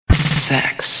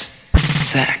Sex.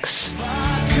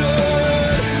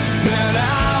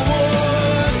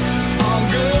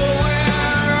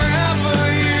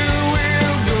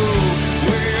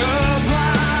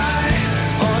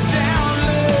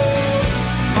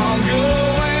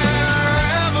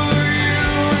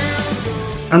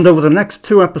 And over the next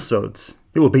 2 episodes,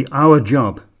 it will be our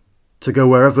job to go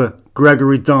wherever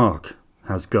Gregory Dark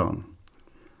has gone.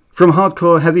 From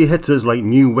hardcore heavy hitters like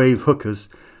new wave hookers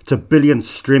to billion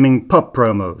streaming pop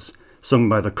promos sung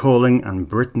by The Calling and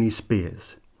Britney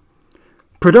Spears.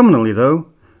 Predominantly though,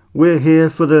 we're here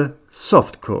for the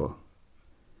softcore.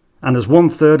 And as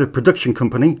 1/3 of production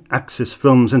company Axis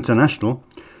Films International,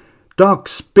 Dark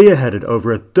spearheaded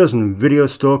over a dozen video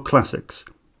store classics,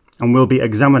 and we'll be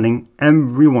examining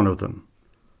every one of them.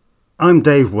 I'm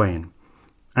Dave Wayne,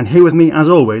 and here with me as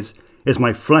always is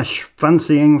my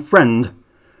flesh-fancying friend,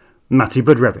 Matty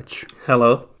Budrevich.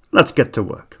 Hello. Let's get to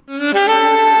work.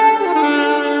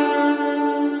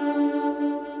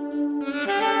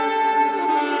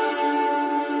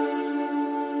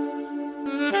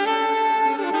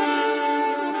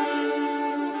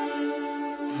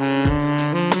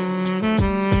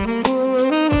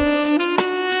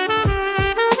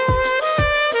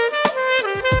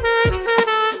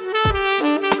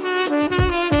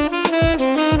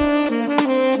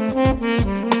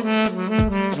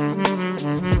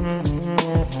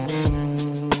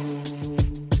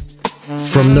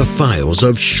 From the files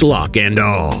of schlock and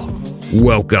all,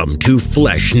 welcome to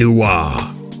Flesh Noir,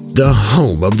 the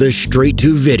home of the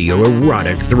straight-to-video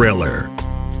erotic thriller.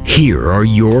 Here are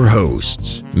your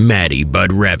hosts, Matty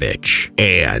Budrevich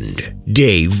and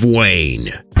Dave Wayne.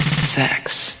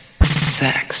 Sex.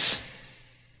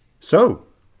 So,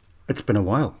 it's been a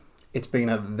while. It's been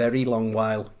a very long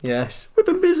while, yes. We've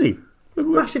been busy.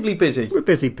 Massively busy. We're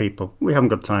busy people. We haven't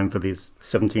got time for these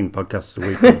 17 podcasts a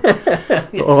week.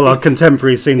 For all our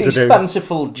contemporaries seem to do. These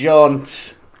fanciful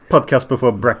jaunts. Podcast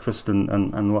before breakfast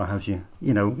and what have you.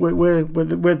 You know, we're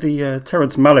the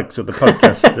Terrence Malicks of the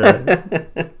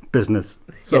podcast business.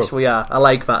 So, Yes, we are. I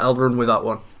like that. I'll run with that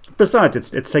one.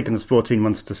 Besides, it's taken us 14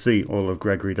 months to see all of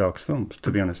Gregory Dark's films,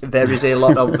 to be honest. There is a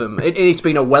lot of them. It's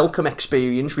been a welcome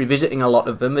experience revisiting a lot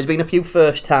of them. There's been a few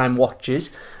first-time watches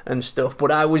and stuff,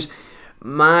 but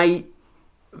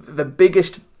the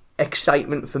biggest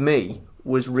excitement for me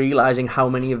was realising how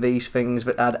many of these things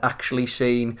that I'd actually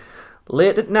seen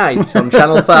late at night on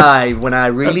Channel 5 when I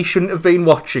really shouldn't have been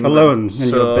watching alone. them.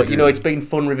 So, you know, it's been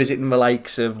fun revisiting the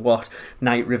likes of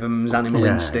Night Rhythms, Animal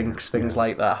Instincts, things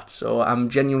like that. So I'm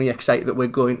genuinely excited that we're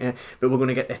going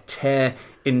to get a tear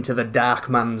into the Dark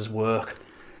Man's work.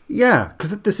 Yeah,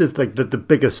 because this is like the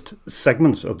biggest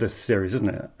segment of this series, isn't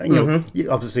it? You know,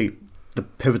 obviously the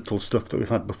pivotal stuff that we've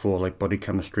had before, like Body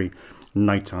Chemistry,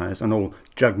 Night Eyes, and all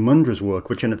Jag Mundra's work,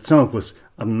 which in itself was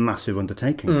a massive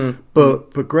undertaking.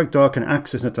 But Greg Dark and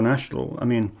Axis International, I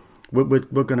mean,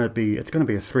 it's going to be a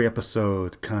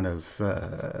 3-episode kind of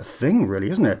thing, really,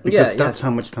 isn't it? Because that's how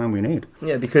much time we need.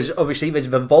 Yeah, because obviously there's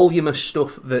the voluminous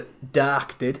stuff that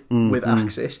Dark did with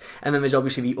Axis, and then there's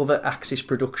obviously the other Axis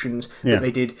productions that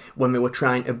they did when they were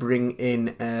trying to bring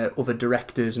in other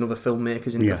directors and other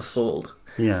filmmakers into the fold.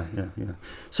 Yeah.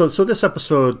 So this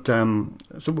episode,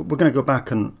 so we're going to go back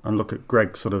and look at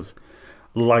Greg's sort of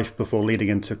life before leading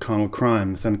into Carnal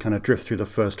Crimes, and kind of drift through the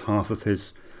first half of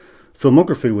his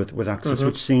filmography with Axis,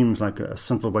 which seems like a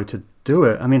simple way to do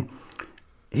it. I mean,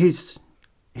 he's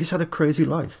had a crazy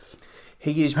life.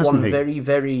 He is one very,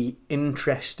 very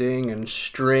interesting and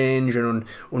strange and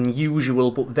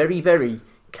unusual, but very, very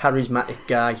charismatic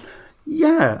guy.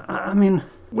 Yeah, I mean,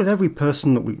 with every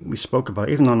person that we spoke about,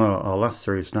 even on our last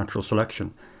series, Natural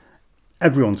Selection,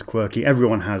 everyone's quirky.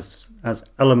 Everyone has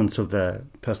elements of their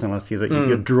personality that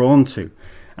you're drawn to.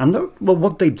 And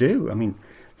what they do, I mean,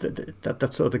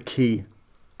 that's sort of the key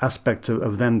aspect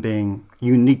of them being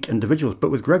unique individuals.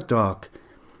 But with Greg Dark,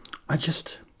 I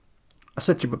said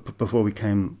to you before we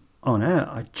came on air,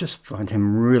 I just find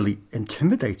him really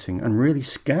intimidating and really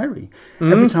scary.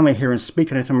 Every time I hear him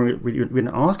speak, anytime I read an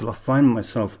article, I find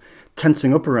myself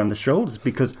tensing up around the shoulders,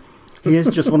 because he is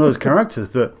just one of those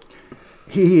characters that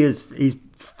he's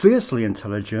fiercely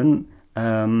intelligent,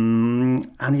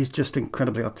 and he's just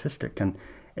incredibly artistic, and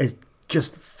it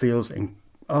just feels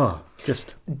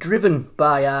just driven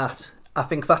by art. I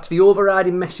think that's the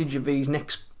overriding message of these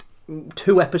next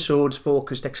 2 episodes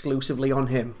focused exclusively on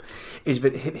him, is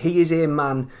that he is a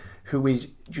man who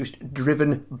is just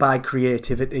driven by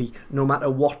creativity, no matter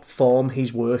what form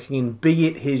he's working in, be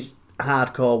it his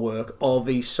hardcore work or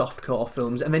these softcore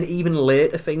films, and then even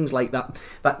later things like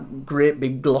that great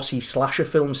big glossy slasher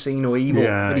film See No Evil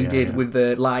that he did with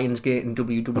the Lionsgate and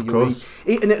WWE.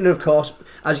 And of course,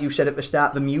 as you said at the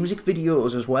start, the music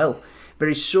videos as well. There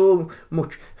is so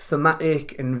much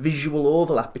thematic and visual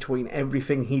overlap between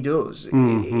everything he does.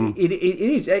 It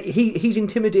is. He's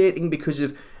intimidating because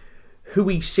of who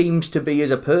he seems to be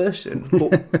as a person,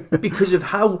 but because of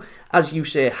how, as you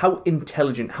say, how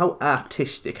intelligent, how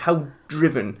artistic, how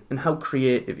driven, and how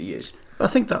creative he is. I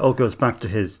think that all goes back to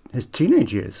his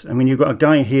teenage years. I mean, you've got a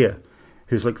guy here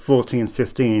who's like 14,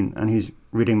 15, and he's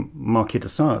reading Marquis de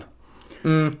Sade,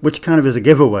 which kind of is a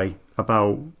giveaway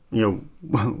about,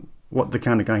 what the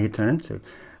kind of guy he'd turn into.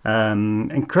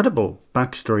 Incredible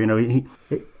backstory.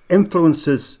 He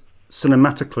influences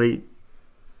cinematically.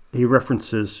 He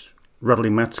references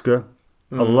Radley Metzger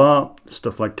a lot,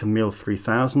 stuff like Camille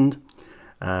 3000.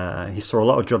 He saw a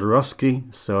lot of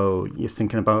Jodorowsky, so you're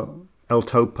thinking about El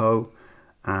Topo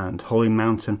and Holy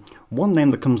Mountain. One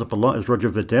name that comes up a lot is Roger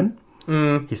Vadim.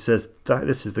 He says that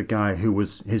this is the guy who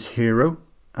was his hero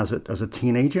as a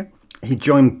teenager. He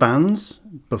joined bands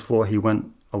before he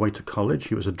went away to college.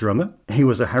 He was a drummer. He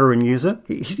was a heroin user.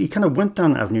 He kind of went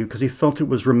down that avenue because he felt it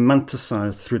was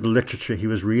romanticized through the literature he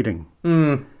was reading.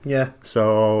 Yeah.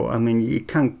 So, I mean, you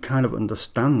can kind of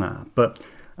understand that. But,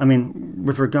 I mean,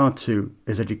 with regard to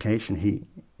his education, he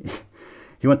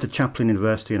went to Chaplin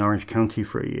University in Orange County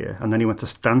for a year, and then he went to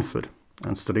Stanford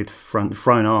and studied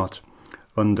fine art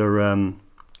under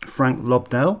Frank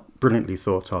Lobdell, brilliantly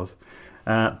thought of.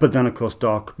 But then, of course,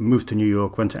 Dark moved to New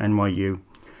York, went to NYU,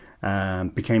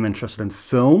 became interested in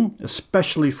film,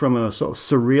 especially from a sort of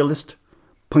surrealist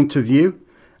point of view.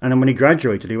 And then when he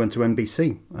graduated, he went to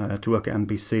NBC, to work at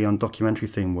NBC on documentary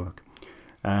theme work.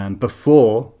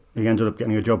 Before he ended up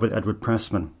getting a job with Edward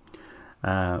Pressman,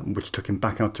 which took him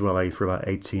back out to LA for about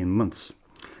 18 months.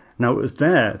 Now, it was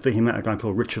there that he met a guy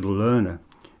called Richard Lerner,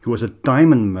 who was a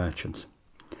diamond merchant.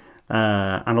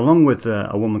 And along with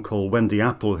a woman called Wendy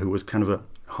Apple, who was kind of a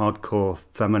hardcore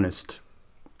feminist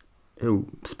who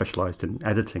specialised in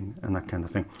editing and that kind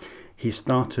of thing, he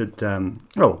started,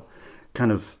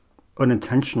 kind of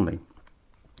unintentionally,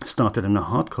 started in the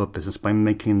hardcore business by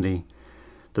making the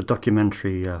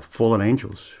documentary Fallen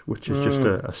Angels, which is just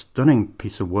a stunning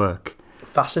piece of work.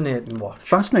 Fascinating watch.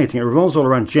 Fascinating. It revolves all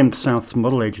around Jim South's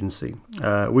model agency.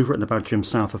 We've written about Jim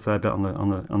South a fair bit on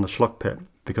the Schlock Pit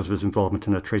because of his involvement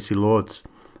in the Tracy Lords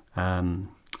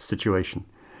situation.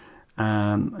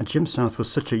 And Jim South was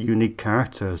such a unique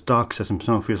character. As Dark says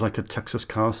himself, he was like a Texas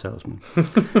car salesman.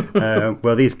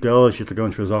 Where these girls used to go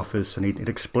into his office and he'd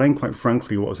explain quite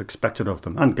frankly what was expected of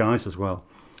them, and guys as well.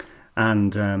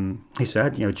 And he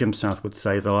said, Jim South would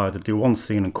say they'll either do one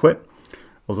scene and quit,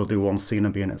 or they'll do one scene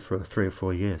and be in it for 3 or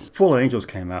 4 years. Fallen Angels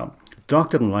came out.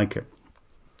 Dark didn't like it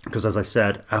because, as I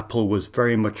said, Apple was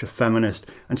very much a feminist,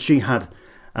 and she had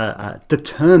a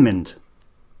determined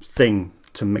thing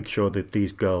to make sure that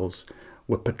these girls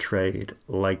were portrayed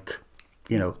like,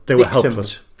 they were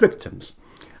helpless victims.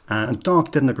 And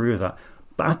Dark didn't agree with that.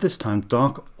 But at this time,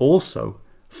 Dark also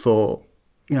thought,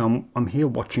 I'm here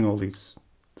watching all these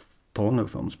porno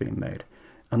films being made,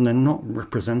 and they're not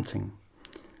representing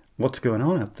what's going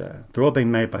on out there. They're all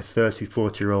being made by 30,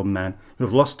 40-year-old men who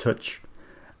have lost touch.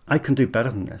 I can do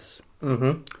better than this.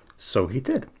 Mm-hmm. So he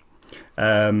did.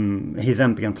 He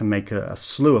then began to make a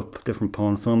slew of different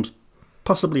porn films,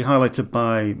 possibly highlighted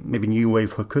by maybe new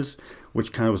wave hookers,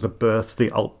 which kind of was the birth of the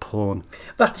alt porn.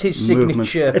 That's his movement.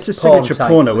 signature. It's a signature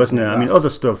porno, isn't it? That. I mean, other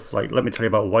stuff like Let Me Tell You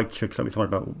About White Chicks, Let Me Tell You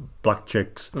About Black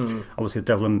Chicks. Obviously,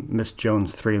 Devil and Miss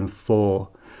Jones 3 and 4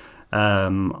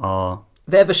 are.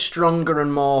 They're the stronger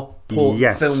and more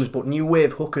potent films, but New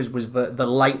Wave Hookers was the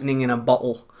lightning in a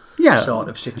bottle sort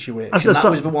of situation. That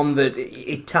was the one that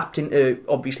it tapped into,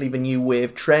 obviously, the New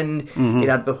Wave trend. Mm-hmm. It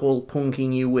had the whole punky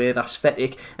New Wave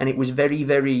aesthetic, and it was very,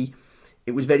 very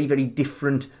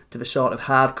different to the sort of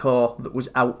hardcore that was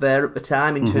out there at the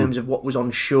time in terms of what was on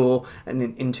show and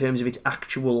in terms of its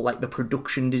actual, like, the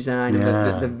production design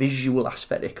and the visual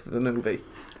aesthetic of the movie.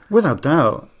 Without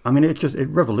doubt. I mean, it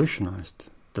revolutionised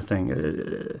the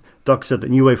thing. Doc said that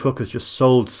New Wave Hookers just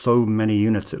sold so many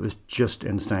units, it was just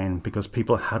insane because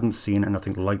people hadn't seen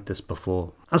anything like this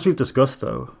before. As we've discussed,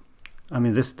 though, I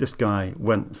mean, this guy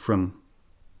went from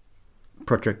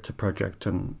project to project,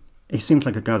 and he seems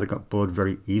like a guy that got bored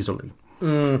very easily.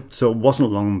 So it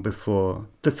wasn't long before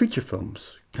the feature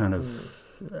films kind of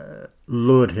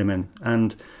lured him in.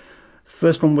 And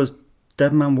first one was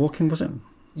Dead Man Walking, was it?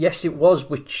 Yes, it was,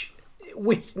 which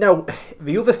now,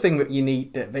 the other thing that you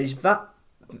need, there's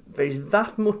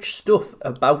that much stuff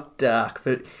about Dark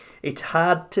that it's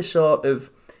hard to sort of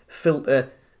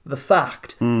filter the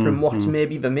fact from what's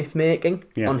maybe the myth-making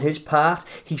on his part.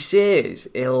 He says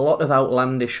a lot of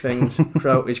outlandish things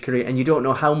throughout his career, and you don't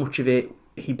know how much of it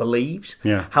he believes,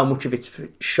 how much of it's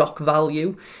shock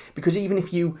value. Because even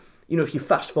if you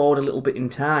fast forward a little bit in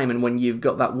time, and when you've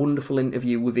got that wonderful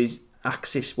interview with his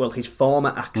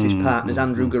former Axis partners,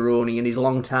 Andrew Garroni, and his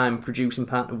long-time producing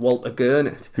partner, Walter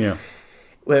Gurnett. Yeah.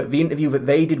 Where the interview that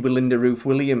they did with Linda Ruth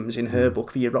Williams in her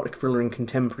book, The Erotic Thriller in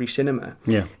Contemporary Cinema,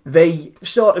 they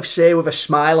sort of say with a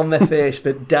smile on their face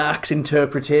that Dark's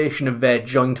interpretation of their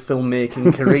joint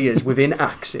filmmaking careers within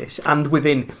Axis and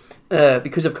within,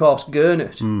 because of course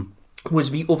Gurnett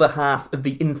was the other half of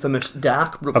the infamous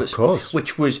Dark Brothers, of course,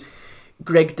 which was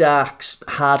Greg Dark's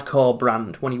hardcore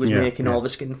brand when he was making all the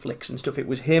skin flicks and stuff. It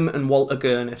was him and Walter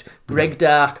Gurnett. Greg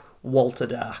Dark, Walter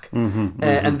Dark.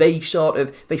 And they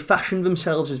fashioned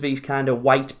themselves as these kind of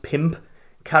white pimp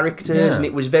characters, and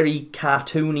it was very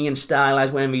cartoony and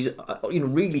stylized, wearing these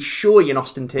really showy and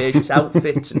ostentatious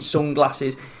outfits and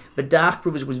sunglasses. The Dark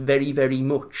Brothers was very, very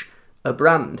much a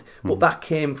brand, but that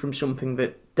came from something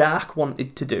that Dark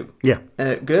wanted to do.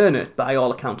 Gurnett, by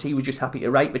all accounts, he was just happy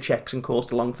to write the checks and coast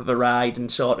along for the ride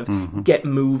and sort of get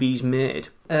movies made.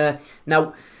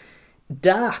 Now,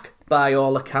 Dark, by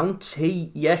all accounts,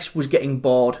 he, was getting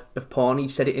bored of porn. He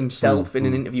said it himself in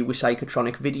an interview with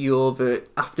Psychotronic Video that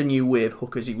after New Wave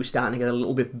hookers, he was starting to get a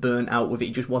little bit burnt out with it.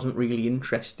 He just wasn't really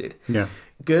interested.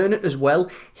 Gurnett as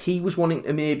well, he was wanting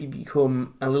to maybe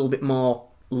become a little bit more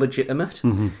legitimate.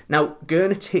 Now,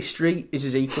 Gurnett's history is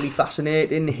as equally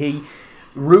fascinating.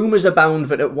 Rumours abound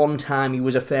that at one time he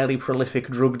was a fairly prolific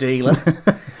drug dealer.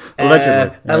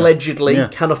 Allegedly,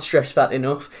 cannot stress that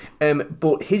enough.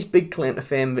 But his big claim to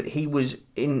fame that he was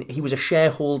a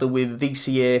shareholder with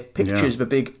VCA Pictures, the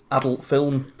big adult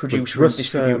film producer and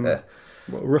distributor.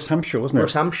 Russ Hampshire, wasn't it?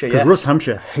 Russ Hampshire, because Russ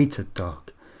Hampshire hated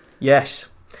Dark. Yes.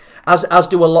 As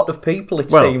do a lot of people,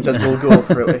 it seems, as we'll go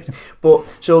through it. But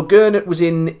so Gurnett was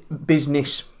in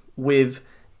business with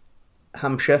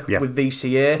Hampshire, with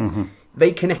VCA.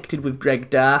 They connected with Greg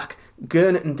Dark.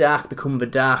 Gurnett and Dark become the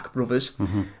Dark Brothers.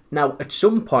 Now, at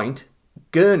some point,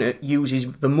 Gurnett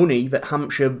uses the money that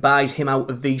Hampshire buys him out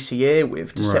of VCA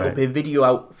with to set up a video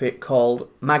outfit called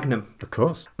Magnum. Of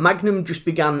course. Magnum just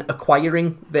began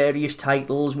acquiring various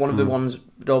titles. One of the ones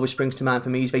that always springs to mind for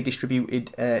me is they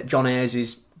distributed John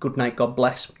Ayres' Good Night, God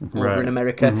Bless over in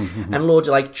America, and loads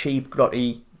of cheap,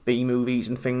 grotty B movies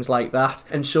and things like that.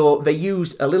 And so they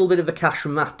used a little bit of the cash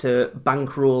from that to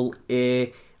bankroll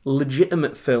a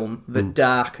legitimate film that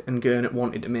Dark and Gurnett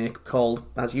wanted to make called,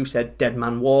 as you said, Dead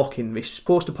Man Walking. This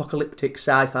post-apocalyptic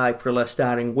sci-fi thriller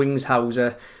starring Wings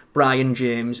Hauser, Brian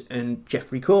James and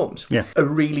Jeffrey Combs. A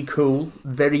really cool,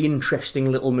 very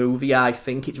interesting little movie, I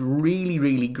think. It's really,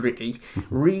 really gritty,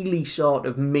 really sort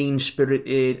of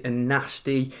mean-spirited and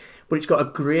nasty, but it's got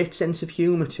a great sense of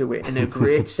humour to it and a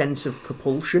great sense of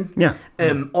propulsion.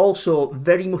 Also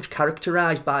very much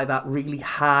characterised by that really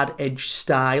hard-edged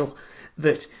style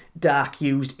that Dark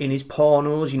used in his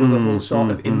pornos, the whole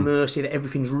sort of immersive,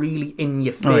 everything's really in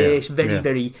your face,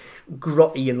 very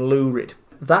grotty and lurid.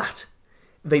 That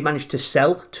they managed to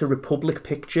sell to Republic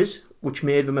Pictures, which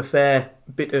made them a fair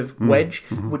bit of wedge,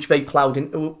 which they ploughed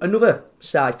into another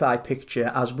sci-fi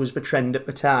picture, as was the trend at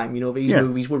the time. These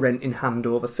movies were renting hand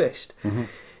over fist.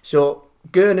 So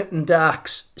Gurnett and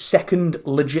Dark's second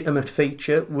legitimate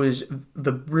feature was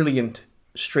the brilliant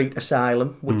Street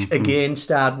Asylum, which again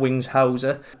starred Wings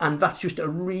Hauser, and that's just a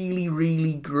really,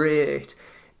 really great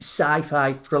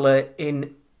sci-fi thriller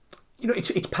in...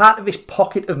 it's part of this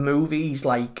pocket of movies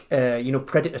like,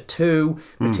 Predator 2,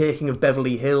 The Taking of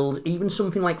Beverly Hills, even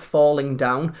something like Falling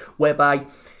Down, whereby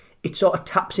it sort of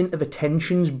taps into the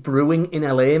tensions brewing in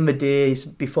LA in the days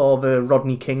before the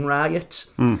Rodney King riots.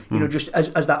 Just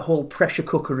as that whole pressure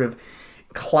cooker of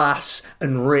class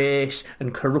and race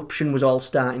and corruption was all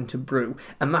starting to brew,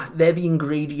 and they're the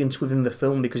ingredients within the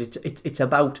film, because it's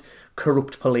about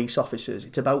corrupt police officers,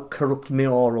 it's about corrupt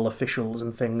mayoral officials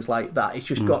and things like that. It's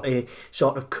just got a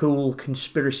sort of cool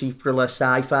conspiracy thriller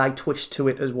sci-fi twist to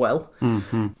it as well.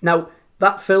 Now,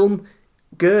 that film,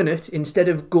 Gurnett, instead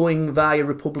of going via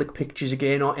Republic Pictures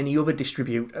again or any other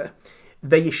distributor,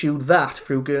 they issued that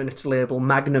through Gurnett's label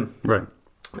Magnum.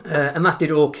 And that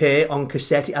did okay on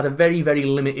cassette. It had a very, very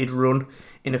limited run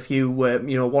in a few,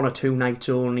 one or two nights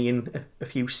only in a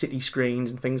few city screens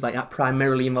and things like that,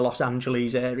 primarily in the Los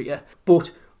Angeles area.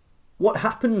 But what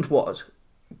happened was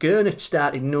Gurnett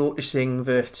started noticing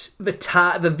that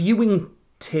the viewing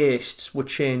tastes were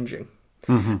changing,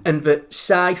 and that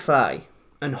sci-fi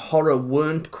and horror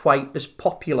weren't quite as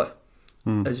popular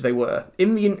as they were.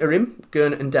 In the interim,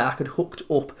 Gurnett and Dark had hooked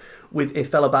up with a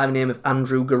fella by the name of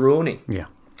Andrew Garroni.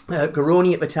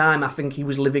 Garoni at the time, I think he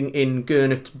was living in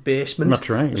Gurnet's basement. That's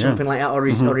right, or something like that, or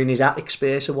in his attic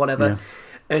space or whatever. Yeah.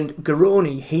 And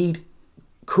Garoni, he'd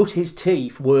cut his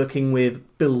teeth working with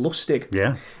Bill Lustig.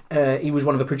 Yeah. He was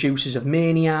one of the producers of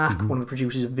Maniac, one of the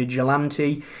producers of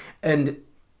Vigilante, and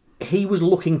he was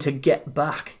looking to get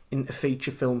back into feature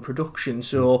film production.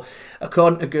 So,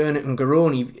 according to Gurnet and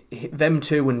Garoni, them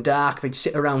two and Dark, they'd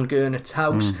sit around Gurnet's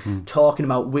house talking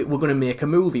about, we're going to make a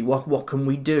movie. What can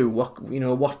we do?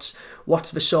 What's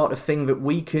the sort of thing that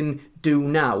we can do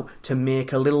now to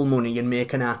make a little money and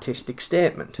make an artistic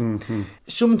statement?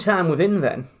 Sometime within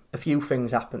then, a few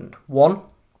things happened. 1,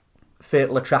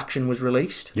 Fatal Attraction was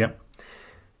released. Yep.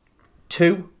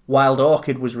 2, Wild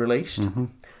Orchid was released.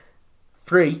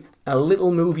 3, a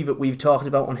little movie that we've talked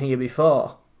about on here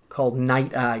before called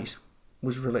Night Eyes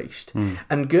was released.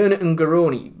 And Gurnet and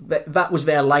Garoni, that was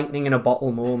their lightning in a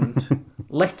bottle moment.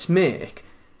 Let's make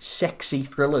sexy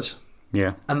thrillers.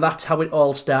 Yeah. And that's how it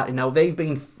all started. Now, they've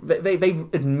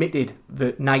admitted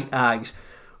that Night Eyes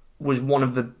was one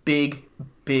of the big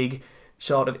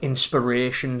sort of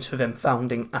inspirations for them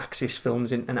founding Axis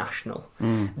Films International.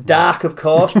 Dark, of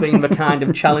course, being the kind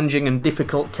of challenging and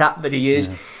difficult cat that he is,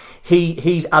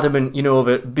 he's adamant,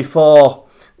 that before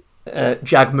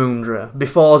Jag Mundra,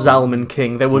 before Zalman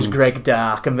King, there was Greg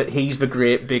Dark, and that he's the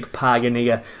great big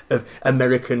pioneer of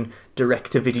American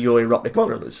direct-to-video erotic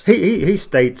thrillers. He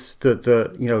states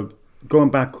that, going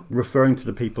back, referring to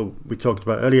the people we talked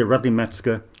about earlier, Radley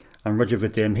Metzger and Roger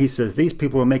Vadim, he says these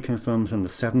people were making films in the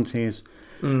 70s.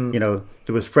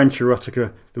 There was French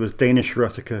erotica, there was Danish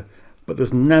erotica, but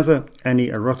there's never any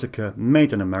erotica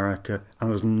made in America, and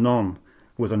there's none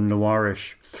with a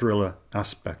noirish thriller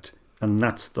aspect. And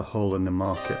that's the hole in the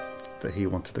market that he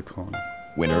wanted to corner.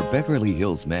 When her Beverly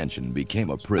Hills mansion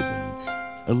became a prison,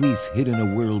 Elise hid in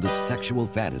a world of sexual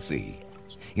fantasy.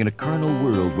 In a carnal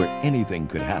world where anything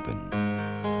could happen,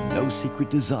 no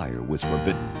secret desire was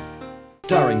forbidden.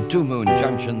 Starring Two Moon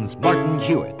Junction's Martin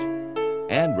Hewitt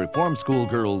and Reform School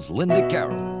Girl's Linda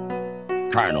Carroll.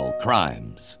 Carnal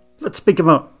Crimes. Let's speak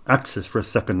about Axis for a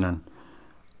second then.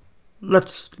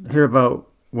 Let's hear about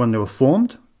when they were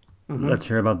formed. Let's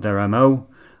hear about their MO.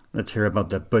 Let's hear about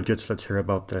their budgets. Let's hear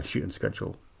about their shooting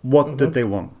schedule. What did they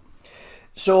want?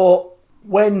 So,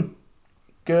 when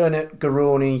Gurnet,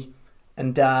 Garoni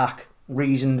and Dark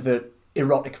reasoned that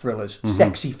erotic thrillers,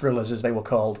 sexy thrillers as they were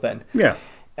called then,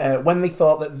 when they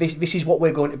thought that this is what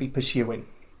we're going to be pursuing,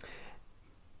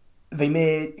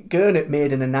 Gurnet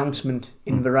made an announcement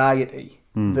in Variety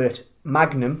that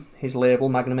Magnum, his label,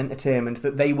 Magnum Entertainment,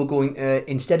 that they were going to,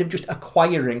 instead of just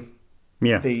acquiring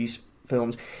these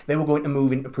films, they were going to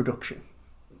move into production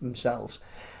themselves.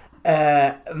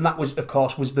 And that was, of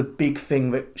course, was the big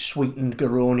thing that sweetened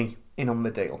Garoni in on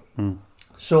the deal.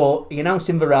 So he announced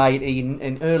in Variety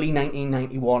in early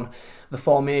 1991 the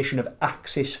formation of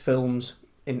Axis Films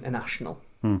International.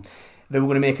 They were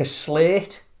going to make a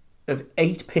slate of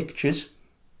 8 pictures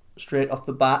straight off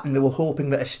the bat, and they were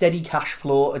hoping that a steady cash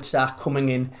flow would start coming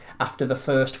in after the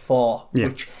first 4,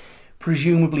 which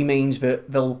presumably means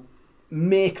that they'll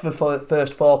make the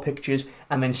first 4 pictures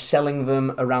and then selling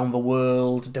them around the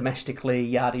world, domestically,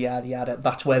 yada, yada, yada.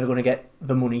 That's where they're going to get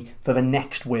the money for the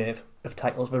next wave of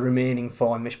titles, the remaining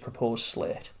 4 in this proposed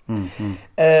slate.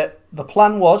 The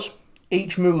plan was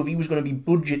each movie was going to be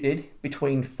budgeted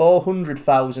between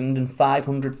 $400,000 and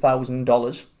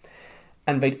 $500,000,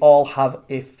 and they'd all have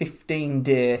a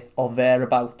 15-day or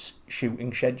thereabouts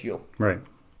shooting schedule. Right.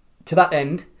 To that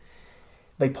end,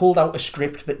 they pulled out a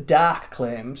script that Dark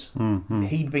claims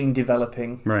he'd been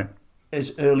developing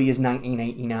as early as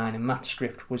 1989, and that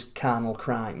script was Carnal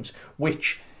Crimes,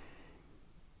 which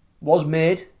was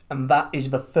made, and that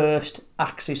is the first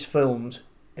Axis Films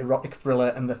erotic thriller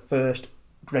and the first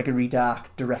Gregory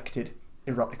Dark directed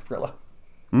erotic thriller.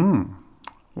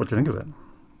 What do you think of it?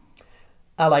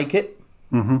 I like it.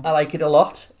 I like it a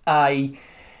lot. I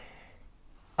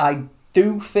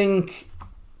do think...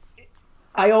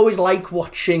 I always like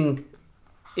watching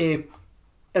an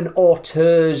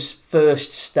auteur's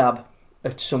first stab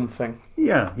at something.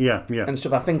 Yeah. And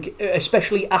stuff. I think,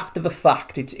 especially after the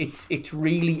fact, it's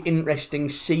really interesting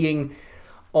seeing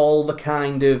all the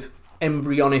kind of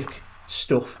embryonic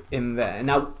stuff in there.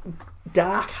 Now,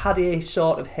 Dark had a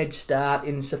sort of head start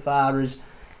insofar as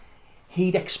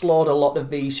he'd explored a lot of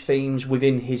these themes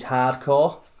within his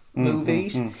hardcore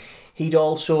movies. He'd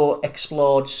also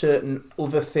explored certain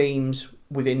other themes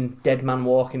within Dead Man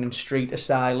Walking and Street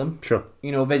Asylum. Sure.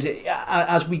 There's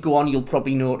as we go on, you'll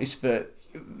probably notice that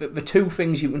the 2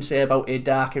 things you can say about a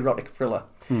dark erotic thriller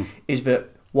is that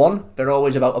One, they're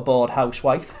always about a bored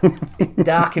housewife.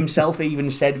 Dark himself even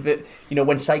said that,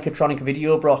 when Psychotronic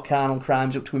Video brought Carnal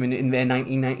Crimes up to him in their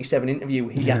 1997 interview,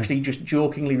 he actually just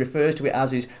jokingly refers to it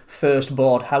as his first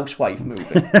bored housewife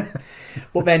movie.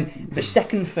 But then the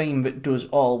second theme that does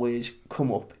always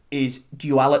come up is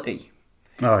duality.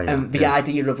 Oh, yeah. The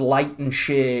idea of light and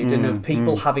shade and of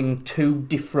people having two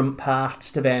different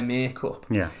parts to their makeup.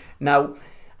 Yeah. Now,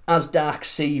 as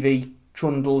Dark's CV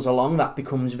trundles along, that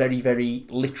becomes very, very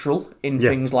literal in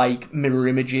things like mirror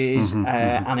images,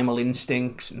 animal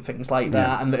instincts, and things like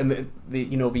that, and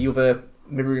the other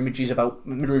mirror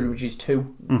images 2,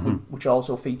 which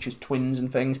also features twins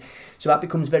and things. So that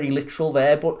becomes very literal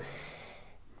there, but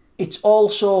it's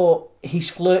also he's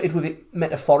flirted with it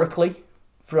metaphorically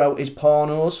throughout his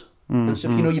pornos. And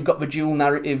stuff. You've got the dual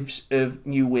narratives of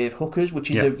new wave hookers, which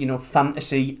is a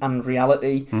fantasy and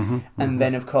reality, and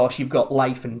then of course you've got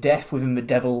life and death within the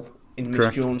devil in Miss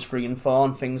Jones 3 and 4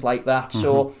 and things like that.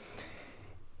 So,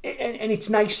 and it's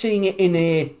nice seeing it in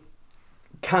a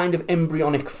kind of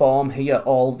embryonic form here.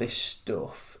 All this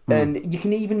stuff, and you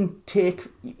can even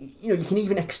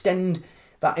extend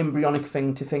that embryonic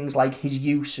thing to things like his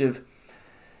use of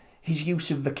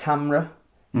the camera,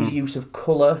 his use of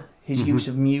colour. His use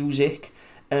of music,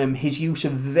 his use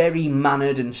of very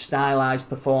mannered and stylised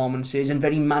performances, and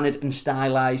very mannered and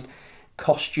stylised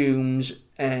costumes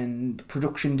and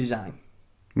production design.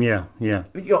 Yeah.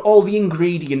 All the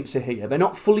ingredients are here. They're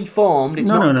not fully formed.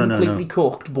 It's not completely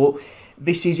cooked, but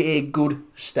this is a good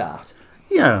start.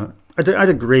 Yeah, I'd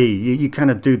agree. You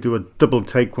kind of do a double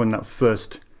take when that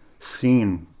first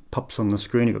scene pops on the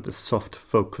screen. You've got this soft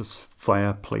focus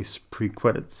fireplace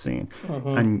pre-credit scene,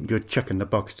 and you're checking the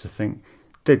box to think,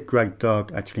 did Greg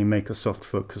Dark actually make a soft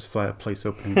focus fireplace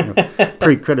opening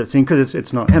pre-credit scene? Because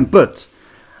it's not him. But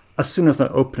as soon as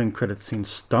that opening credit scene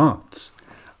starts,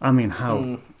 I mean,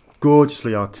 how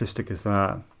gorgeously artistic is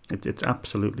that? It's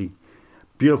absolutely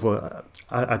beautiful.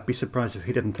 I'd be surprised if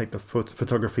he didn't take the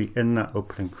photography in that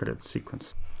opening credit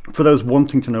sequence. For those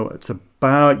wanting to know what it's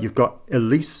about, you've got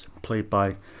Elise, played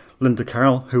by Linda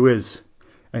Carroll, who is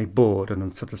a bored and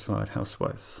unsatisfied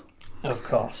housewife. Of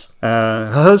course.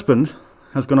 Her husband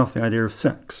has gone off the idea of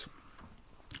sex.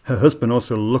 Her husband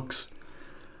also looks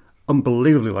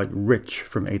unbelievably like Rich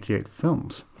from 88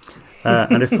 Films.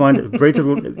 And I find it very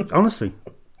difficult. Honestly,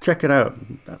 check it out.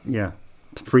 Yeah,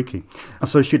 it's freaky. And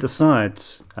so she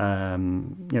decides,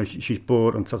 she's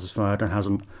bored, unsatisfied, and has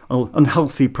an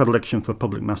unhealthy predilection for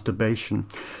public masturbation.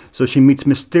 So she meets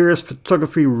mysterious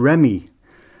photography Remy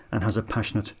and has a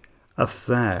passionate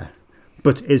affair.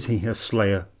 But is he a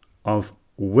slayer of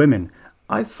women?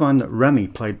 I find that Remy,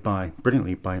 played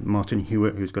brilliantly by Martin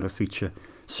Hewitt, who's going to feature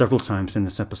several times in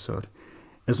this episode,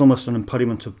 is almost an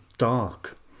embodiment of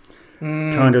Dark.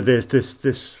 Kind of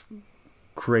this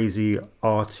crazy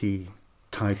arty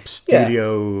type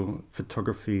studio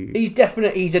photography.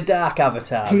 He's a Dark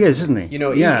avatar. He is, isn't he?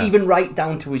 Even right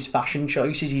down to his fashion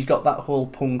choices, he's got that whole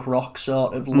punk rock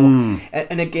sort of look.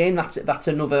 And again, that's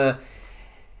another.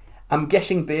 I'm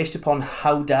guessing based upon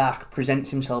how Dark presents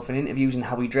himself in interviews and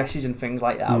how he dresses and things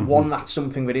like that. One, that's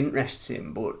something that interests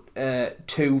him, but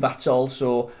two, that's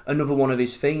also another one of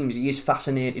his themes. He is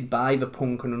fascinated by the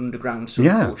punk and underground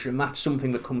subculture, and that's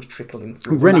something that comes trickling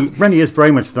through. Rennie is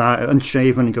very much that,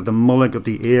 unshaven, he's got the mullet, got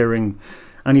the earring,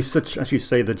 and he's such, as you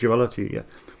say, the duality. Yeah.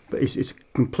 But it's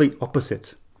complete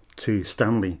opposite to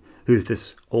Stanley, who's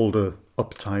this older,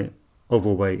 uptight,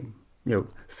 overweight,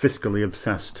 fiscally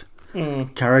obsessed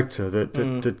character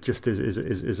that just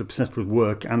is obsessed with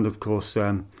work and, of course,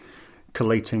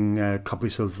 collating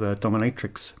copies of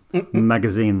Dominatrix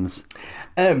magazines.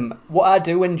 What I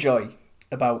do enjoy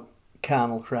about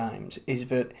Carnal Crimes is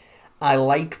that I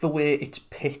like the way it's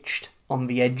pitched on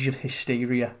the edge of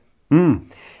hysteria.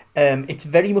 It's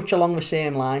very much along the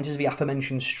same lines as the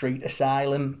aforementioned Street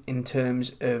Asylum in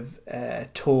terms of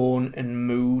tone and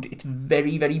mood. It's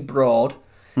very, very broad.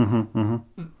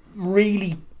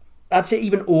 Really, I'd say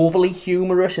even overly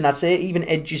humorous, and I'd say it even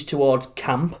edges towards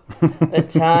camp at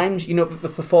times.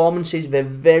 The performances, they're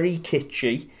very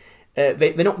kitschy.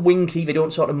 They're not winky, they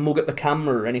don't sort of mug at the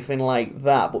camera or anything like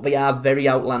that, but they are very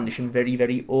outlandish and very,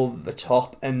 very over the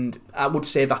top, and I would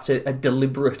say that's a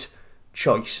deliberate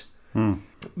choice.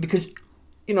 Because,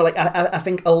 I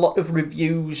think a lot of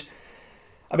reviews,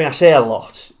 I say a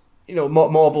lot,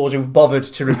 more of those who've bothered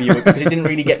to review it because it didn't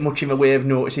really get much in the way of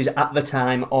notices at the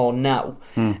time or now.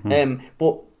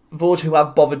 But those who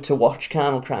have bothered to watch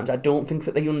Carnal Crimes, I don't think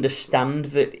that they understand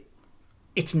that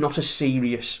it's not a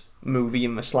serious movie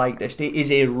in the slightest. It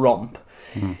is a romp.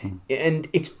 And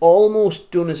it's almost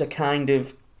done as a kind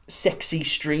of sexy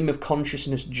stream of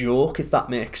consciousness joke, if that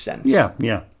makes sense.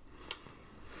 Yeah.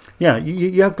 Yeah,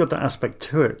 you have got that aspect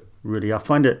to it, really. I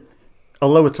find it,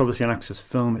 although it's obviously an Axis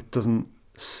film, it doesn't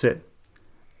sit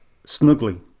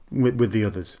snugly with the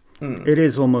others. It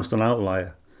is almost an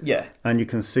outlier. Yeah. And you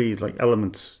can see like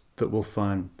elements that we'll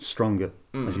find stronger,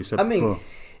 as you said before.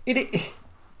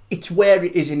 It's where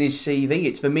it is in his CV.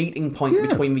 It's the meeting point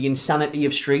between the insanity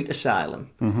of Street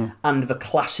Asylum and the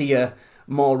classier,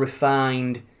 more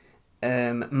refined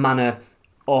manner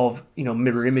of,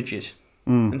 Mirror Images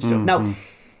and stuff. Now,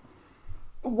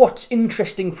 what's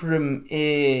interesting from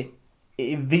a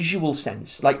visual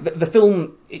sense, like the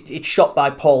film, it's shot by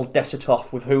Paul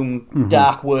Desitoff, with whom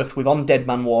Dark worked with on Dead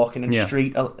Man Walking and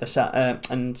Street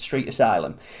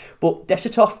Asylum. But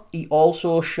Desitoff, he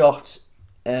also shot.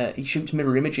 He shoots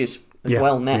Mirror Images as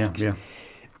well next.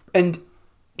 And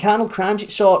Carnal Crimes,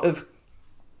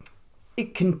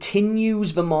 it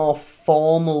continues the more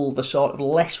formal, the sort of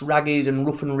less ragged and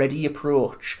rough and ready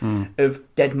approach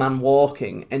of Dead Man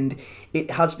Walking, and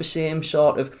it has the same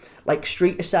sort of, like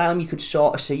Street Asylum, you could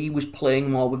sort of see he was playing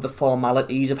more with the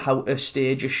formalities of how to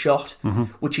stage a shot,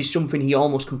 which is something he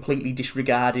almost completely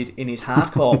disregarded in his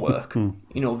hardcore work.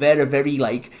 They're a very,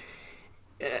 like,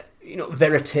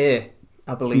 verite,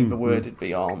 I believe the word would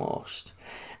be, almost.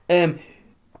 And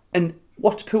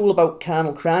what's cool about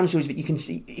Carnal Crimes is that you can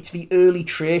see it's the early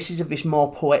traces of this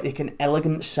more poetic and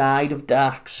elegant side of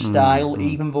Dark's style,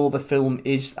 even though the film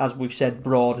is, as we've said,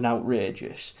 broad and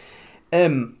outrageous.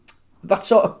 That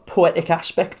sort of poetic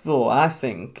aspect, though, I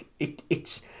think,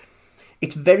 it's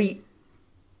very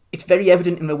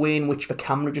evident in the way in which the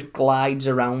camera just glides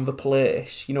around the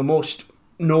place. Most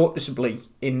noticeably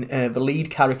in the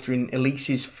lead character in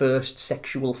Elise's first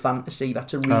sexual fantasy.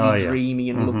 That's a really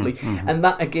dreamy and lovely. And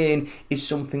that, again, is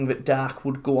something that Dark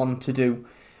would go on to do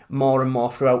more and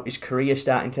more throughout his career,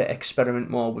 starting to experiment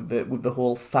more with the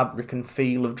whole fabric and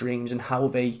feel of dreams and how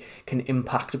they can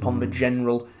impact upon the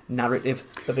general narrative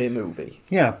of a movie.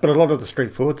 Yeah, but a lot of the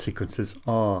straightforward sequences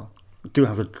do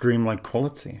have a dreamlike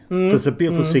quality. There's a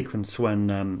beautiful sequence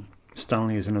when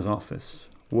Stanley is in his office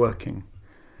working,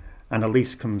 and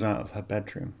Elise comes out of her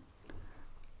bedroom,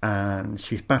 and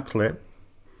she's backlit.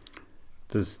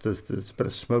 There's a bit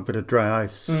of smoke, bit of dry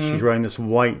ice. She's wearing this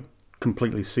white,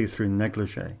 completely see-through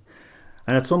negligee,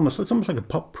 and it's almost like a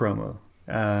pop promo.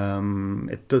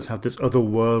 It does have this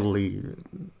otherworldly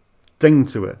thing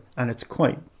to it, and it's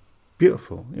quite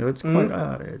beautiful. It's quite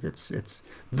it's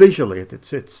visually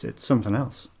it's something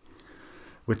else,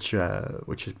 which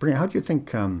is brilliant. How do you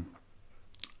think?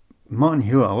 Martin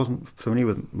Hewitt, I wasn't familiar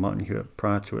with Martin Hewitt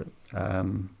prior to it,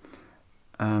 and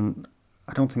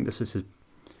I don't think this is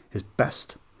his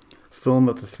best film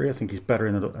of the three. I think he's better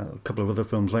in a couple of other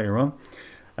films later on,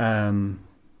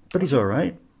 but he's all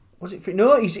right. Was it?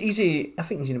 No, I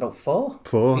think he's in about four.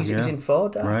 He's in 4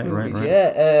 Dark movies. Right.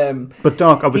 Yeah. But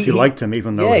Dark obviously liked him,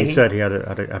 even though he said he had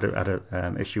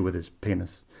a issue with his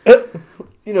penis.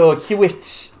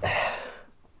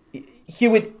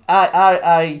 Hewitt.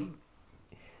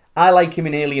 I like him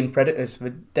in Alien Predators, the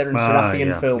Darren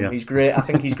Sarafian film. Yeah. He's great. I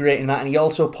think he's great in that, and he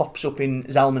also pops up in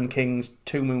Zalman King's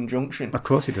Two Moon Junction. Of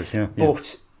course he does, yeah.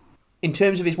 But in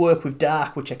terms of his work with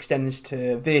Dark, which extends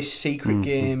to this, Secret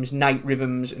Games, Night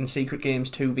Rhythms, and Secret Games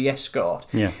 2, The Escort,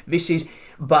 this is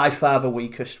by far the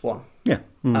weakest one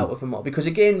out of them all. Because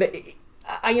again,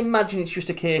 I imagine it's just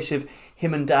a case of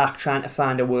him and Dark trying to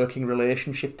find a working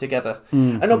relationship together.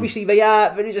 And obviously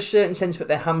there is a certain sense that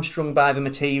they're hamstrung by the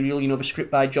material, the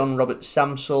script by John Robert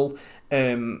Samsel,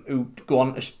 who go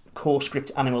on to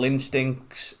co-script Animal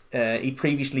Instincts. He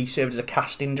previously served as a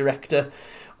casting director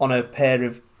on a pair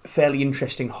of fairly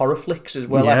interesting horror flicks as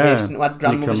well. I hasten to add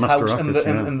Grandmother's House and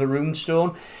the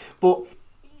Runestone. But,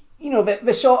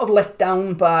 they're sort of let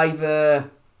down by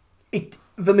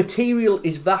the material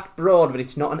is that broad that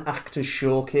it's not an actor's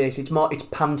showcase. It's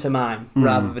pantomime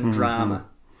rather than drama.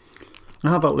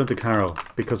 And how about Linda Carroll?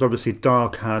 Because obviously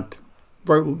Dark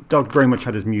very much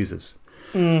had his muses.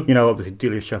 Obviously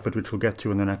Delia Shepherd, which we'll get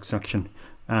to in the next section,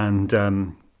 and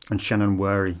Shannon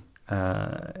Wary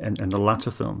in the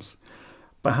latter films.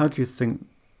 But how do you think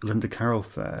Linda Carroll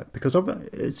fared? Because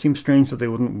it seems strange that they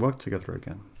wouldn't work together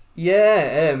again.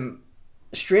 Yeah,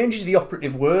 strange is the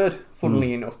operative word,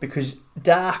 funnily enough, because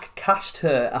Dark cast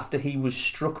her after he was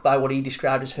struck by what he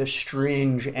described as her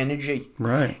strange energy.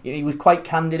 Right. He was quite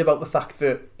candid about the fact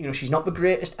that, she's not the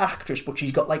greatest actress, but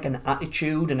she's got like an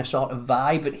attitude and a sort of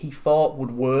vibe that he thought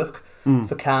would work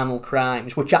for Carnal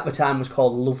Crimes, which at the time was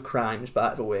called Love Crimes,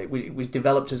 by the way. It was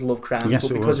developed as Love Crimes, yes,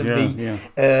 but because of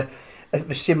the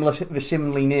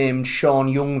similarly named Sean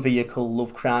Young vehicle,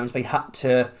 Love Crimes, they had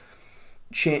to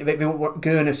change.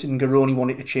 Gurnett and Garroni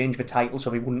wanted to change the title so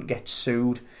they wouldn't get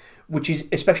sued which is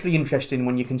especially interesting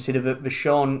when you consider that the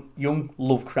Sean Young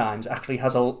Love Crimes actually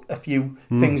has a few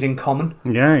things in common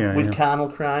with carnal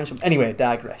crimes. Anyway,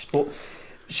 digress. But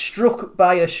struck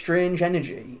by a strange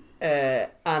energy,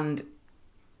 and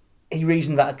he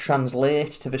reasoned that it'd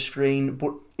translate to the screen,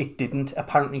 but it didn't.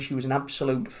 Apparently, she was an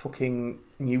absolute fucking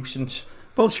nuisance.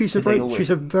 Well, she's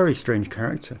a very strange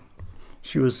character.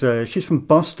 She's from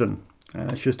Boston.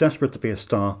 She was desperate to be a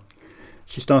star.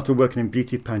 She started working in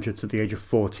beauty pageants at the age of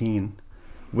 14,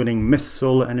 winning Miss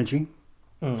Solar Energy,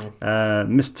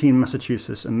 Miss Teen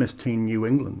Massachusetts, and Miss Teen New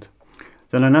England.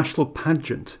 Then a national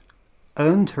pageant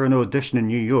earned her an audition in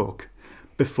New York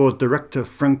before director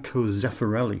Franco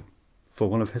Zeffirelli for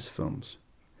one of his films.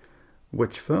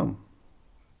 Which film?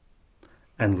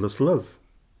 Endless Love.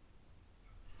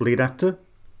 Lead actor?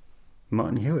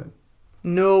 Martin Hewitt.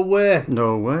 No way.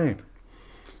 No way.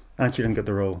 And she didn't get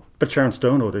the role. But Sharon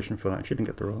Stone auditioned for that. She didn't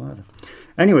get the role either.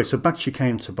 Anyway, so back she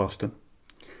came to Boston.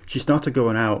 She started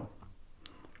going out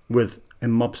with a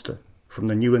mobster from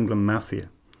the New England Mafia,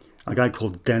 a guy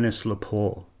called Dennis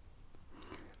Lepore.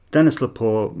 Dennis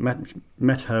Lepore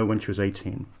met her when she was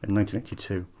 18 in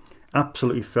 1982.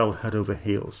 Absolutely fell head over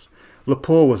heels.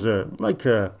 Lepore was a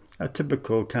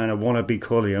typical kind of wannabe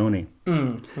Corleone.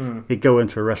 He'd go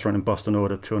into a restaurant in Boston,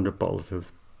 order $200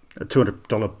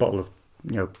 bottle of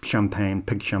champagne,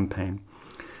 pig champagne.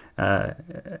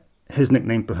 His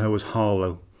nickname for her was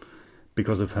Harlow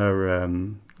because of her,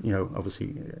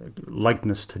 obviously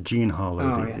likeness to Jean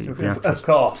Harlow, the actress. Of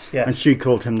course, yes. And she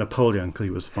called him Napoleon because he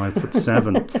was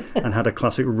 5'7" and had a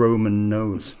classic Roman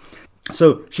nose.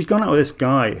 So she's gone out with this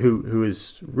guy who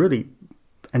is really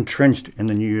entrenched in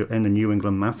the New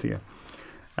England Mafia,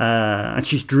 and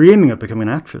she's dreaming of becoming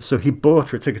an actress. So he bought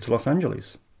her a ticket to Los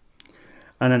Angeles,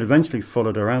 and then eventually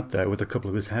followed her out there with a couple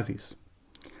of his heavies,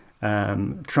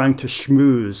 trying to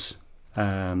schmooze,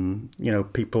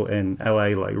 people in LA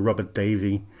like Robert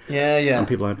Davey, and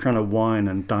people are trying to wine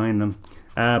and dine them.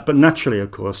 But naturally,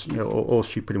 of course, all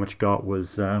she pretty much got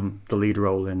was the lead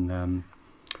role in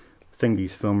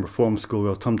Thingy's film Reform School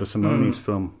Girls, Tom DeSimone's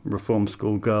film Reform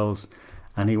School Girls,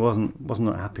 and he wasn't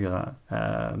happy with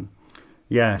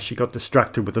that. She got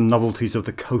distracted with the novelties of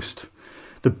the coast,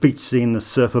 the beach scene, the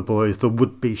surfer boys, the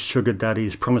would-be sugar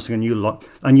daddies promising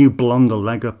a new blonde a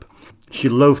leg up. She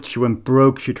loafed, she went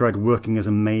broke, she tried working as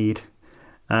a maid,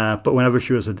 but whenever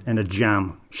she was in a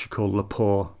jam, she called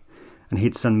Lepore, and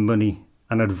he'd send money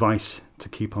and advice to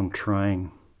keep on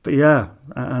trying. But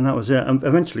and that was it. And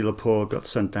eventually Lepore got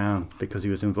sent down because he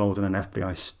was involved in an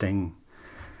FBI sting.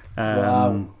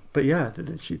 Wow. But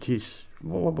she's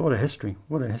what a history.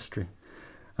 What a history.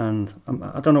 And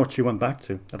I don't know what she went back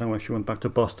to. I don't know if she went back to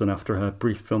Boston after her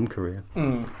brief film career.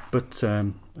 But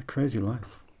a crazy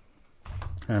life.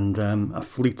 And a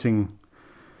fleeting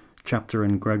chapter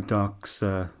in Greg Dark's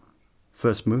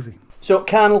first movie. So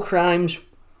Carnal Crimes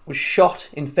was shot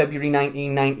in February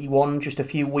 1991, just a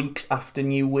few weeks after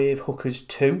New Wave Hookers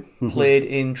 2, played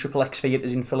in Triple X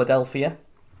Theatres in Philadelphia.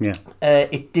 Yeah.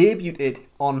 It debuted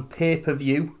on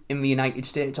pay-per-view in the United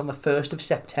States on the 1st of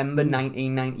September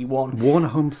 1991. Warner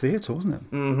Home Theatre, wasn't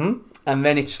it? Mm-hmm. And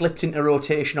then it slipped into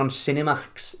rotation on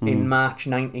Cinemax in March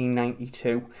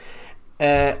 1992.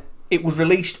 It was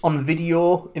released on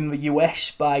video in the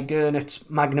US by Gurnett's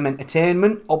Magnum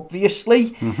Entertainment,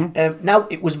 obviously. Now,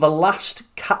 it was the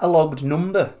last catalogued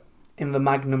number in the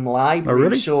Magnum library. Oh,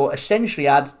 really? So essentially,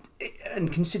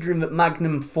 and considering that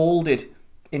Magnum folded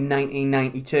in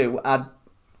 1992,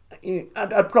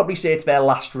 I'd probably say it's their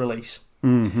last release.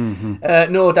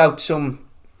 No doubt some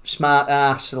smart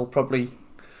ass will probably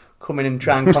come in and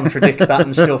try and contradict that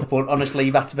and stuff, but honestly,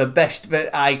 that's the best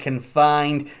that I can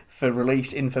find for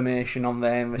release information on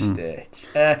there in the States.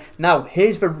 Now,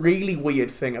 here's the really weird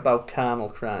thing about Carnal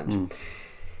Crimes.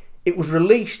 It was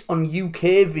released on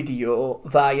UK video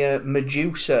via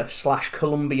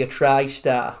Medusa/Columbia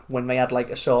TriStar when they had like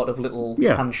a sort of little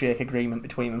handshake agreement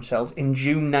between themselves in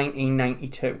June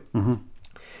 1992.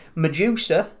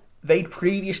 Medusa, they'd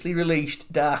previously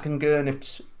released Dark and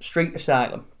Gurnett's Street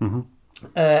Asylum.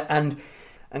 And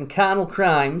Carnal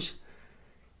Crimes,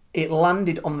 it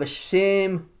landed on the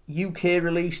same UK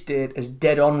release date as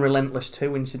Dead On Relentless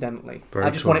 2, incidentally. I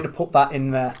just wanted to put that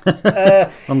in there.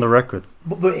 On the record.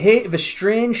 But here, the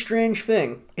strange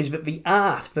thing is that the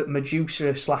art that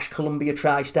Medusa/Columbia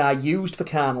TriStar used for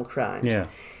Carnal Crimes,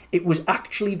 it was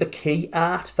actually the key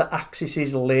art for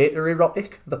Axis's later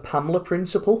erotic, the Pamela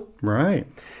Principle. Right.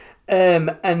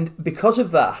 And because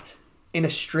of that, in a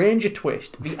stranger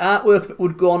twist, the artwork that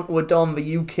would go on to adorn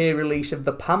the UK release of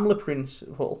the Pamela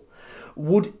Principle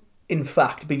would in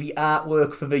fact, be the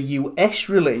artwork for the US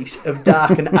release of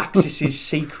Dark and Axis's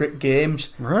Secret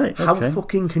Games. Right, okay. How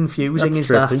fucking confusing That's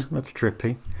is trippy. that? That's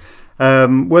trippy.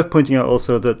 Worth pointing out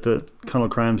also that the Carnal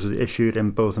Crimes was issued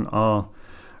in both an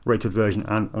R-rated version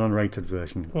and an unrated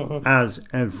version, as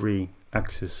every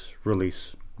Axis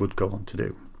release would go on to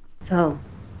do. So,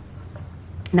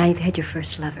 now you've had your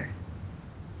first lover.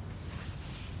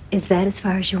 Is that as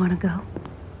far as you want to go?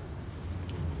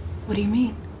 What do you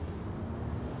mean?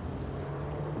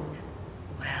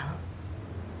 Well,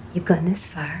 you've gone this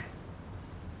far.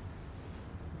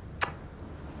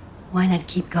 Why not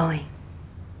keep going?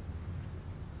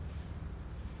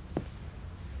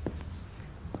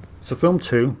 So film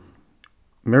 2,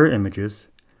 mirror images,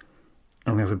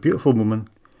 and we have a beautiful woman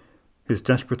who's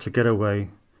desperate to get away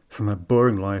from her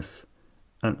boring life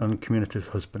and uncommunicative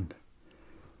husband.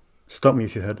 Stop me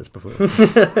if you heard this before.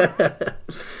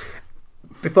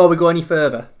 Before we go any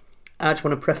further, I just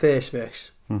want to preface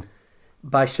this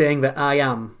by saying that I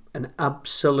am an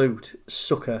absolute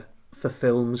sucker for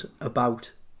films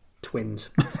about twins.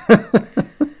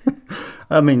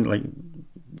 I mean, like...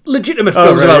 Legitimate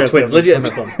films about twins. Yeah.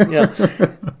 Legitimate film. Yeah.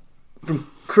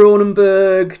 From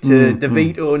Cronenberg to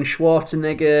DeVito and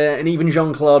Schwarzenegger and even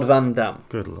Jean-Claude Van Damme.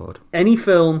 Good Lord. Any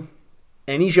film,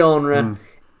 any genre,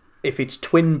 if it's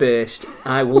twin-based,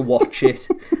 I will watch it.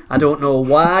 I don't know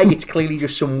why. It's clearly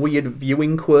just some weird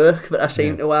viewing quirk that I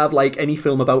seem to have, like any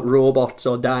film about robots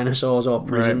or dinosaurs or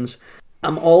prisons. Right.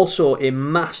 I'm also a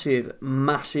massive,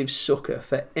 massive sucker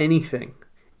for anything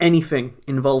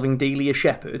involving Delia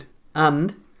Shepard,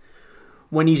 and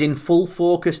when he's in full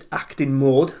focused acting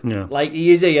mode, like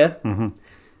he is here,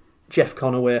 Jeff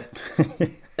Conaway.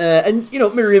 And, you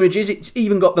know, mirror images, it's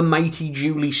even got the mighty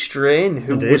Julie Strain,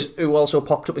 who also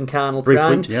popped up in Carnal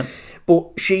Crimes. Yeah.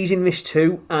 But she's in this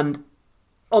too, and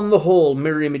on the whole,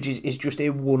 Mirror Images is just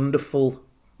a wonderful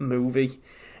movie.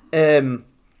 The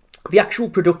actual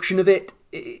production of it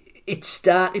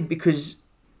started because,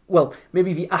 well,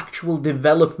 maybe the actual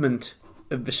development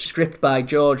of the script by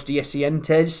George de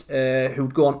Cifuentes,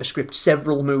 who'd go on to script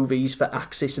several movies for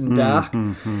Axis and Dark.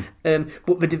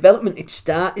 But the development, it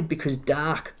started because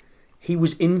Dark, he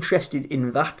was interested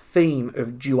in that theme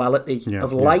of duality,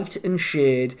 of light and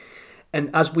shade. And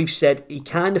as we've said, he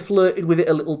kind of flirted with it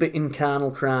a little bit in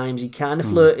Carnal Crimes. He kind of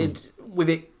flirted with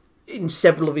it in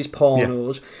several of his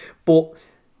pornos. But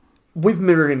with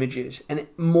Mirror Images, and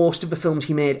most of the films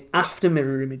he made after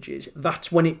Mirror Images,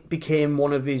 that's when it became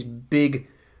one of his big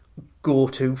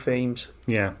go-to themes.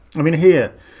 Yeah. I mean,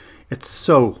 here, it's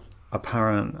so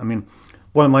apparent. I mean,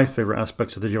 one of my favourite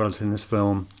aspects of the duality in this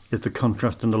film is the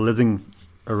contrast in the living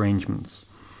arrangements.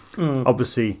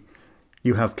 Obviously,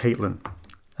 you have Caitlin,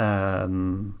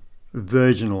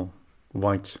 virginal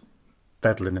white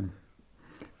bed linen,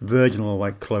 virginal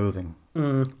white clothing,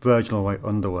 virginal white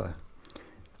underwear.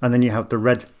 And then you have the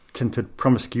red-tinted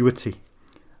promiscuity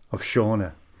of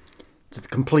Shauna. It's the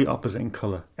complete opposite in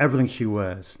colour. Everything she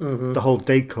wears, the whole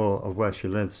decor of where she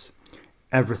lives,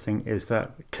 everything is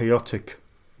that chaotic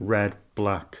red,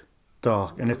 black,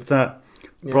 dark. And it's that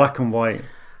black and white.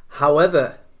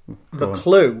 However, the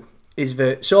clue is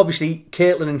that... So obviously,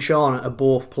 Caitlin and Shauna are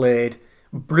both played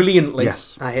brilliantly,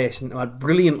 I hasten to add,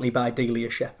 brilliantly by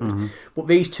Delia Shepard. But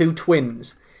these two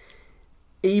twins,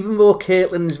 even though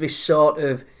Caitlin's this sort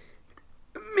of,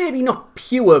 maybe not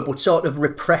pure, but sort of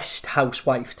repressed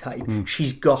housewife type,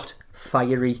 she's got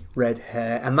fiery red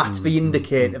hair, and that's the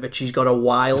indicator that she's got a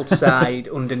wild side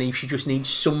underneath. She just needs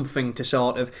something to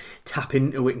sort of tap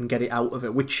into it and get it out of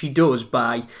her, which she does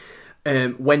by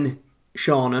when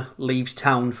Shauna leaves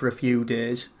town for a few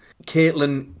days.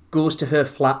 Caitlin goes to her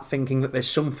flat thinking that there's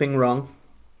something wrong,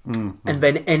 and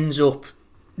then ends up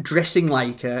dressing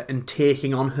like her and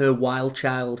taking on her wild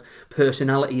child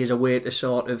personality as a way to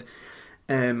sort of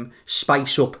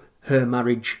spice up her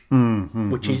marriage,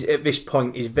 which is at this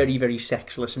point is very, very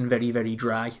sexless and very, very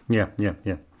dry. Yeah.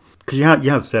 Because you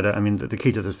have said it. I mean, the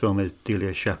key to this film is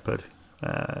Delia Shepard,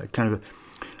 kind of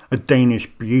a Danish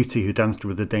beauty who danced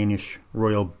with the Danish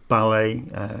Royal Ballet.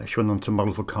 She went on to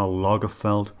model for Karl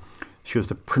Lagerfeld. She was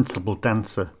the principal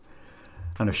dancer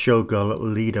and a showgirl at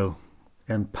Lido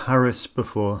in Paris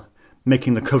before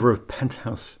making the cover of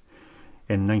Penthouse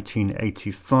in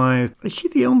 1985. Is she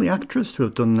the only actress to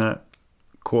have done that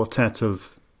quartet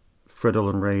of Fred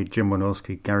Olen Ray, Jim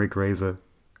Wynorski, Gary Graver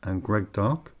and Greg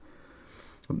Dark?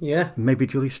 Yeah. Maybe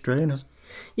Julie Strain has...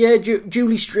 Yeah,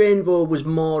 Julie Strain, though, was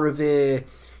more of a...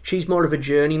 She's more of a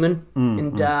journeyman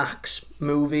in Dark's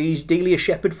movies. Delia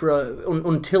Shepard,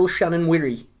 until Shannon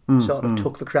Wirry sort of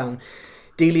took the crown,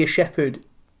 Delia Shepard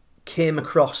came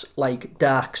across like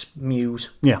Dark's muse.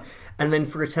 Yeah. And then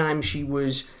for a time she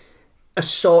was a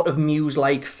sort of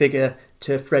muse-like figure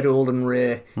to Fred Olen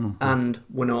Ray and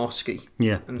Wynorski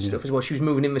and stuff as well. She was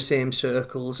moving in the same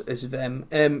circles as them.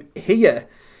 Here,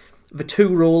 the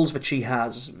two roles that she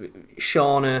has,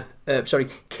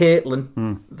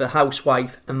 Caitlin, the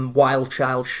housewife, and wild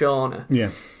child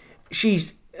Shauna,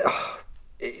 she's...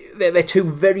 They're two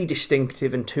very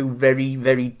distinctive and two very,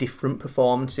 very different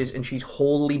performances, and she's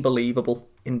wholly believable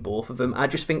in both of them. I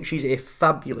just think she's a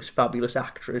fabulous, fabulous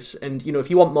actress. And, you know,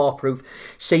 if you want more proof,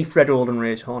 see Fred Olen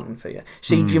Ray's Haunting Fear,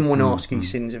 see Jim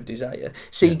Wynorski's Sins of Desire,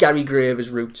 see Gary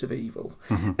Graver's Roots of Evil.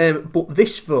 But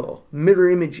this, though, Mirror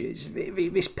Images,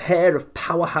 this pair of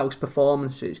powerhouse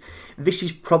performances, this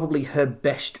is probably her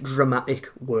best dramatic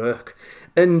work.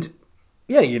 And,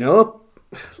 yeah, you know...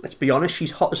 let's be honest,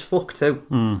 she's hot as fuck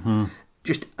too.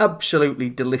 Just absolutely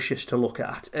delicious to look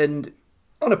at. And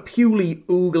on a purely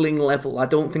oogling level, I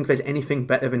don't think there's anything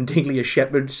better than Delia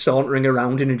Shepard sauntering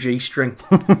around in a G-string.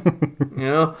 You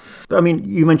know? I mean,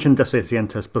 you mentioned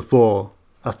Descientes before.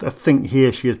 I think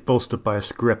here she is bolstered by a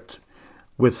script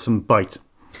with some bite.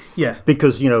 Yeah.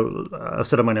 Because, you know, I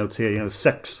said in my notes here, you know,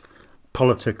 sex,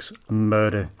 politics, and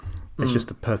murder. It's just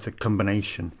the perfect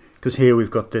combination. Because here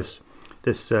we've got this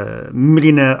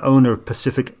millionaire owner of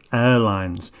Pacific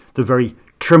Airlines, the very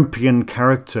Trumpian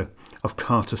character of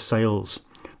Carter Sales,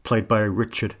 played by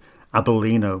Richard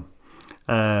Abellino,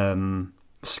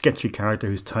 sketchy character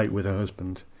who's tight with her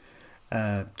husband.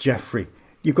 Jeffrey.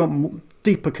 You've got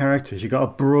deeper characters. You've got a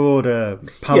broader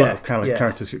palette of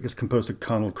characters that's composed of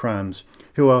carnal crimes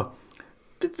who are...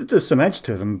 there's some edge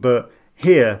to them, but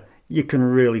here... you can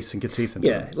really sink your teeth into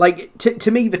them. Yeah, like,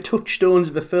 to me, the touchstones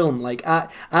of the film, like,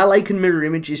 I liken Mirror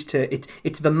Images to,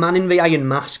 it's the Man in the Iron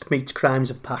Mask meets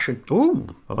Crimes of Passion.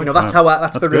 Ooh, I like you know, that.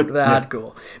 that's the route that I'd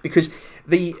go. Because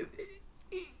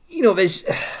there's,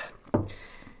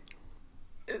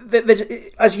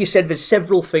 as you said, there's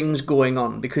several things going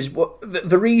on, because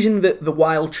the reason that the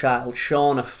wild child,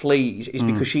 Shauna, flees is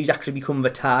because she's actually become the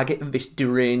target of this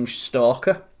deranged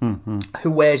stalker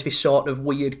who wears this sort of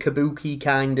weird kabuki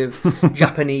kind of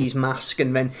Japanese mask,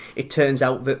 and then it turns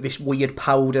out that this weird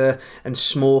powder and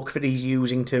smoke that he's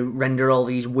using to render all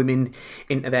these women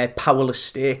into their powerless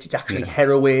state, it's actually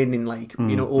heroin in, like,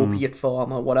 you know, opiate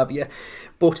form or whatever.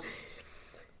 But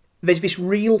there's this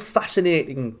real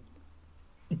fascinating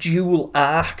dual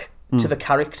arc to the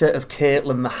character of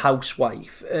Caitlin, the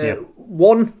housewife.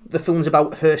 One, the film's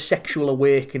about her sexual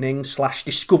awakening /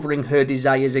 discovering her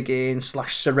desires again /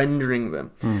 surrendering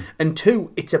them. And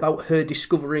two, it's about her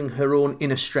discovering her own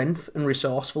inner strength and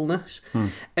resourcefulness.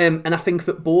 And I think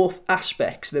that both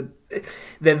aspects,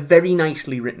 they're very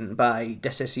nicely written by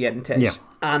Descientes,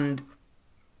 and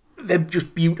they're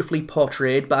just beautifully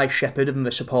portrayed by Shepard and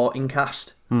the supporting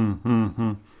cast.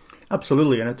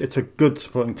 Absolutely, and it's a good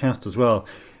supporting cast as well.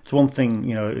 It's one thing,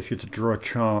 you know, if you were to draw a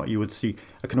chart, you would see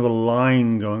a kind of a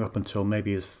line going up until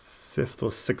maybe his 5th or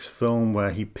 6th film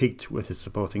where he peaked with his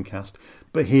supporting cast.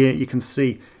 But here you can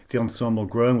see the ensemble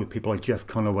growing with people like Jeff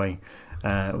Conaway,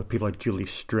 with people like Julie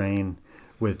Strain,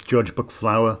 with George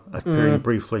Buckflower appearing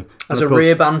briefly. As a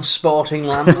Ray-Ban sporting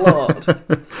landlord.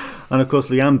 And of course,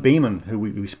 Leanne Beeman, who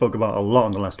we spoke about a lot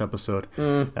in the last episode,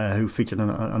 who featured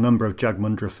in a number of Jag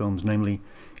Mundra films, namely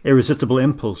Irresistible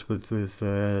Impulse with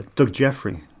Doug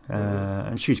Jeffrey.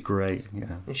 And she's great,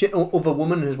 Other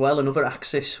Woman as well, another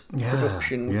Axis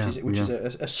production, which is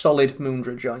a solid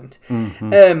Mundra joint.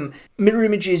 Mirror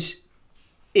Images,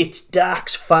 it's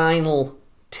Dark's final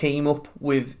team up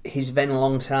with his then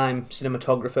long-time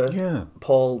cinematographer,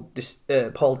 Paul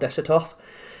Desatoff,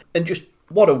 and just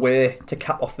what a way to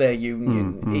cap off their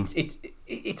union.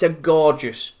 It's a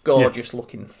gorgeous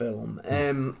looking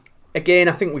film. Again,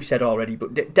 I think we've said already,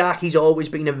 but Darky's always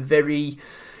been a very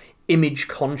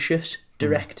image-conscious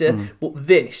director, but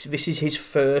this is his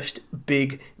first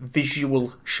big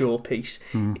visual showpiece.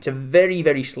 It's a very,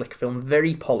 very slick film,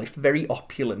 very polished, very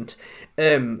opulent.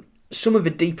 Some of the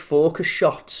deep focus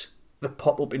shots that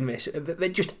pop up in this, they're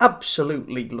just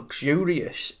absolutely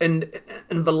luxurious. And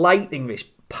the lighting, this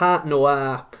part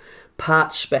noir,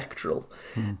 part spectral.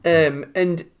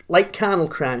 And like Carnal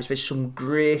Crimes, there's some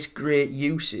great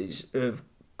uses of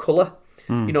colour.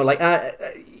 You know, like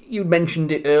you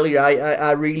mentioned it earlier,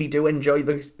 I really do enjoy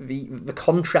the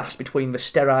contrast between the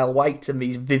sterile white and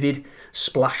these vivid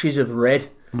splashes of red.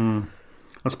 And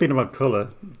speaking about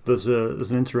colour, there's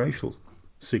an interracial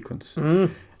sequence,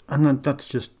 and that's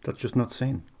just not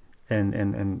seen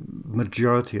in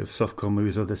majority of softcore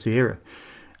movies of this era.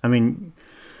 I mean,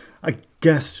 I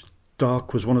guess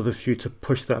Dark was one of the few to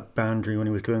push that boundary when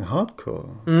he was doing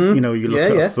hardcore. You know, you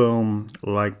look at a film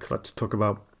like, let's talk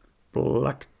about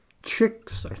Black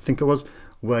Chicks, I think it was,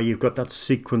 where you've got that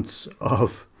sequence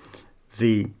of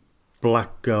the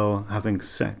black girl having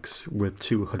sex with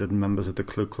 2 hooded members of the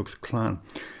Ku Klux Klan.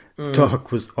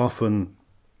 Dark was often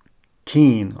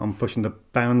keen on pushing the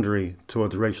boundary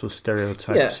towards racial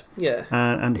stereotypes. Yeah.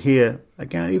 And here,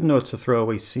 again, even though it's a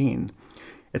throwaway scene,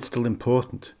 it's still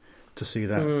important to see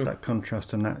that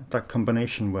contrast and that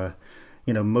combination where,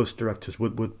 you know, most directors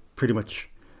would pretty much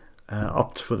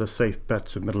opt for the safe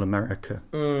bets of Middle America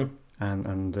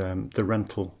and the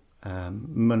rental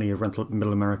money of rental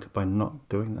Middle America by not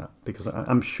doing that. Because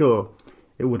I'm sure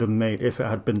it would have made, if it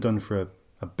had been done for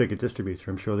a bigger distributor,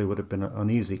 I'm sure they would have been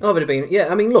uneasy. Oh, it would have been, yeah.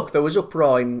 I mean, look, there was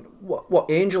uproar in what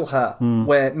Angel Heart,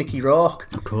 where Mickey Rourke,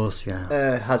 of course,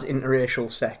 has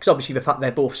interracial sex. Obviously, the fact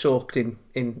they're both soaked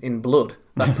in blood,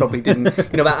 that probably didn't,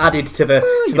 that added to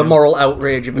the moral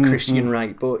outrage of the Christian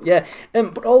right. But yeah,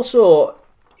 but also,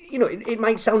 it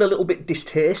might sound a little bit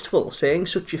distasteful saying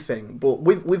such a thing, but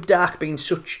with Dark being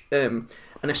such an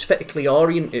aesthetically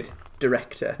oriented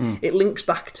director, it links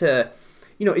back to.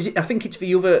 I think it's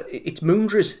it's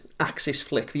Mundra's Axis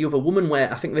flick, The Other Woman,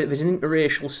 where I think there's an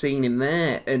interracial scene in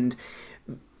there, and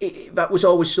that was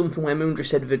always something where Mundra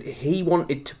said that he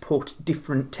wanted to put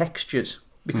different textures,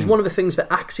 because one of the things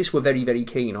that Axis were very, very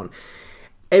keen on,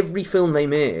 every film they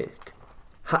make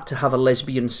had to have a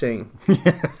lesbian scene.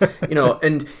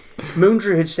 And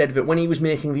Mundra had said that when he was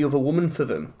making The Other Woman for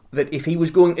them, that if he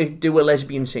was going to do a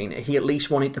lesbian scene, he at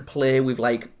least wanted to play with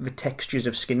the textures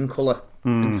of skin colour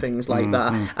and things like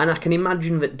that. And I can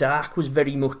imagine that Dark was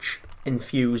very much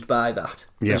enthused by that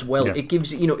as well. Yeah. It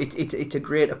gives it's a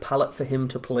greater palette for him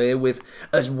to play with,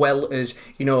 as well as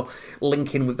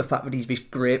linking with the fact that he's this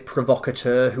great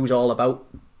provocateur who's all about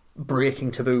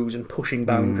breaking taboos and pushing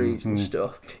boundaries and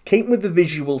stuff. Keeping with the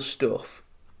visual stuff,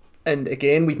 and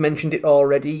again, we've mentioned it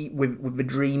already with the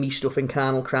dreamy stuff in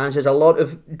Carnal Crimes. There's a lot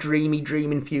of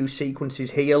dream-infused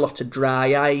sequences here, lots of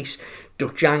dry ice,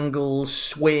 Dutch angles,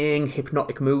 swaying,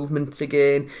 hypnotic movements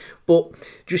again. But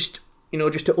just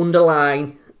to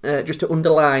underline,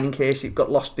 in case it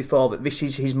got lost before, that this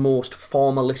is his most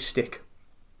formalistic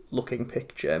looking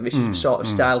picture. This is the sort of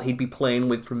style he'd be playing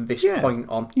with from this point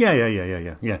on.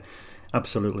 Yeah.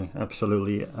 Absolutely.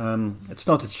 It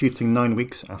started shooting 9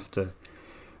 weeks after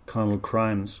Carnal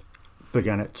Crimes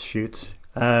began its shoot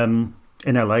in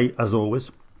LA, as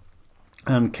always,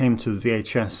 and came to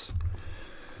VHS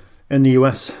in the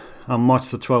US on March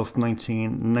the 12th,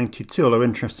 1992, although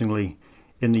interestingly,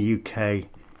 in the UK, it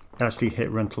actually hit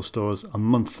rental stores a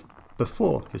month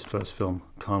before his first film,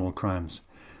 Carnal Crimes,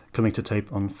 coming to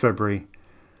tape on February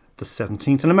the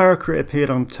 17th. In America, it appeared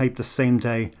on tape the same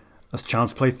day as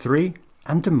Child's Play 3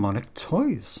 and Demonic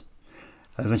Toys,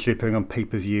 eventually appearing on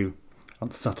pay-per-view on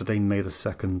Saturday, May the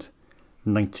 2nd,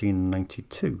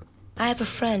 1992. I have a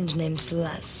friend named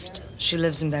Celeste. She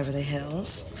lives in Beverly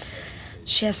Hills.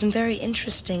 She has some very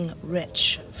interesting,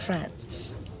 rich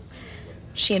friends.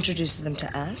 She introduces them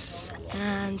to us,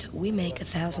 and we make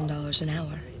 $1,000 an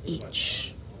hour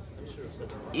each.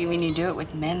 You mean you do it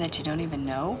with men that you don't even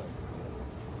know?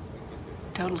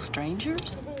 Total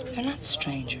strangers? They're not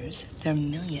strangers. They're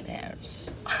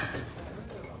millionaires.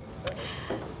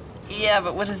 Yeah,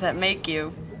 but what does that make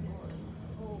you?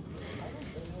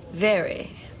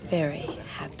 Very, very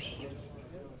happy.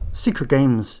 Secret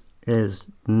Games is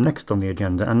next on the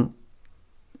agenda, and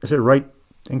is it right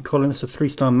in calling this a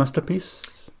 3-star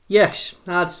masterpiece? Yes,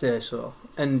 I'd say so.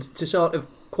 And to sort of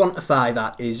quantify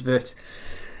that is that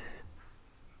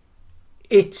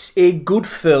it's a good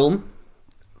film,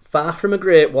 far from a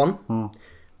great one,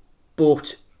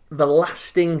 but the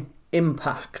lasting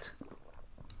impact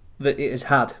that it has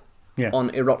had on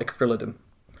erotic thrillerdom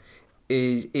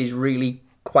is really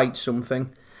quite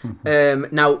something.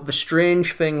 Now, the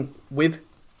strange thing with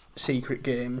Secret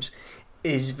Games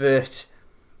is that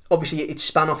obviously it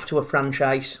span off to a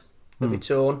franchise of its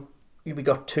own. We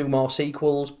got 2 more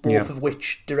sequels, both of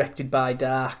which directed by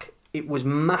Dark. It was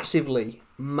massively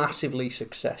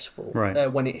successful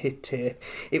when it hit tape.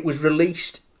 It was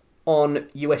released on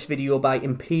US video by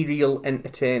Imperial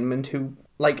Entertainment, who,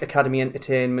 like Academy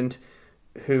Entertainment,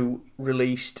 who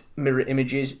released Mirror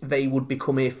Images, they would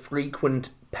become a frequent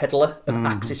peddler of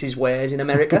Axis's wares in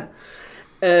America.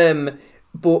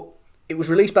 But it was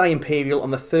released by Imperial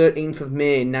on the 13th of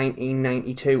May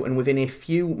 1992, and within a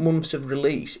few months of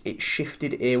release, it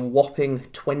shifted a whopping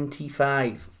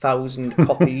 25,000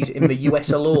 copies in the US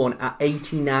alone at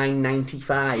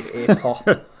 $89.95 a pop.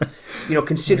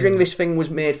 Considering this thing was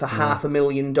made for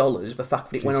 $500,000, the fact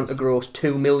that it went on to gross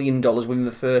 $2 million within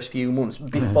the first few months,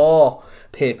 before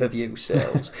pay-per-view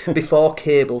sales, before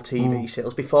cable TV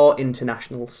sales, before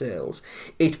international sales,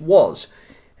 it was,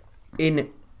 in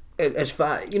as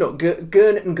far,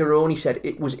 Gurnett and Garroni said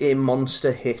it was a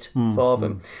monster hit for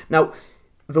them. Now,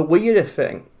 the weirder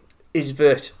thing is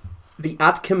that the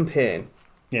ad campaign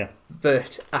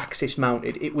that Axis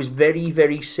mounted, it was very,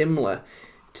 very similar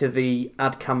to the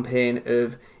ad campaign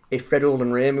of a Fred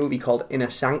Olen Ray movie called Inner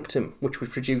Sanctum, which was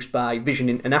produced by Vision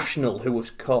International, who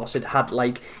of course had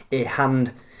like a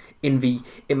hand in the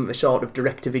sort of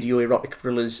direct-to-video erotic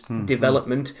thrillers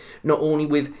development, not only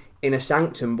with Inner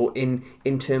Sanctum, but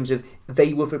in terms of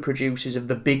they were the producers of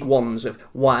the big ones of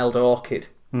Wild Orchid,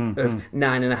 of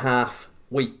 9.5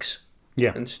 Weeks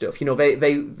and stuff.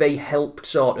 They helped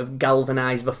sort of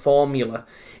galvanise the formula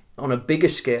on a bigger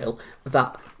scale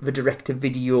that the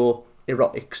direct-to-video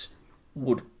erotics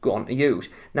would go on to use.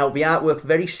 Now, the artwork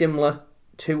very similar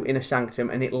to Inner Sanctum,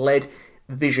 and it led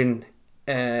Vision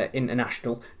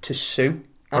International to sue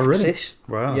Axis.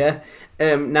 Really? Wow. Yeah.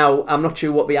 Now, I'm not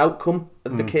sure what the outcome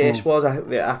of the case was.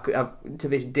 To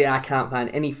this day, I can't find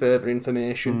any further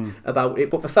information about it.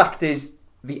 But the fact is,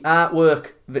 the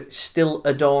artwork that still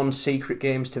adorns Secret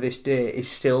Games to this day is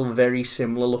still very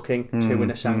similar looking to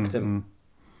Inner Sanctum.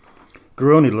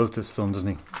 Garroni loves this film, doesn't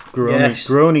he?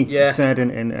 Garroni said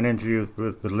in an interview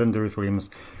with Linda Ruth Williams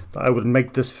that I would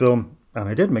make this film, and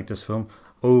I did make this film,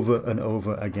 over and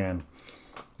over again.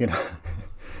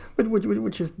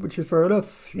 Which is fair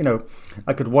enough.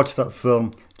 I could watch that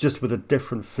film just with a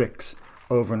different fix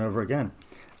over and over again.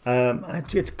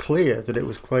 It's clear that it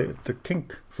was quite the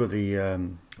kink for the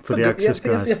Axis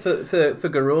guys. Yeah, for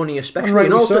Garroni especially,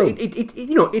 and also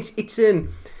so.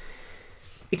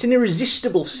 It's an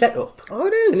irresistible setup. Oh,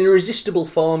 it is an irresistible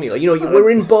formula. We're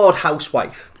in bored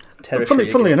housewife territory.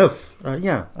 Funnily enough,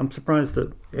 I'm surprised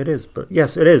that it is, but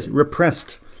yes, it is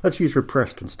repressed. Let's use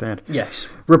repressed instead. Yes,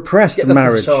 repressed Get the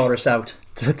marriage. thesaurus out.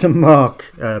 To Mark,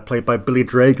 played by Billy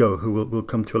Drago, who we'll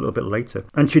come to a little bit later,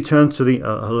 and she turns to the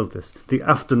I love this, the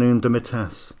Afternoon de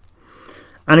Mitas,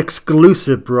 an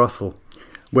exclusive brothel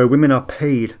where women are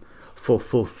paid for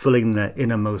fulfilling their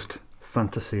innermost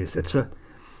fantasies. It's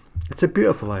a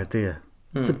beautiful idea.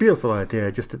 It's a beautiful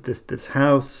idea. Just at this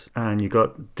house, and you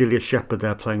got Delia Shepard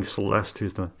there playing Celeste,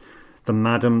 who's the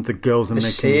madam. The girls are making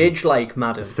sage-like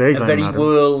madam, a very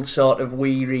world sort of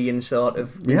weary and sort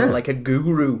of like a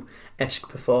guru-esque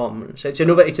performance. It's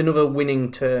another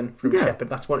winning turn from Shepard.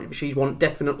 That's what she's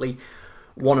definitely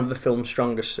one of the film's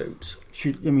strongest suits.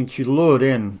 She lured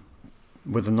in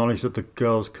with the knowledge that the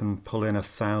girls can pull in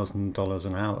 $1,000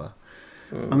 an hour.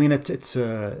 I mean, it's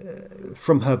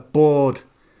from her bored,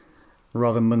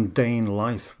 rather mundane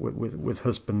life with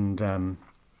husband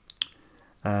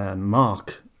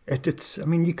Mark. I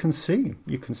mean, you can see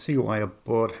why a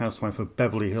bored housewife of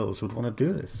Beverly Hills would want to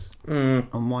do this,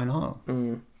 and why not?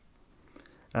 And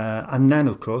then,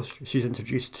 of course, she's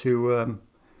introduced to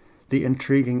the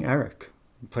intriguing Eric,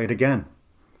 played again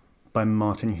by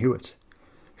Martin Hewitt,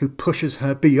 who pushes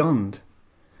her beyond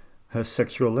her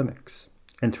sexual limits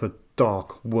into a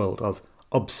dark world of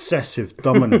obsessive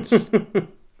dominance.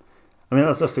 I mean,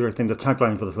 that's the great thing. The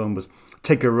tagline for the film was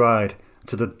 "Take a ride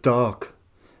to the dark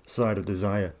side of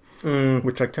desire,"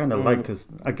 which I kind of like because,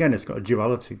 again, it's got a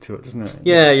duality to it, doesn't it?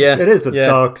 Yeah. It is the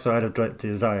dark side of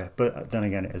desire, but then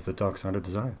again, it is the dark side of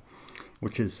desire,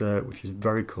 which is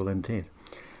very cool indeed.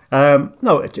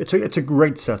 No, it's a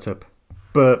great setup,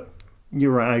 but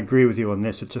you're right. I agree with you on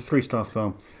this. It's a 3-star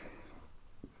film.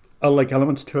 I like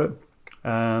elements to it,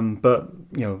 but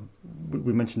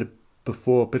we mentioned it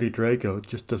before. Billy Drago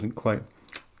just doesn't quite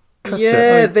cut it.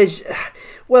 Yeah,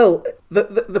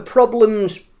 the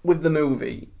problems with the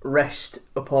movie rest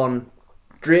upon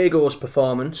Drago's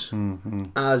performance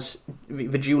as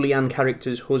the Julianne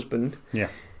character's husband. Yeah.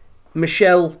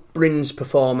 Michelle Brin's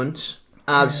performance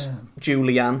as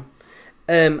Julianne,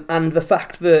 and the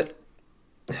fact that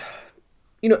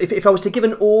if I was to give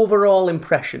an overall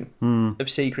impression of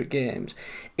Secret Games,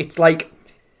 it's like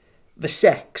the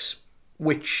sex,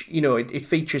 which it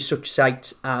features such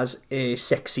sights as a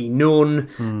sexy nun.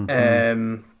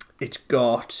 It's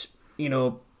got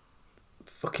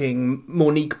fucking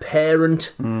Monique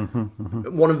Parent,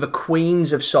 one of the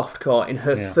queens of softcore in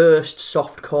her first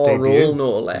softcore role,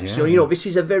 no less. Yeah. So this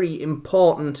is a very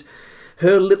important.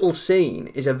 Her little scene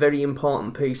is a very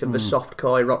important piece of the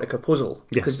softcore erotica puzzle,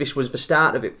 because this was the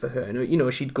start of it for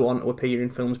her. She'd go on to appear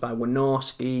in films by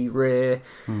Wynorski, Ray,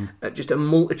 just a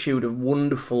multitude of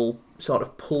wonderful sort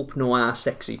of pulp noir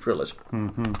sexy thrillers.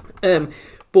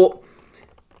 But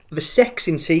the sex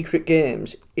in Secret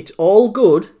Games, it's all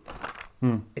good.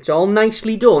 It's all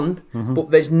nicely done, but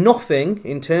there's nothing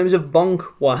in terms of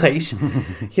bonk-wise,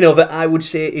 that I would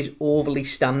say is overly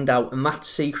standout, and that's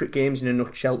Secret Games in a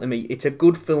nutshell to me. It's a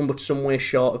good film, but somewhere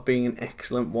short of being an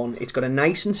excellent one. It's got a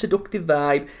nice and seductive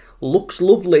vibe, looks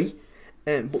lovely,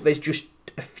 but there's just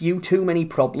a few too many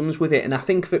problems with it. And I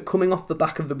think that coming off the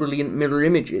back of the brilliant mirror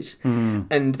images,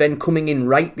 and then coming in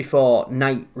right before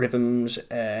night rhythms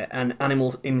and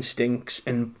animal instincts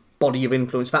and body of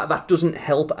influence, that doesn't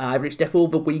help either. It's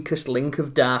definitely the weakest link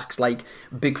of Dark's like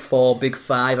big four, big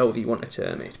five, however you want to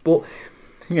term it. But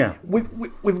yeah, with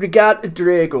regard to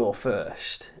Drago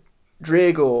first,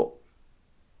 Drago,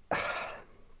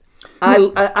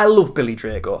 I love Billy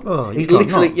Drago. Oh, he's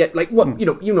literally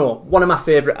one of my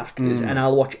favourite actors, and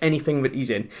I'll watch anything that he's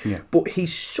in. Yeah. But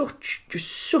he's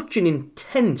such an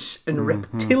intense and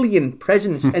reptilian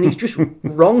presence, and he's just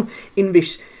wrong in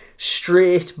this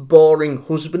straight, boring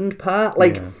husband part.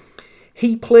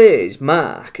 He plays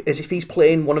Mark as if he's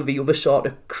playing one of the other sort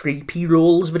of creepy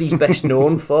roles that he's best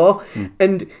known for.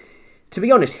 And to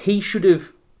be honest,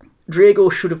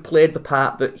 Drago should have played the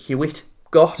part that Hewitt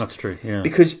got. That's true, yeah.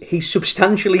 Because he's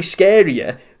substantially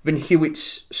scarier than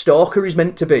Hewitt's stalker is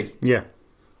meant to be. Yeah.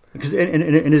 Because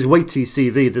in his weighty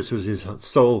CV, this was his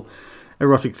sole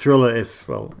erotic thriller,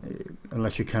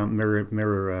 unless you count Mirror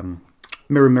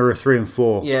 3 and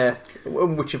 4. Yeah,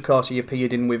 which of course he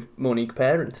appeared in with Monique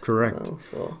Parent. Correct.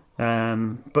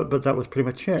 But that was pretty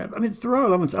much it. I mean, there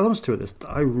are elements to it that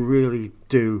I really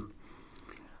do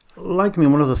like. I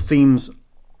mean, one of the themes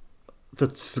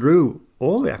that's through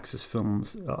all the Axis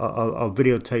films are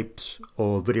videotapes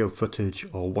or video footage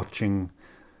or watching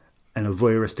in a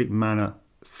voyeuristic manner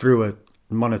through a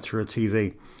monitor or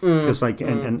TV. Because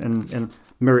in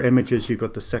Mirror Images, you've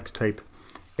got the sex tape.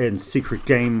 In Secret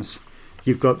Games,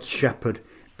 you've got Shepard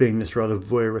being this rather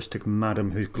voyeuristic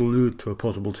madam who's glued to a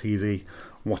portable TV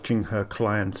watching her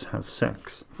clients have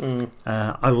sex.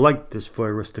 I like this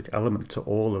voyeuristic element to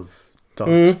all of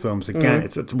Dark's films. Again,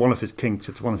 it's one of his kinks,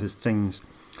 it's one of his things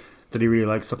that he really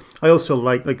likes. So I also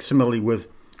like similarly with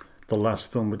the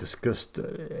last film we discussed,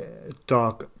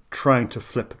 Dark trying to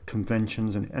flip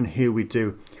conventions, and here we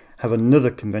do have another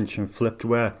convention flipped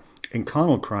where in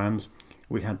Carnal Crimes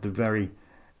we had the very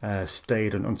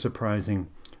staid and unsurprising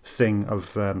thing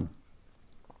of the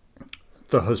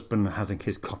husband having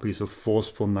his copies of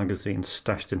Forceful magazines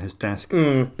stashed in his desk.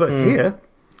 But here,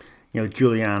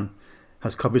 Julianne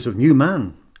has copies of New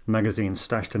Man magazine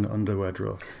stashed in the underwear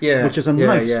drawer. Yeah, which is a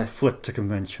nice flip to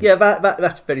convention. Yeah,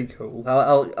 that's very cool.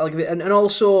 I'll give it, and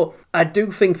also I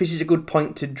do think this is a good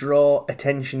point to draw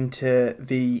attention to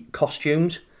the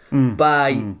costumes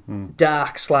by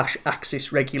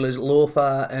Dark/Axis regulars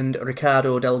Lothar and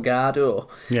Ricardo Delgado.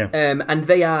 Yeah, and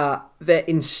they're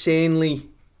insanely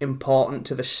important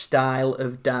to the style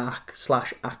of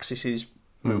Dark/Axis's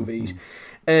movies.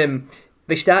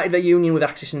 They started their union with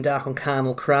Axis and Dark on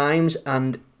Carnal Crimes,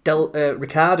 and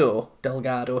Ricardo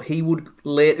Delgado, he would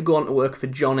later go on to work for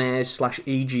John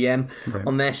Ayres/EGM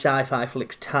on their sci-fi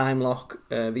flicks Time Lock,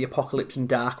 The Apocalypse and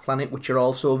Dark Planet, which are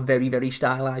also very, very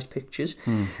stylized pictures.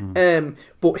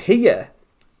 But here,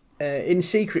 in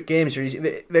Secret Games,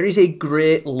 there is a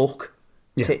great look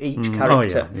to each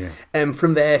character.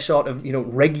 From their sort of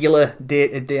regular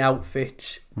day-to-day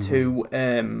outfits to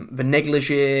the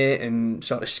negligee and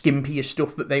sort of skimpier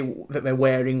stuff that they're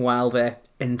wearing while they're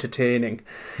entertaining.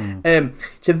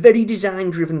 It's a very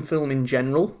design-driven film in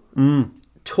general.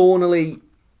 Tonally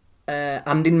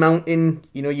and in mountain,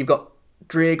 you've got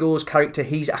Drago's character,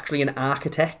 he's actually an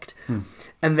architect.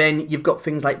 And then you've got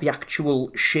things like the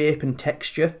actual shape and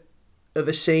texture of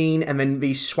a scene, and then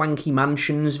these swanky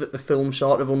mansions that the film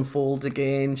sort of unfolds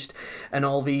against, and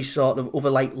all these sort of other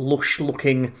like lush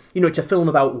looking, it's a film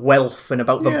about wealth and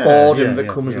about the boredom that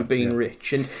comes with being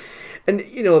rich, and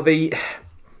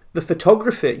the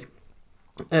photography,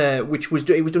 which was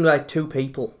done by two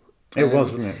people. It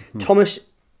was, wasn't it? Thomas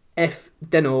F.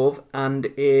 Denove and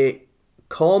a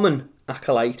Corman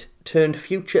acolyte turned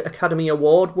future Academy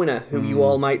Award winner, who you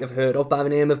all might have heard of by the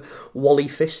name of Wally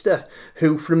Pfister,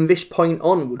 who from this point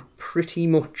on would pretty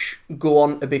much go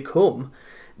on to become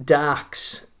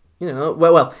Dark's,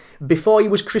 before he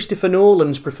was Christopher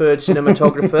Nolan's preferred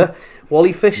cinematographer,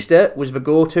 Wally Pfister was the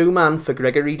go-to man for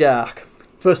Gregory Dark.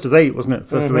 First of 8, wasn't it?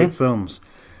 First of 8 films.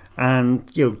 And,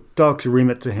 Dark's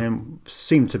remit to him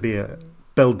seemed to be a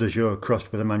Belle de Jour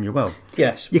crossed with Emmanuel.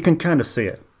 Yes. You can kind of see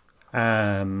it.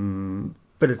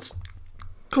 But it's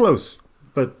close,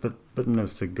 but no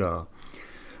cigar.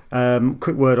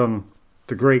 Quick word on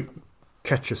the great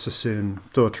Ketcha Sassoon,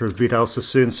 daughter of Vidal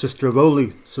Sassoon, sister of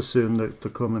Oli Sassoon, the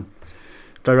Corman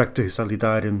director who sadly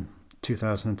died in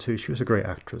 2002. She was a great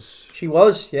actress. She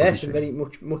was, yes, and very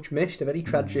much missed. A very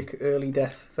tragic early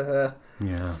death for her.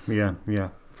 Yeah,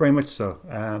 very much so.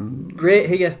 Great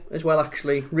here as well,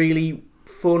 actually. Really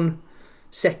fun,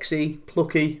 sexy,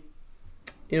 plucky.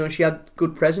 she had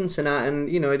good presence and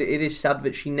it is sad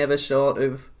that she never sort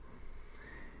of,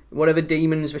 whatever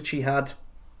demons that she had,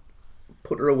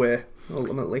 put her away,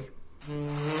 ultimately.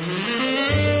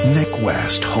 Nick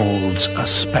West holds a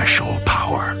special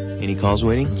power. Any calls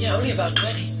waiting? Yeah, only about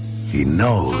 20. He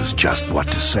knows just what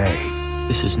to say.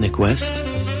 This is Nick West.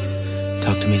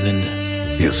 Talk to me, Linda.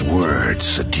 His words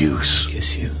seduce.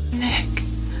 Kiss you. Nick,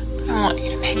 I want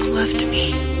you to make love to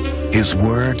me. His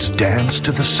words dance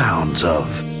to the sounds of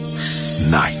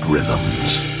night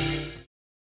rhythms.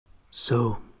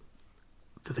 So,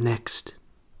 for the next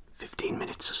 15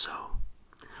 minutes or so,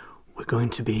 we're going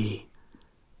to be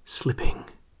slipping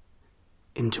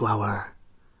into our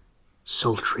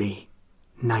sultry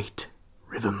night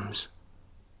rhythms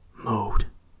mode.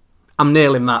 I'm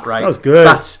nailing that right. That was good.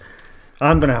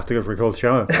 I'm going to have to go for a cold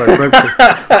shower.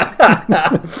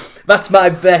 That's my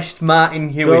best Martin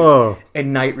Hewitt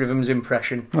in Night Rhythms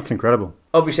impression. That's incredible.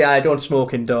 Obviously, I don't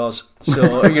smoke indoors,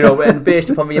 so, and based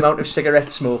upon the amount of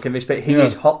cigarette smoke in this bit, he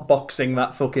is hotboxing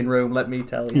that fucking room, let me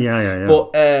tell you. Yeah.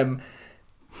 But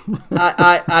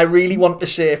I really want to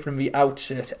say from the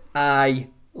outset, I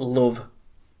love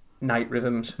Night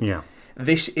Rhythms. Yeah.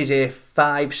 This is a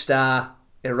 5-star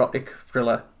erotic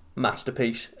thriller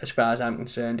masterpiece as far as I'm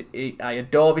concerned. I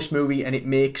adore this movie and it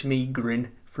makes me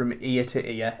grin from ear to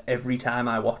ear every time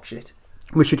I watch it.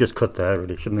 We should just cut there,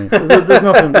 really, shouldn't we? There's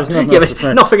nothing else to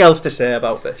say. Nothing else to say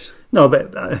about this. No,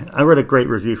 but I read a great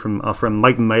review from our friend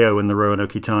Mike Mayo in the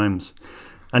Roanoke Times,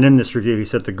 and in this review he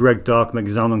said that Greg Dark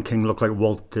makes Zalman King look like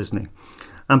Walt Disney.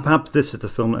 And perhaps this is the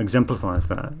film that exemplifies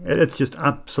that. It's just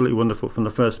absolutely wonderful from the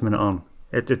first minute on.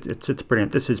 It's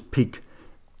brilliant. This is peak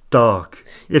Dark.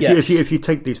 If you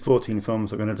take these 14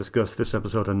 films we're going to discuss this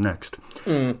episode and next,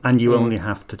 and you only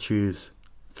have to choose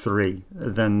 3,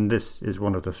 then this is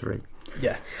one of the 3.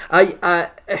 Yeah,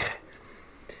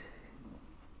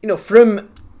 from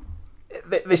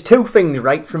there's 2 things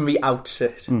right from the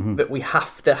outset that we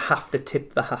have to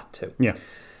tip the hat to. Yeah,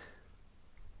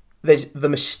 there's the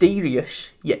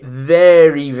mysterious yet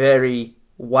very, very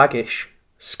waggish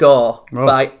score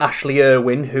by Ashley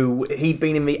Irwin, who he'd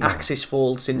been in the Axis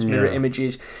fold since Mirror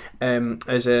Images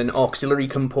as an auxiliary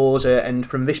composer, and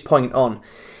from this point on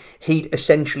he'd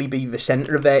essentially be the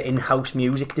centre of their in-house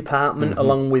music department,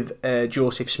 along with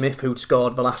Joseph Smith, who'd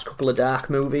scored the last couple of Dark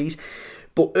movies.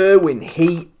 But Irwin,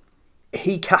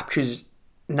 he captures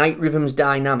Night Rhythms'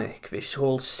 dynamic, this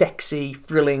whole sexy,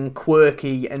 thrilling,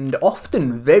 quirky, and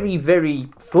often very, very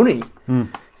funny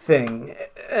thing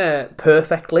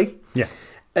perfectly. Yeah.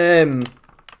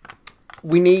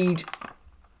 We need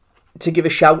to give a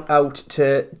shout out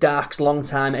to Dark's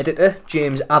longtime editor,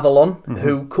 James Avalon,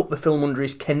 who cut the film under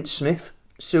his Kent Smith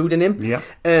pseudonym. Yeah.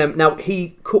 Now,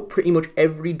 he cut pretty much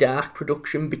every Dark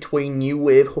production between New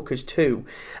Wave Hookers 2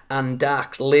 and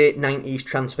Dark's late 90s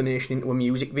transformation into a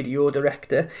music video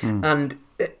director. And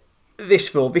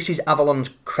this is Avalon's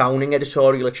crowning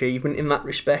editorial achievement in that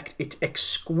respect. It's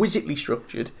exquisitely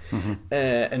structured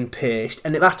and paced,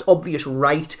 and that's obvious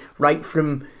right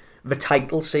from the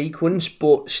title sequence.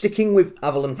 But sticking with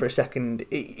Avalon for a second,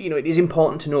 it is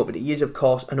important to note that he is, of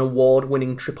course, an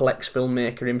award-winning XXX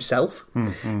filmmaker himself.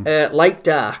 Like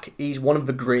Dark, he's one of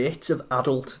the greats of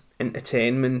adult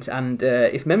entertainment, and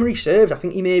if memory serves, I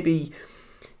think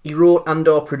he wrote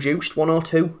and/or produced 1 or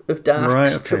 2 of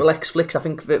Dark's XXX flicks. I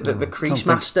think the Crease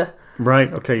Master.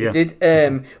 Right. Okay. Yeah. He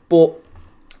did. But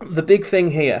the big thing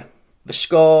here, the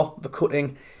score, the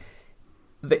cutting.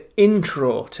 The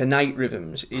intro to Night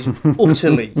Rhythms is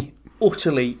utterly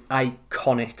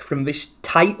iconic. From this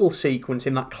title sequence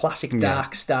in that classic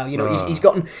Dark style, he's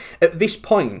gotten at this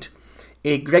point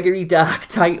a Gregory Dark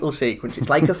title sequence. It's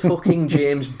like a fucking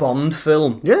James Bond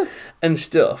film, and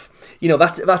stuff.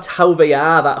 That's how they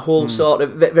are. That whole sort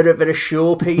of they're a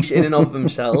showpiece in and of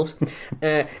themselves.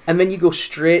 And then you go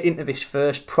straight into this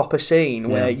first proper scene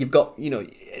where you've got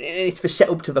it's the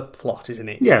setup to the plot, isn't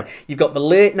it? Yeah. You've got the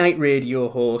late night radio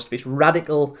host, this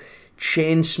radical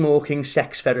chain-smoking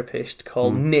sex therapist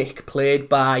called Nick, played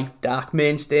by Dark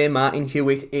mainstay Martin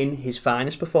Hewitt in his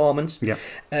finest performance. Yeah.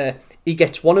 He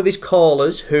gets one of his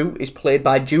callers, who is played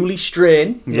by Julie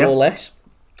Strain, no less.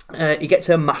 He gets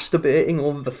her masturbating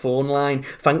over the phone line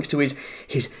thanks to his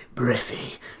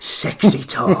breathy, sexy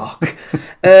talk.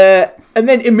 And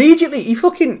then immediately he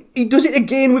does it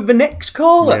again with the next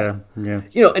caller. Yeah.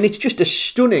 And it's just a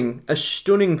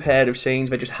stunning pair of scenes.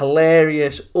 They're just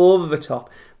hilarious, over the top,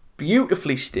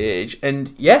 beautifully staged,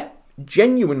 and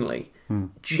genuinely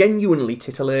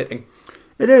titillating.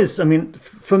 It is. I mean,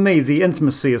 for me, the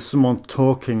intimacy of someone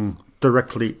talking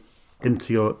directly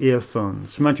into your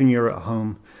earphones. Imagine you're at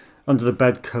home, under the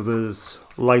bed covers,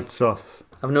 lights off.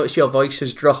 I've noticed your voice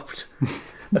has dropped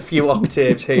a few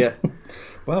octaves here.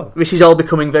 Well, this is all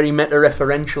becoming very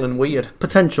meta-referential and weird.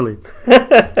 Potentially.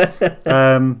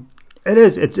 It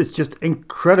is. It's just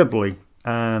incredibly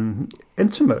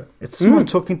intimate. It's someone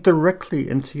talking directly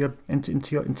into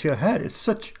your head. It's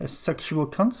such a sexual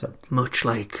concept. Much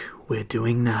like we're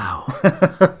doing now.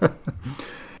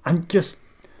 And just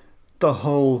the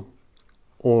whole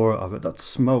aura of it, that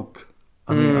smoke.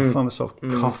 I mean, I found myself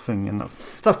coughing, and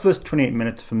that first 28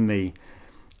 minutes for me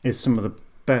is some of the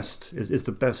best. Is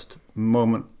the best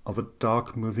moment of a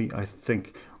Dark movie, I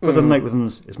think. Whether Night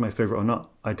Rhythms is my favourite or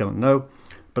not, I don't know.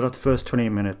 But that first 28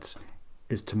 minutes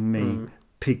is, to me,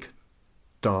 peak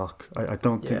Dark. I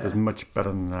don't think there's much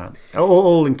better than that.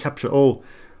 All encaptured, all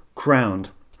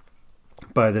crowned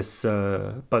by this,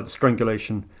 by the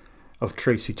strangulation of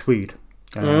Tracy Tweed,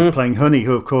 playing Honey,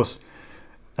 who, of course,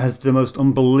 has the most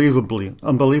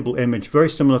unbelievable image, very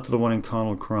similar to the one in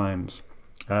Carnal Crimes,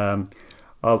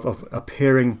 of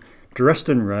appearing dressed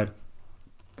in red,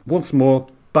 once more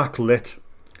backlit,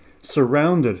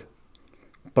 surrounded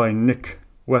by Nick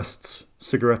West's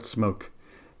cigarette smoke,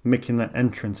 making that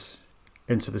entrance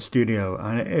into the studio,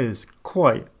 and it is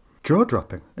quite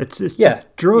jaw-dropping. It's just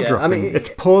jaw-dropping. Yeah, I mean,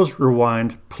 it's pause,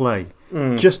 rewind, play,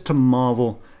 just to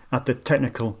marvel at the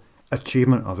technical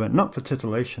achievement of it, not for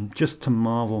titillation, just to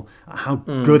marvel at how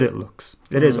good it looks.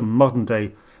 It is a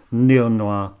modern-day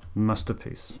neo-noir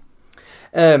masterpiece.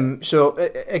 So,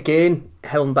 again,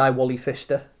 helmed by Wally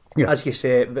Pfister. Yeah. As you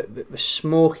say, the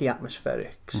smoky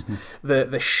atmospherics,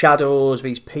 the shadows,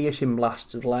 these piercing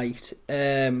blasts of light.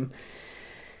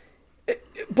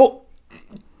 But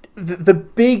the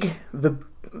big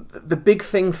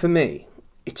thing for me,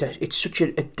 it's such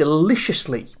a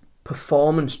deliciously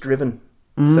performance-driven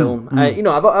film.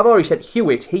 I've already said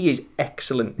Hewitt, he is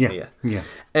excellent here. Yeah.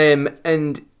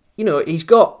 And he's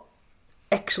got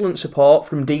excellent support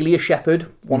from Delia Shepherd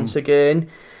once again,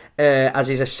 as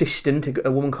his assistant,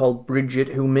 a woman called Bridget,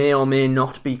 who may or may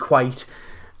not be quite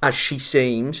as she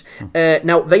seems.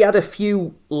 Now, they had a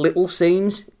few little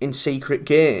scenes in Secret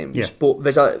Games, but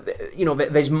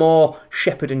there's more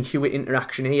Shepherd and Hewitt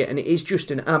interaction here, and it is just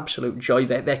an absolute joy.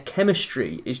 Their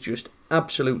chemistry is just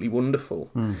absolutely wonderful.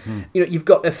 You've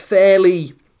got a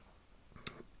fairly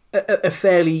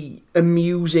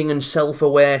amusing and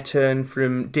self-aware turn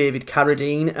from David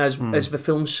Carradine as the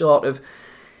film sort of.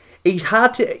 He's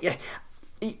hard to.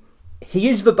 He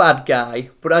is the bad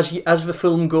guy, but as the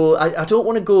film goes, I don't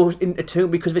want to go into too,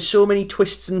 because there's so many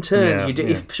twists and turns.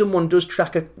 If someone does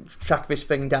track this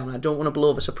thing down, I don't want to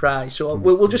blow the surprise. So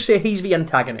we'll just say he's the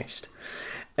antagonist,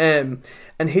 and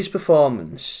his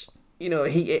performance.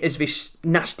 He is this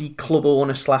nasty club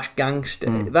owner / gangster.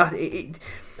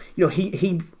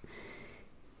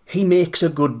 He makes a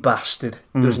good bastard,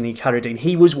 doesn't he, Carradine?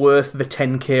 He was worth the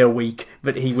 10k a week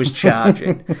that he was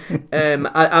charging.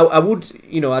 I would,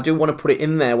 I do want to put it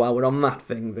in there while we're on that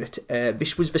thing, that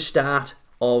this was the start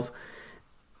of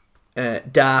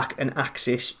Dark and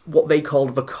Axis, what they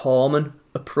called the Corman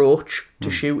approach to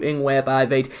shooting, whereby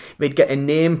they'd get a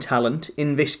name talent,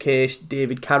 in this case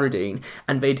David Carradine,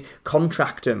 and they'd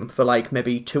contract him for like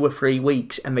maybe 2 or 3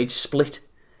 weeks, and they'd split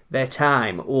their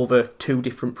time over 2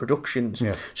 different productions.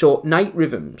 So Night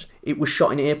Rhythms, it was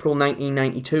shot in April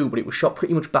 1992, but it was shot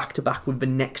pretty much back to back with the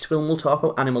next film we'll talk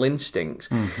about, Animal Instincts.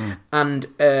 And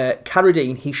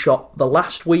Carradine, he shot the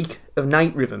last week of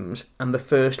Night Rhythms and the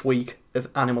first week of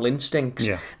Animal Instincts.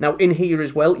 Now in here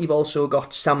as well, you've also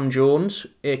got Sam Jones,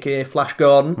 aka Flash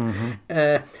Gordon,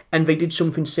 and they did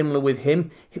something similar with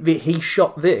him. He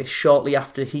shot this shortly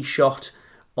after he shot,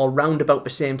 or round about the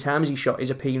same time as he shot his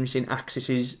appearance in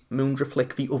Axis's Moondra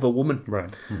flick, The Other Woman,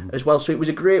 as well. So it was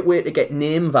a great way to get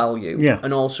name value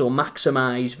and also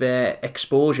maximise their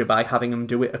exposure by having them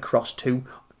do it across 2,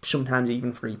 sometimes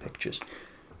even 3 pictures.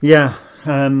 Yeah,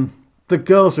 the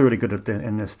girls are really good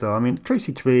in this, though. I mean,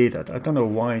 Tracy Tweed, I don't know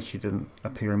why she didn't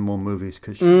appear in more movies,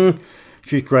 because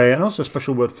she's great. And also a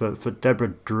special word for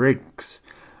Deborah Driggs,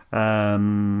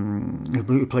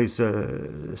 who plays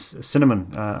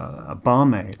Cinnamon, a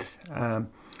barmaid.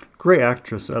 Great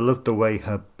actress. I love the way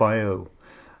her bio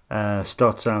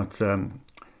starts out,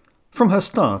 from her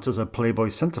start as a Playboy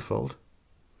centerfold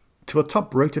to a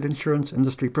top-rated insurance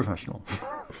industry professional.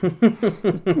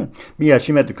 Yeah,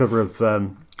 she made the cover of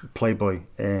Playboy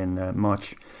in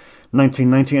March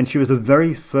 1990, and she was the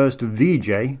very first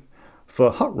VJ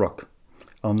for Hot Rock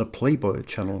on the Playboy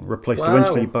channel, replaced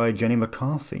eventually by Jenny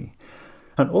McCarthy.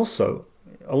 And also,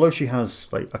 although she has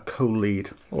like a co-lead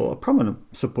or a prominent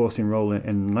supporting role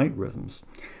in Night Rhythms,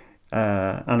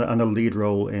 and a lead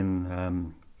role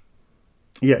in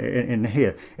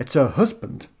here, it's her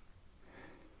husband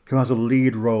who has a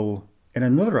lead role in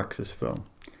another Axis film,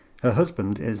 Her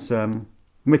husband is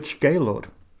Mitch Gaylord.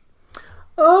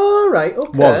 Oh, right,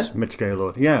 okay. Was Mitch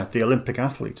Gaylord, yeah, the Olympic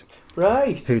athlete.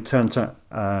 Right. Who turned to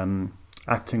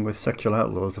acting with Sexual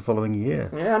Outlaws the following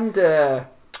year. Yeah, and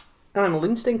Animal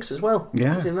Instincts as well.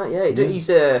 Yeah. He's in that, yeah. He's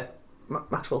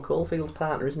Maxwell Caulfield's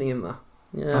partner, isn't he, in that?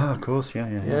 Yeah. Ah, of course,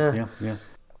 yeah.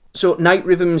 So, Night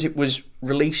Rhythms, it was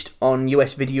released on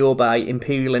US video by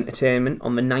Imperial Entertainment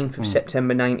on the 9th of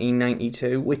September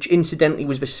 1992, which incidentally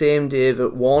was the same day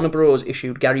that Warner Bros.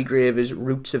 Issued Gary Graver's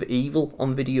Roots of Evil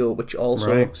on video, which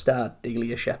also starred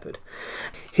Delia Shepard.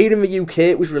 Here in the UK,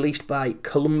 it was released by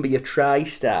Columbia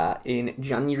TriStar in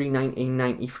January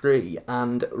 1993,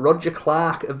 and Roger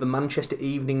Clark of the Manchester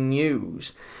Evening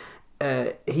News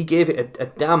he gave it a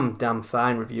damn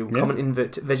fine review, commenting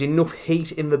that there's enough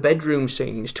heat in the bedroom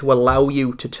scenes to allow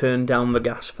you to turn down the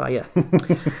gas fire.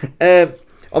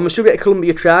 On the subject of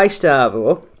Columbia TriStar,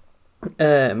 though,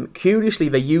 curiously,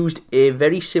 they used a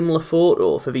very similar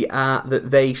photo for the art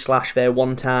that their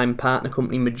one-time partner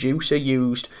company Medusa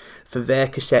used for their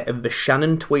cassette of the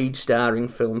Shannon Tweed starring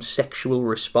film Sexual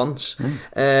Response.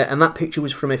 And that picture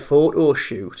was from a photo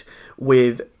shoot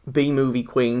with B-movie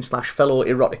queen / fellow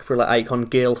erotic thriller icon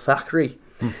Gail Thackeray.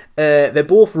 They're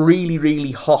both really,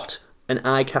 really hot and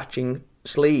eye-catching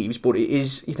sleeves, but it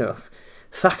is,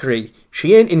 Thackeray,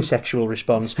 she ain't in Sexual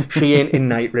Response, she ain't in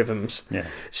Night Rhythms.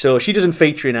 So she doesn't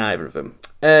feature in either of them.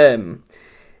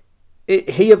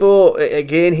 Here, though,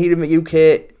 again, here in the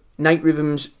UK, Night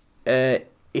Rhythms,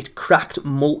 it cracked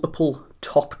multiple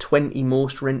top 20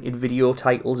 most rented video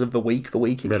titles of the week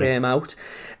it came out.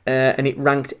 And it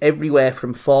ranked everywhere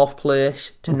from 4th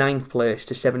place to 9th place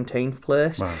to 17th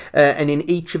place. Wow. And in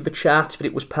each of the charts that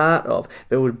it was part of,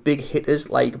 there were big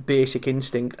hitters like Basic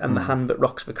Instinct and The Hand That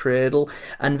Rocks the Cradle.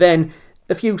 And then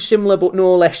a few similar but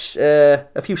no less, a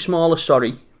few smaller,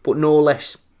 but no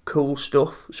less cool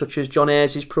stuff, such as John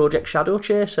Ayres' Project Shadow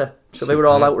Chaser. So they were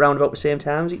all out around about the same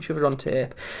time as each other on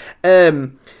tape.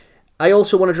 I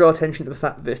also want to draw attention to the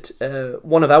fact that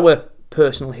one of our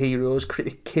personal heroes,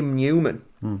 critic Kim Newman,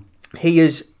 he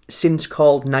has since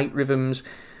called Night Rhythms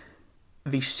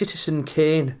the Citizen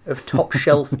Kane of top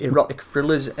shelf erotic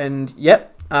thrillers, and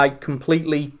I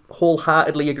completely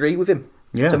wholeheartedly agree with him.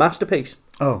 It's a masterpiece.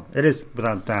 Oh, it is,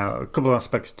 without doubt. A couple of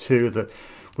aspects too that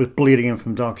was bleeding in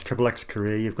from Dark's Triple X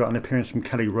career. You've got an appearance from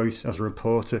Kelly Royce as a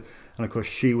reporter, and of course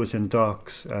she was in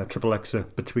Dark's Triple Xer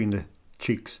Between the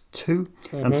Cheeks 2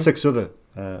 and 6 other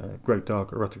great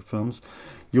dark erotic films.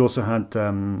 You also had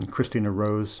Christina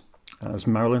Rose as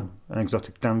Marilyn, an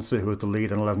exotic dancer who was the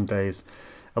lead in 11 Days,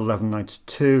 11 Nights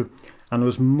 2, and there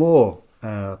was more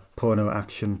porno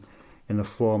action in the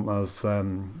form of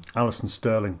Alison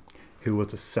Sterling, who was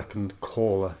the second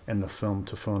caller in the film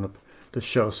to phone up the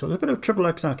show. So there's a bit of Triple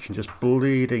X action just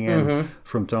bleeding in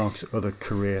from Dark's other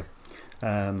career.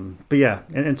 But yeah,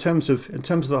 in terms of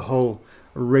the whole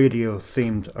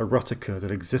radio-themed erotica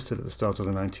that existed at the start of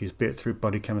the 90s, be it through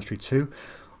Body Chemistry 2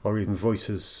 or even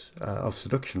Voices of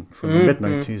Seduction from the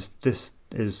mid-90s, this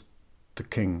is the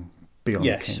king beyond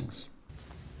kings.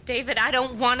 David, I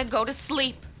don't want to go to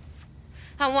sleep.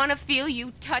 I want to feel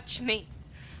you touch me.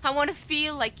 I want to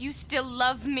feel like you still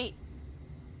love me.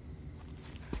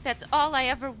 That's all I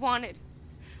ever wanted.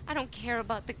 I don't care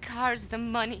about the cars, the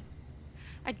money.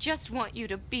 I just want you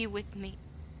to be with me.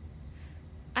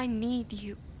 I need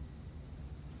you.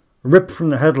 Ripped from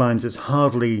the headlines is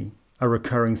hardly a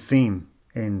recurring theme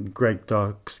in Greg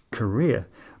Dark's career,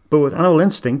 but with Animal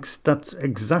Instincts, that's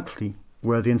exactly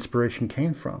where the inspiration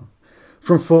came from.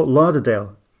 From Fort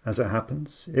Lauderdale, as it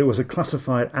happens, it was a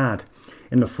classified ad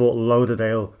in the Fort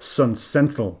Lauderdale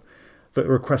Sun-Sentinel that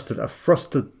requested a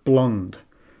frosted blonde.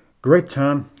 Great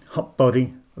tan, hot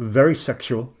body, very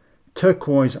sexual,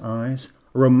 turquoise eyes,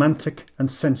 romantic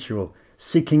and sensual,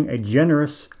 seeking a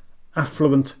generous,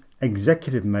 affluent,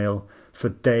 executive male for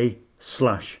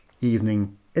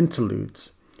day/evening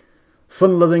interludes.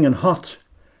 Fun-loving and hot,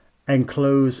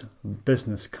 enclose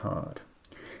business card.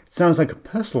 It sounds like a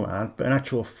personal ad, but in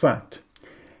actual fact,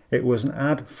 it was an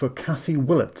ad for Kathy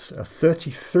Willits, a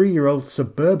 33-year-old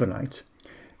suburbanite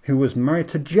who was married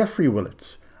to Jeffrey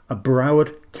Willits, a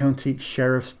Broward County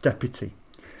Sheriff's deputy,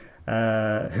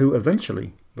 who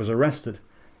eventually was arrested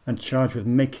and charged with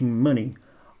making money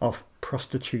off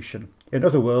prostitution. In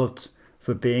other words,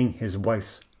 for being his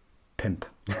wife's pimp.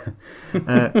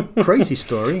 Crazy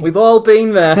story. We've all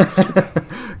been there.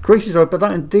 Crazy story, but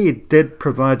that indeed did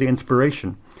provide the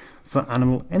inspiration for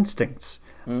Animal Instincts.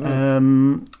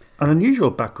 An unusual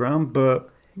background,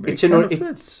 but it's an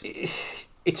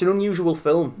unusual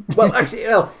film. Well, actually,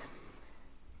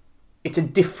 it's a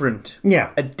different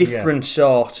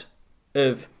sort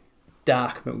of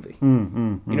Dark movie.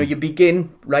 You know, you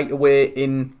begin right away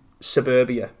in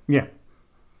suburbia. Yeah.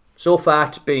 So far,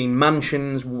 it's been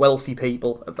mansions, wealthy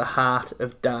people at the heart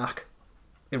of dark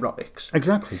erotics.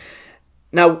 Exactly.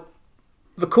 Now,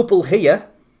 the couple here,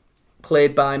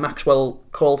 played by Maxwell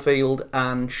Caulfield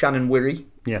and Shannon Wirry,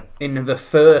 in the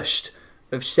first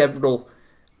of several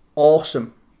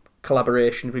awesome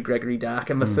collaborations with Gregory Dark,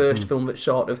 and the first film that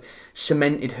sort of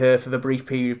cemented her for the brief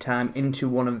period of time into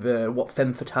one of the, what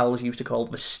femme fatales used to call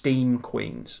the steam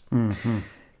queens.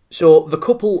 So the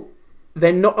couple,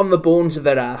 they're not on the bones of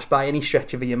their arse by any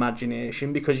stretch of the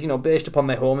imagination, because, you know, based upon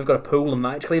their home, they've got a pool and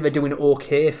that. It's clear they're doing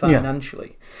okay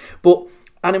financially. But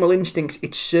Animal Instincts,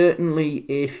 it's certainly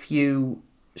a few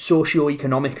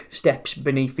socio-economic steps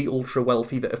beneath the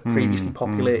ultra-wealthy that have previously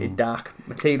populated dark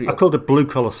material. I called it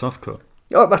blue-collar softcore.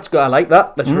 Oh, that's good. I like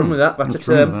that. Let's run with that. That's a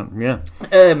term. Yeah.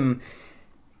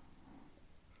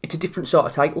 It's a different sort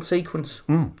of title sequence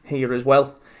here as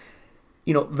well.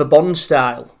 You know, the Bond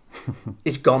style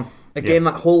is gone. Again,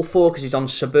 that whole focus is on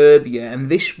suburbia,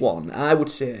 and this one, I would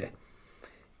say,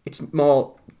 it's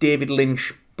more David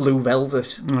Lynch, Blue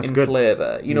Velvet in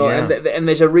flavour. You know, and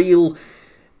there's a real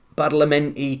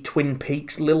Badalamenti Twin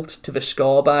Peaks lilt to the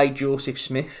score by Joseph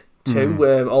Smith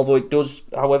too, although it does,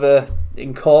 however,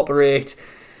 incorporate,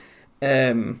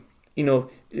 you know,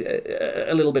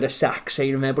 a little bit of sax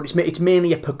here and there, but it's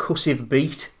mainly a percussive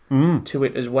beat to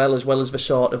it as well as the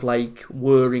sort of like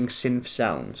whirring synth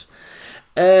sounds.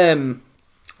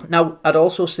 Now, I'd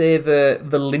also say the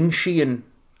Lynchian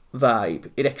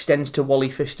vibe, it extends to Wally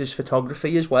Pfister's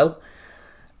photography as well.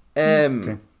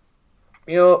 You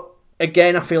know,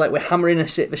 again, I feel like we're hammering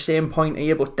at the same point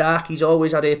here, but Darky's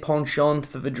always had a penchant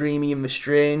for the dreamy and the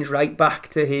strange, right back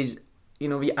to his, you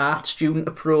know, the art student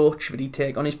approach that he'd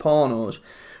take on his pornos.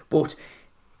 But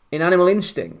in Animal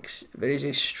Instincts, there is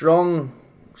a strong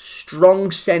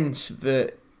sense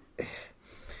that,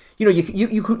 you know,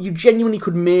 you genuinely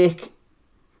could make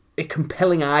a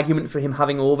compelling argument for him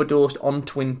having overdosed on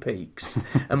Twin Peaks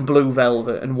and Blue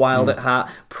Velvet and Wild at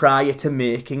Heart prior to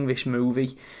making this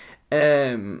movie.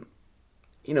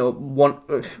 You know,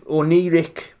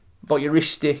 oniric,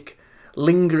 voyeuristic,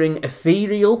 lingering,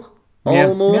 ethereal,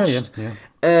 almost.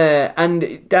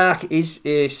 And Dark is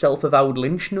a self-avowed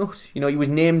Lynch nut. You know, he was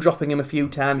name-dropping him a few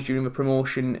times during the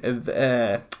promotion of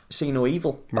See No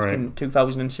Evil back in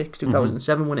 2006,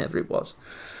 2007, whenever it was.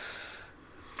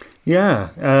 Yeah.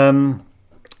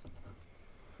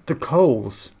 The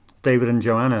Coles, David and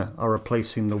Joanna, are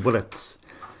replacing the Willets.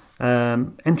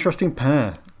 Interesting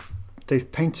pair.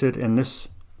 They've painted in this,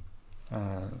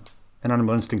 in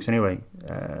Animal Instincts anyway,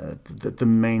 the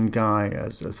main guy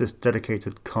as this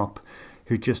dedicated cop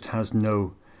who just has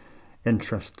no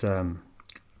interest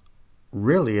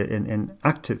really in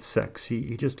active sex.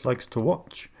 He just likes to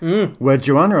watch. Where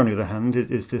Joanna, on the other hand,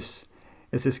 is this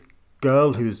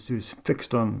girl who's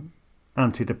fixed on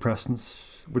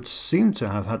antidepressants, which seem to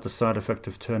have had the side effect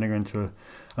of turning her into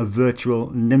a virtual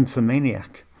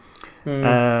nymphomaniac.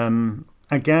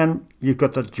 Again, you've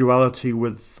got that duality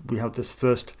with, we have this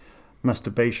first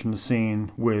masturbation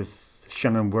scene with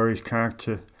Shannon Wirry's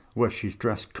character where she's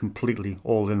dressed completely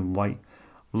all in white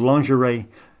lingerie,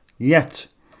 yet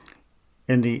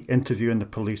in the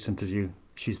police interview,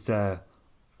 she's there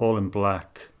all in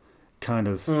black, kind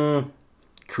of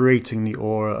creating the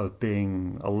aura of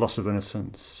being a loss of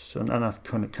innocence and that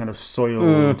kind of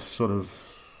soiled sort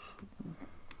of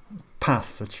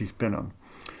path that she's been on.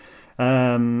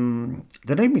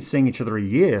 They'd only been seeing each other a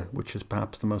year, which is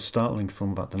perhaps the most startling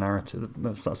thing about the narrative.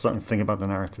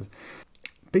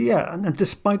 But yeah, and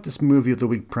despite this movie of the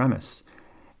week premise,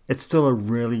 it's still a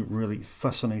really, really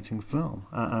fascinating film,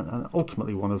 and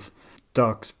ultimately one of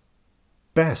Dark's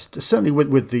best. Certainly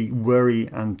with the Wirry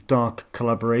and Dark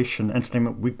collaboration,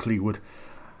 Entertainment Weekly would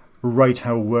write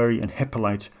how Wirry and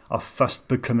Hippolyte are fast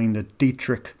becoming the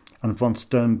Dietrich and von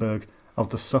Sternberg of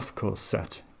the softcore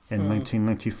set in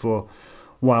 1994,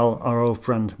 while our old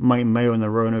friend Mike Mayo in the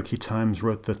Roanoke Times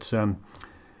wrote that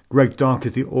Greg Dark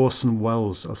is the Orson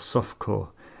Welles of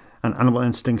softcore, and Animal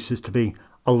Instincts is to be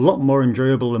a lot more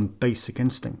enjoyable than Basic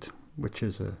Instinct, which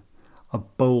is a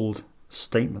bold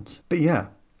statement. But yeah,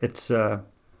 it's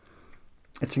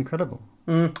incredible.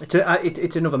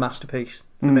 It's another masterpiece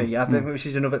for me. I think this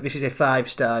is a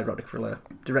 5-star erotic thriller,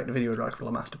 direct-to-video erotic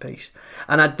thriller masterpiece,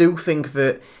 and I do think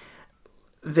that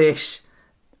this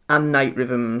and Night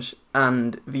Rhythms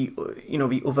and the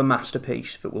other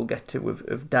masterpiece that we'll get to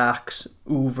of Dark's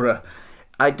oeuvre,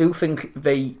 I do think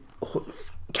they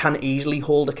can easily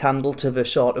hold a candle to the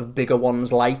sort of bigger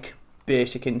ones like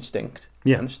Basic Instinct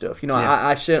and stuff. You know,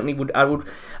 I certainly would. I would,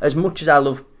 as much as I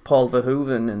love Paul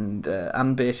Verhoeven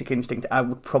and Basic Instinct, I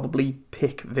would probably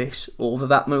pick this over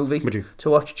that movie. Would you? To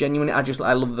watch genuinely.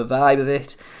 I love the vibe of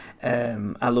it.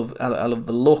 I love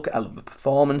the look. I love the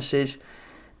performances.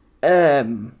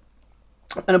 And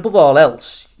above all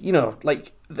else, you know,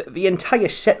 like the entire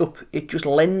setup, it just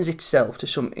lends itself to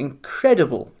some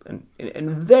incredible and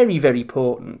very, very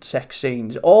potent sex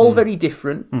scenes. All very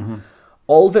different,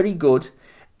 all very good.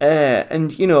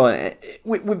 And, you know,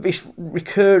 with this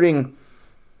recurring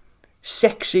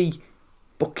sexy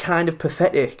but kind of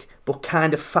pathetic but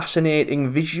kind of fascinating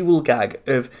visual gag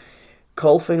of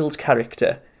Caulfield's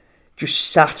character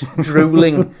just sat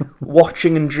drooling,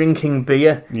 watching and drinking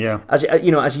beer. Yeah.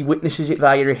 As he witnesses it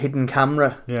via a hidden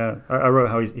camera. Yeah, I wrote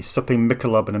how he's supping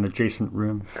Michelob in an adjacent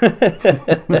room.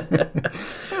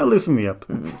 Loosen me up.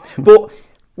 But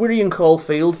Wirry and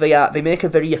Caulfield, they make a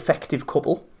very effective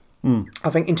couple. I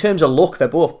think in terms of look, they're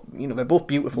both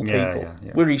beautiful people.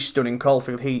 Yeah. Wirry's stunning.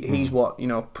 Caulfield, he's what, you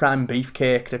know, prime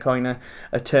beefcake, to coin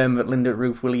a term that Linda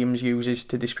Ruth Williams uses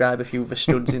to describe a few of the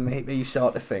studs in these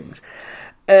sort of things.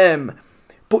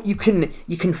 But you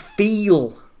can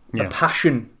feel the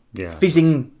passion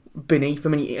fizzing beneath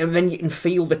them, and then you can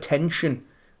feel the tension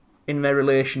in their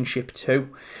relationship too.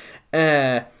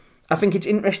 I think it's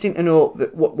interesting to note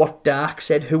that what Dark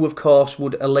said, who of course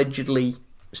would allegedly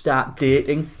start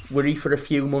dating Wirry for a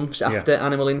few months after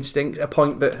Animal Instinct, a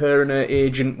point that her and her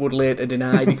agent would later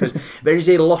deny because there is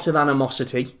a lot of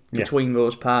animosity between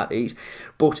those parties.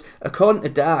 But according to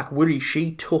Dark, Wirry,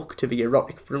 she took to the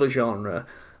erotic thriller genre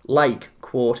like,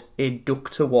 quote, a duck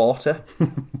to water.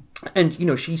 And, you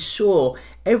know, she's so...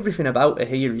 Everything about her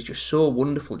here is just so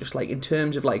wonderful, just like in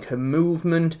terms of like her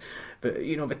movement,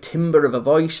 the timbre of her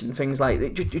voice and things like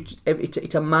that.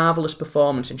 It's a marvellous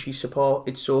performance, and she's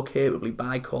supported so capably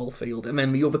by Caulfield. And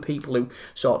then the other people who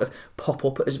sort of pop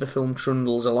up as the film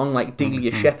trundles along, like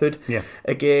Delia Shepherd,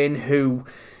 again, who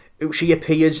she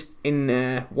appears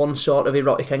in one sort of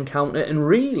erotic encounter. And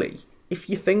really, if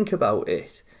you think about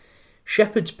it,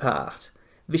 Shepherd's part,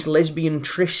 this lesbian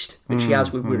tryst that she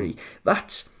has with Wirry,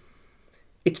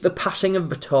 it's the passing of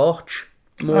the torch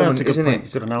moment, isn't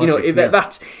it? Good analogy. You know,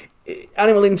 that's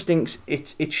Animal Instincts.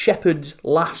 It's Shepherd's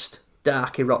last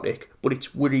dark erotic, but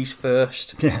it's Wirry's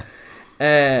first. Yeah.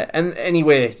 And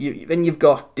anyway, then you've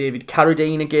got David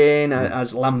Carradine again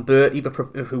as Lamberti,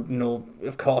 who,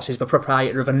 of course, is the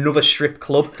proprietor of another strip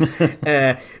club,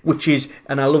 which is,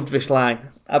 and I loved this line,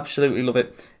 absolutely love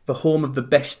it, the home of the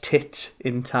best tits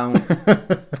in town.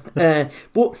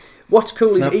 But what's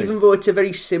cool is, even though it's a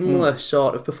very similar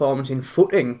sort of performance in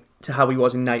footing to how he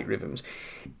was in Night Rhythms,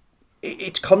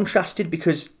 it's contrasted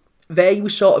because there he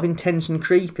was sort of intense and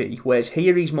creepy, whereas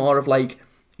here he's more of like,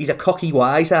 he's a cocky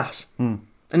wise ass. And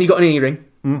he's got an earring,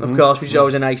 of course, which is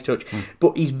always a nice touch.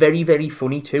 But he's very, very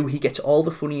funny too. He gets all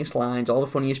the funniest lines, all the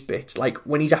funniest bits. Like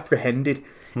when he's apprehended,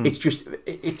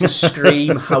 it's a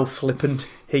stream how flippant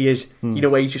he is. You know,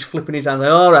 where he's just flipping his hands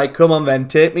like, all right, come on then,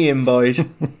 take me in, boys.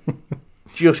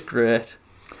 Just great.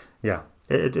 Yeah,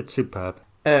 it's superb.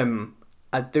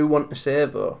 I do want to say,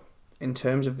 though, in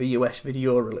terms of the US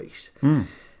video release,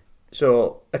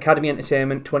 so Academy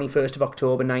Entertainment, 21st of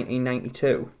October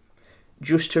 1992,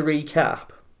 just to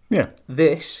recap,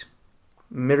 this,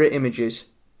 Mirror Images,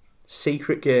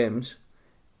 Secret Games,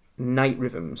 Night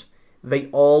Rhythms, they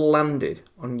all landed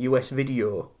on US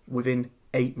video within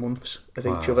 8 months of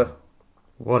each other.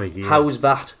 What a year. How's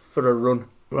that for a run?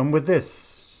 And with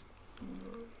this,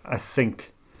 I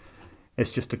think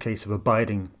it's just a case of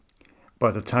abiding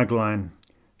by the tagline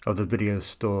of the video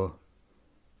store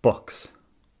box.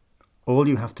 All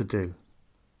you have to do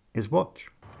is watch.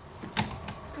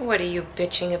 What are you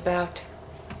bitching about?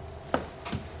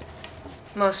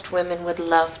 Most women would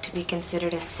love to be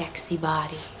considered a sexy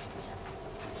body.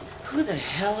 Who the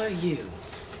hell are you?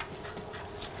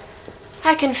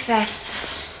 I confess,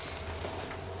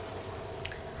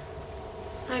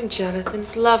 I'm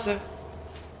Jonathan's lover.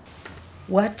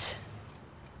 What?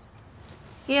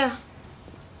 Yeah.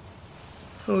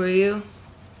 Who are you?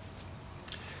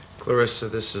 Clarissa,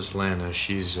 this is Lana.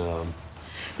 She's,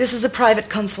 This is a private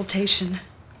consultation.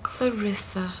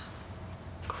 Clarissa.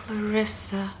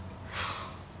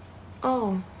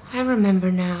 Oh, I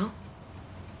remember now.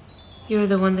 You're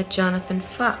the one that Jonathan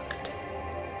fucked.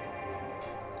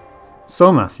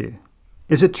 So, Matthew,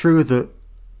 is it true that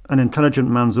an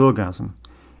intelligent man's orgasm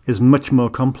is much more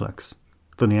complex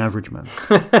than the average man?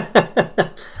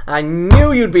 I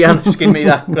knew you'd be asking me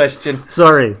that question.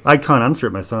 Sorry, I can't answer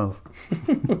it myself.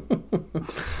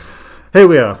 Here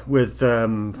we are with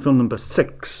film number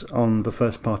 6 on the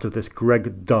first part of this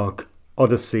Greg Dark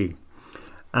Odyssey.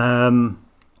 And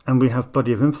we have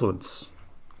Body of Influence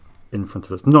in front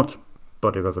of us. Not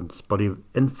Body of Evidence, Body of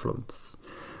Influence,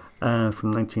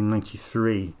 from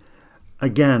 1993.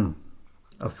 Again,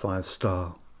 a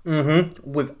 5-star.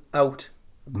 Without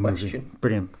question.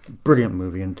 Brilliant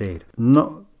movie indeed.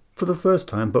 Not for the first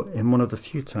time, but in one of the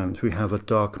few times we have a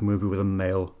dark movie with a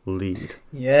male lead.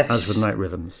 Yes. As with Night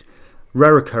Rhythms.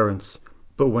 Rare occurrence,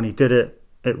 but when he did it,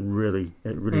 it really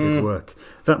did work.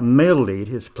 That male lead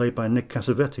is played by Nick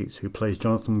Cassavetes, who plays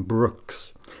Jonathan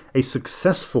Brooks, a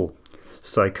successful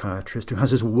psychiatrist who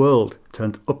has his world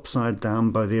turned upside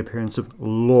down by the appearance of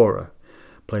Laura,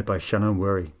 played by Shannon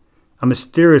Worry, a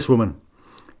mysterious woman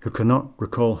who cannot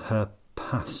recall her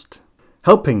past.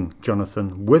 Helping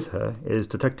Jonathan with her is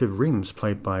Detective Reams,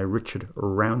 played by Richard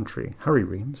Roundtree. Harry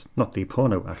Reams, not the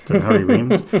porno actor Harry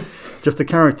Reams, just the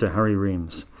character Harry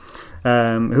Reams,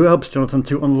 who helps Jonathan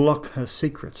to unlock her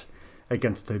secret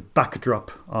against the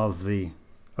backdrop of the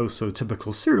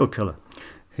oh-so-typical serial killer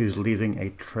who's leaving a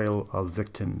trail of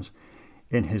victims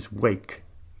in his wake.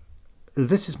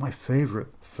 This is my favourite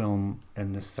film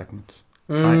in this segment.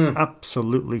 I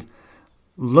absolutely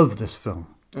love this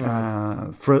film.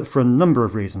 For a number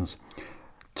of reasons.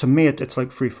 To me, it's like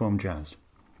freeform jazz.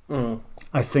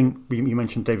 I think you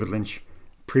mentioned David Lynch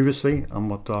previously and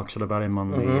what Dark said about him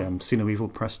on the See No Evil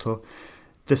press tour.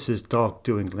 This is Dark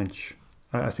doing Lynch.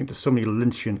 I think there's so many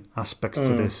Lynchian aspects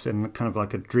to this, and kind of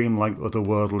like a dreamlike,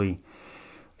 otherworldly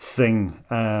thing.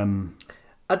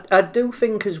 I do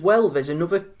think as well. There's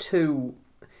another two.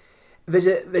 There's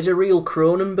a real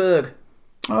Cronenberg.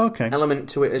 Element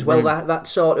to it as well. Right. That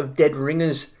sort of Dead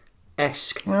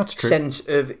Ringers-esque sense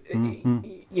of,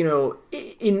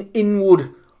 inward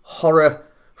horror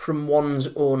from one's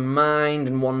own mind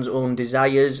and one's own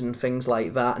desires and things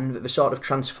like that, and the sort of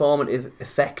transformative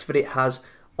effect that it has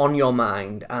on your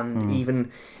mind, and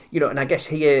even, and I guess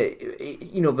here,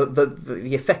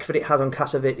 the effect that it has on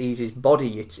Cassavetes'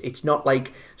 body, it's not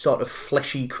like sort of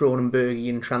fleshy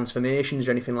Cronenbergian transformations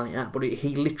or anything like that, but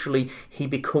he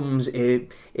becomes a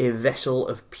vessel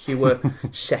of pure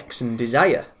sex and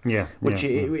desire. And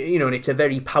it's a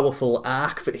very powerful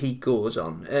arc that he goes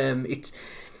on.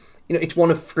 It's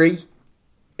one of 3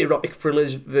 erotic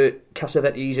thrillers that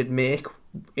Cassavetes would make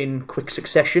in quick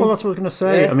succession. Well, that's what I was going to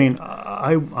say. I mean,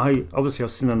 I obviously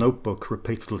I've seen The Notebook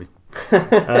repeatedly,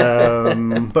 but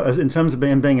in terms of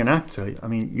being an actor, I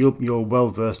mean, you're well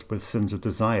versed with Sins of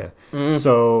Desire.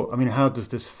 So, I mean, how does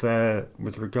this fare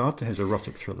with regard to his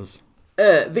erotic thrillers?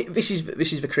 This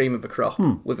is the cream of the crop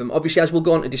with them. Obviously, as we'll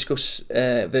go on to discuss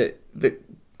the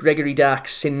Gregory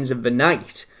Dark's Sins of the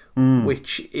Night,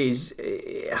 which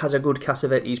has a good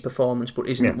Cassavetes performance, but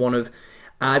isn't one of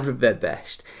either of their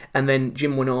best. And then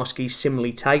Jim Wynorski's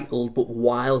similarly titled but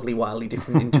wildly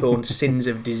different in tone Sins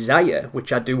of Desire,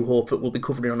 which I do hope that we'll be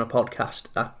covering on a podcast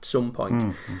at some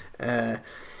point.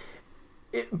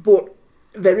 But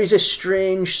there is a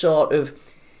strange sort of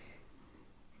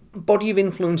body of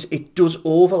influence. It does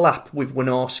overlap with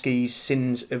Wynorski's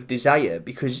Sins of Desire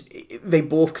because they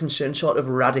both concern sort of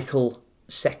radical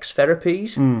sex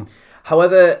therapies.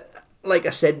 However, like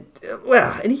I said,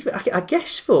 and even, I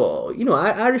guess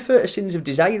I refer to Sins of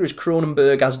Desire as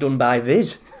Cronenberg as done by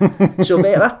Viz. So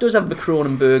that does have the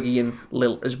Cronenbergian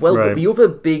lilt as well. Right. But the other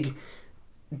big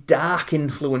dark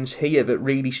influence here that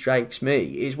really strikes me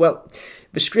is,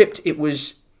 the script,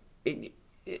 Body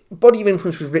of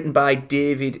Influence was written by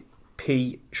David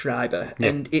P. Schreiber,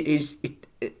 and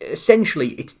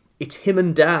essentially it's him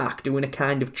and Dark doing a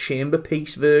kind of chamber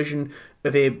piece version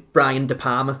of a Brian De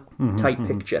Palma type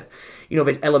picture.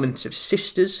 There's elements of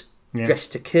Sisters,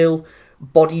 Dressed to Kill,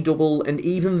 Body Double, and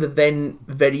even the then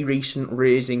very recent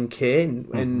Raising Cain.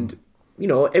 And,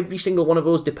 every single one of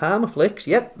those De Palma flicks,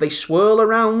 they swirl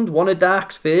around one of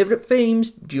Dark's favourite themes,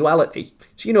 duality.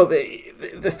 So,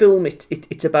 the film,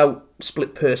 it's about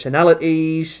split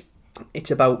personalities, it's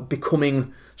about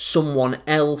becoming someone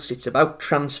else, it's about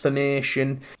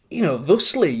transformation.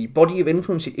 Thusly, Body of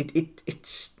Influence,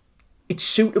 it's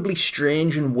suitably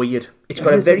strange and weird. It's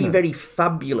got a very, very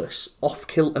fabulous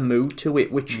off-kilter mood to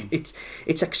it, which it's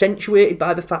accentuated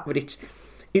by the fact that it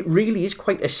really is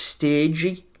quite a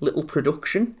stagey little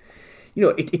production.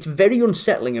 It's very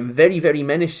unsettling and very, very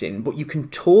menacing, but you can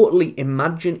totally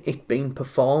imagine it being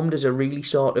performed as a really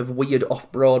sort of weird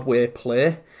off-Broadway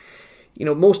play.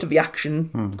 Most of the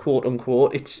action, quote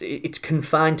unquote, it's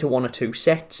confined to 1 or 2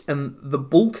 sets, and the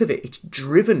bulk of it's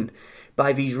driven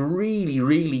by these really,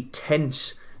 really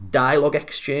tense dialogue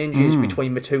exchanges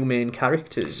between the 2 main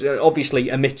characters, obviously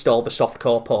amidst all the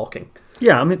softcore porking.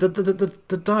 Yeah, I mean,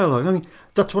 the dialogue, I mean,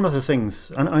 that's one of the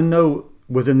things, and I know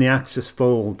within the Axis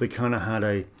fold, they kind of had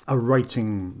a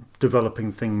writing,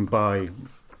 developing thing by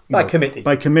committee.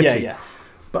 By committee. Yeah.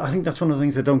 But I think that's one of the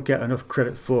things they don't get enough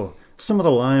credit for. some of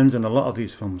the lines in a lot of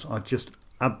these films are just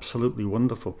absolutely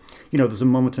wonderful. You know, there's a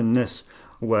moment in this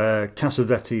where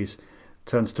Cassavetes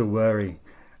turns to Worry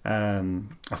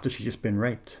after she's just been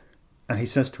raped. And he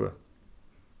says to her,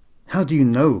 "How do you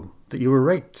know that you were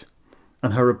raped?"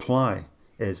 And her reply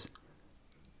is,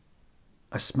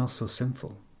 "I smell so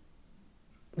sinful."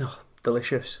 Oh,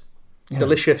 delicious. Yeah.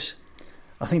 Delicious.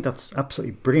 I think that's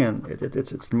absolutely brilliant.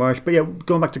 It's Moorish. But yeah,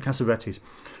 going back to Cassavetes,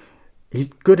 he's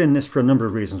good in this for a number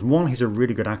of reasons. One, he's a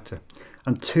really good actor.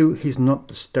 And two, he's not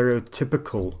the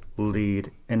stereotypical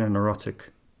lead in an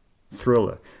erotic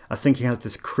thriller. I think he has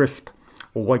this crisp,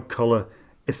 white-collar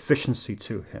efficiency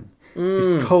to him.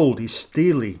 He's cold, he's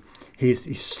steely,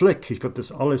 he's slick, he's got this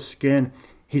olive skin.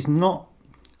 He's not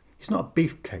a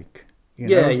beefcake. You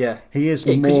know? Yeah. He is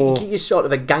more... He's sort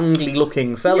of a gangly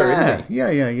looking fella, isn't he?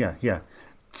 Yeah.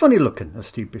 Funny looking, as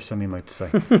Steve Buscemi might say.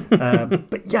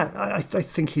 But yeah, I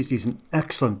think he's an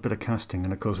excellent bit of casting,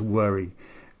 and of course Worry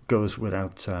goes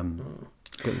without...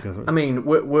 I mean,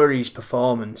 Worry's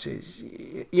performance is,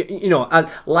 you know,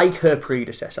 like her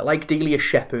predecessor, like Delia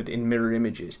Shepard in Mirror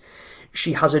Images,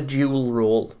 she has a dual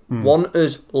role. One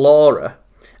as Laura,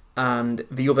 and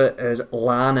the other as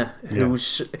Lana,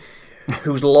 who's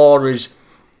Laura's,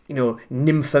 you know,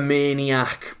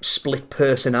 nymphomaniac split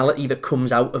personality that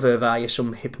comes out of her via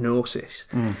some hypnosis.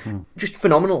 Just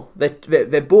phenomenal.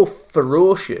 They're both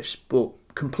ferocious, but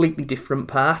completely different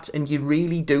parts, and you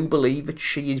really do believe that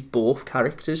she is both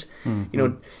characters. You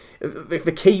know,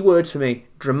 the key words for me: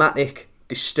 dramatic,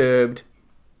 disturbed,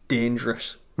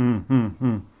 dangerous.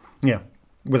 Yeah,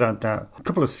 without doubt. A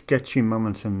couple of sketchy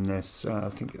moments in this. I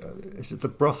think is it the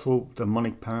brothel, the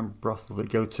Money Pound brothel they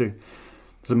go to.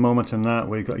 There's a moment in that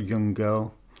where you got a young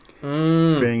girl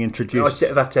being introduced.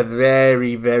 That's a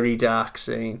very, very dark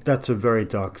scene. That's a very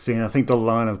dark scene. I think the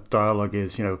line of dialogue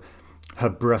is, you know, her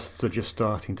breasts are just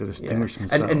starting to distinguish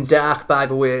themselves. And dark, by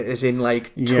the way, is in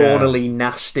like tonally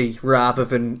nasty, rather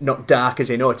than not dark as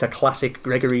in, it's a classic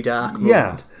Gregory Dark moment.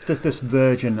 Yeah, there's this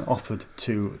virgin offered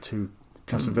to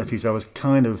Cassavetes. I was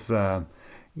kind of, that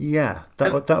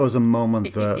was a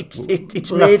moment that...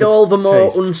 It's made all the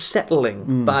more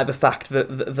unsettling by the fact that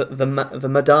the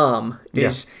Madame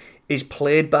is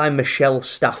played by Michelle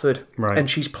Stafford. Right. And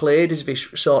she's played as this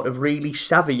sort of really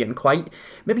savvy and quite,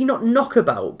 maybe not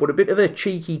knockabout, but a bit of a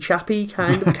cheeky chappy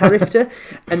kind of character.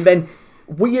 And then,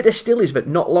 weirder still is that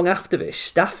not long after this,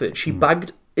 Stafford, she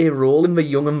bagged a role in The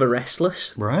Young and the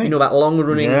Restless. Right. You know, that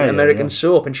long-running American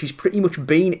soap, and she's pretty much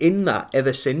been in that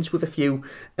ever since, with a few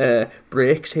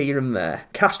breaks here and there.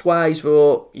 Cast-wise,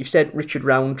 though, you've said Richard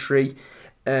Roundtree,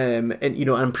 and you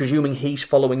know, I'm presuming he's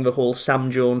following the whole Sam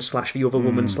Jones / The Other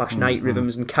Woman / Night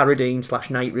Rhythms and Carradine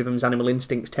 / Night Rhythms Animal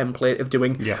Instincts template of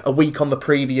doing a week on the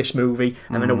previous movie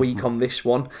and then a week on this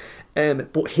one.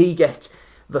 But he gets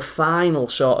the final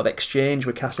sort of exchange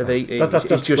with Cassavetes. That's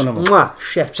just phenomenal.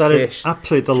 Chef's that kiss. Is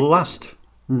absolutely the last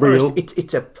real...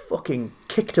 It's a fucking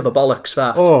kick to the bollocks,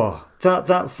 that. Oh,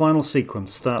 that final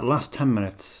sequence, that last 10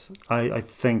 minutes, I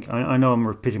think... I know I'm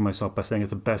repeating myself by saying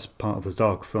it's the best part of a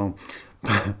Dark film.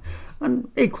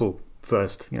 And equal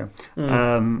first, you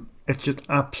know. It's just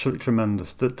absolutely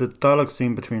tremendous. The dialogue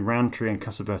scene between Roundtree and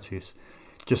Cassavetes,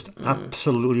 just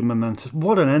absolutely momentous.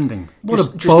 What an ending! What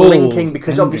a bold linking,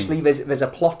 because ending. Obviously there's a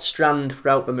plot strand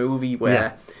throughout the movie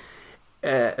where,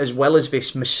 as well as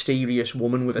this mysterious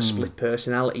woman with a split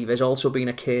personality, there's also been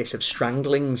a case of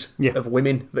stranglings of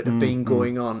women that have been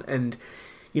going on, and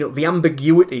you know, the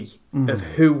ambiguity of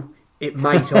who it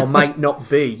might or might not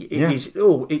be. It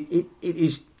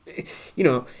is, you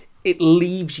know, it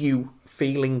leaves you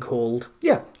feeling cold.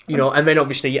 Yeah. You know, and then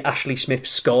obviously Ashley Smith's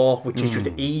score, which is just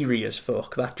eerie as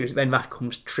fuck. That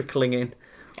comes trickling in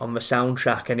on the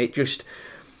soundtrack, and it just,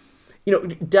 you know,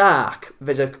 Dark.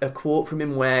 There's a quote from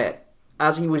him where,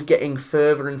 as he was getting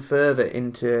further and further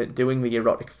into doing the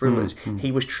erotic thrillers,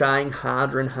 he was trying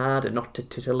harder and harder not to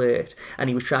titillate, and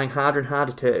he was trying harder and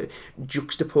harder to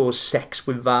juxtapose sex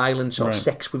with violence or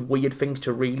sex with weird things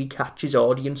to really catch his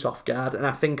audience off guard. And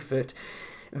I think that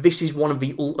this is one of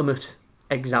the ultimate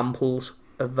examples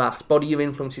of that. Body of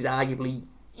Influence is arguably,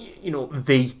 you know,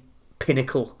 the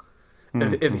pinnacle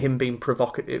of him being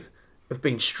provocative, of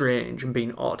being strange and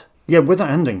being odd. Yeah, with that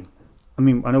ending, I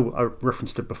mean, I know I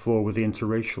referenced it before with the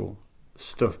interracial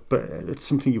stuff, but it's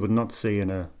something you would not see in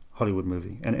a Hollywood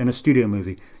movie, and in a studio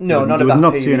movie. No, you would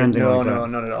not see an ending like that. No,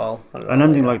 not at all. An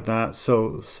ending like that,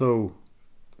 so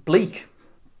bleak,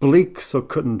 so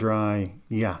cut and dry.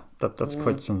 Yeah, that's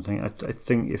quite something. I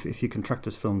think if you can track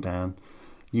this film down,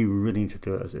 you really need to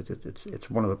do it. It's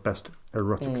one of the best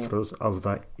erotic thrillers of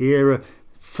that era.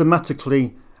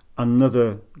 Thematically,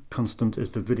 another constant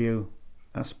is the video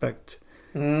aspect.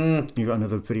 You've got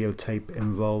another videotape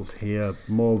involved here,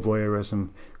 more voyeurism,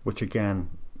 which again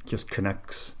just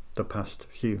connects the past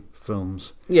few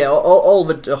films. Yeah, all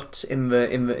the dots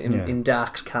in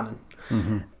Dark's canon.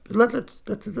 Mm-hmm. Let's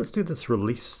do this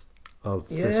release of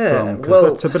this film,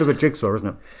 because it's a bit of a jigsaw, isn't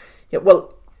it? Yeah,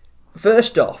 well,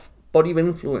 first off, Body of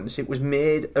Influence, it was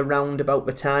made around about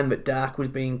the time that Dark was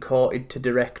being courted to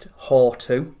direct Whore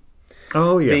 2.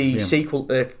 Oh, yeah. The sequel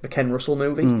to the Ken Russell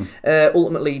movie.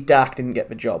 Ultimately, Dark didn't get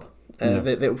the job.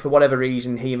 For whatever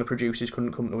reason, he and the producers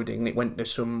couldn't come to a deal, and it went to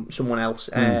someone else.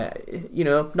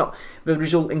 Not the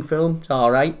resulting film. It's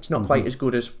all right. It's not quite as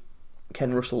good as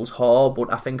Ken Russell's Whore,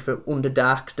 but I think that under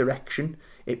Dark's direction,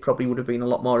 it probably would have been a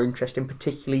lot more interesting,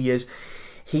 particularly as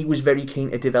he was very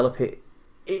keen to develop it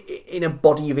in a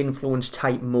Body of Influence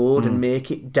type mode and make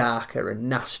it darker and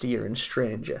nastier and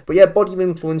stranger. But yeah, Body of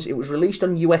Influence, it was released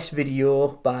on US video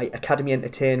by Academy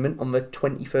Entertainment on the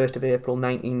 21st of April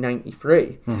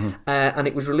 1993, and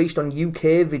it was released on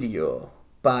UK video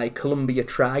by Columbia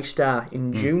TriStar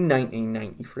in June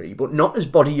 1993, but not as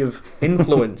Body of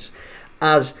Influence,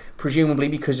 as presumably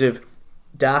because of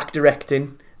Dark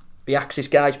directing, the Axis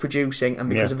guys producing, and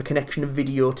because of a connection of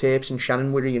videotapes and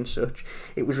Shannon Wirry and such,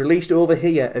 it was released over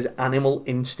here as Animal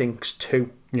Instincts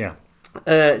 2. Yeah.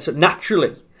 So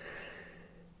naturally,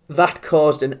 that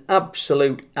caused an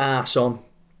absolute arse on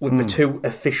with the two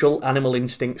official Animal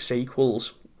Instinct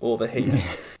sequels over here.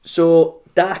 So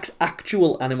Dark's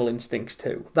actual Animal Instincts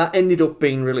 2, that ended up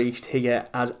being released here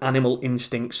as Animal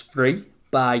Instincts 3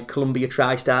 by Columbia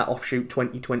TriStar offshoot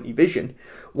 2020 Vision,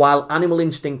 while Animal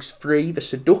Instincts 3, The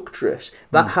Seductress,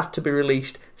 that had to be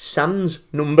released sans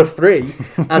number 3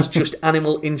 as just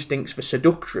Animal Instincts, The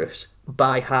Seductress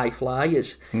by High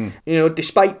Flyers.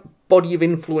 Despite Body of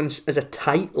Influence as a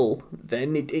title,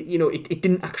 then it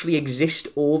didn't actually exist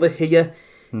over here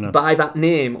by that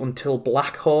name until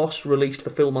Black Horse released the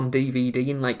film on DVD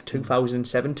in like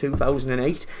 2007,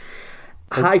 2008.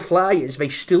 High Flyers, they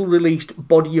still released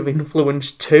Body of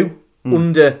Influence 2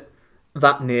 under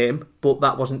that name, but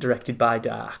that wasn't directed by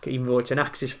Dark, even though it's an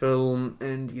Axis film,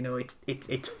 and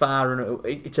it's far and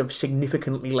it's of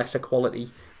significantly lesser quality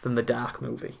than the Dark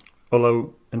movie.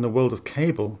 Although in the world of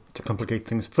cable, to complicate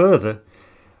things further,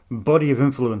 Body of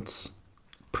Influence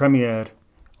premiered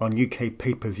on UK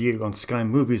pay-per-view on Sky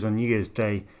Movies on New Year's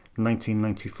Day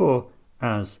 1994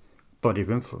 as Body of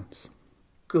Influence.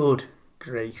 Good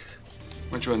grief.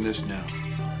 Which one this now?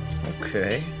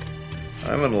 Okay.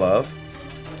 I'm in love.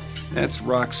 That's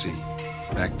Roxy.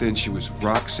 Back then she was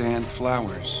Roxanne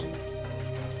Flowers.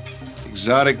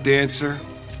 Exotic dancer,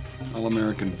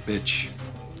 all-American bitch.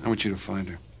 I want you to find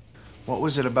her. What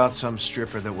was it about some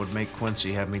stripper that would make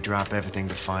Quincy have me drop everything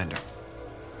to find her?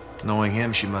 Knowing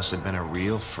him, she must have been a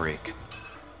real freak.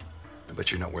 I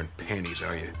bet you're not wearing panties,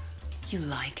 are you? You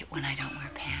like it when I don't wear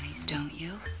panties, don't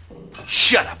you?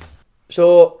 Shut up!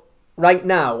 So, right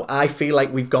now, I feel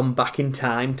like we've gone back in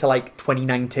time to like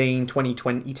 2019,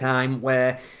 2020 time,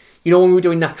 where, when we were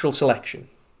doing natural selection.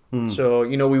 So,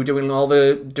 we were doing all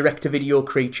the direct-to-video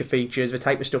creature features, the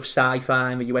type of stuff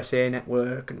Sci-Fi and the USA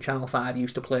Network and Channel 5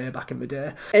 used to play back in the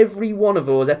day. Every one of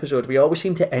those episodes, we always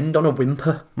seem to end on a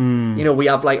whimper. We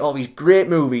have like all these great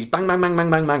movies, bang, bang, bang,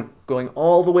 bang, bang, bang, going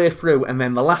all the way through, and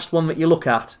then the last one that you look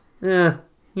at, yeah,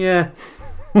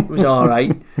 it was all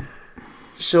right.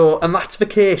 So, and that's the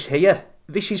case here.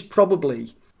 This is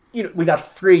probably, we've had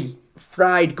 3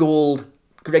 fried gold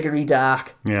Gregory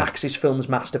Dark Axis Films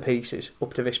masterpieces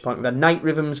up to this point. We've had Night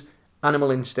Rhythms, Animal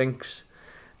Instincts,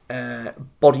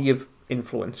 Body of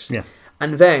Influence. Yeah.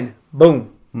 And then,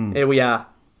 boom, here we are,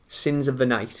 Sins of the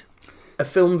Night. A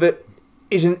film that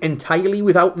isn't entirely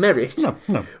without merit,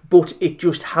 no. But it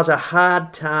just has a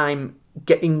hard time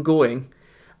getting going,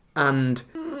 and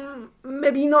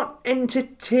maybe not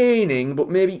entertaining, but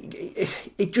maybe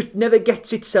it just never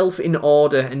gets itself in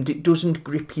order, and it doesn't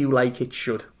grip you like it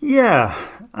should. Yeah,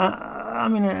 I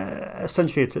mean,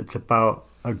 essentially it's about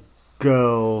a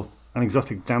girl, an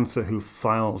exotic dancer who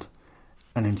filed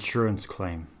an insurance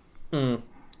claim.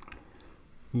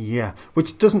 Yeah,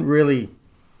 which doesn't really,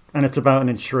 and it's about an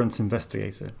insurance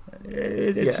investigator.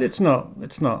 It's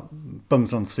not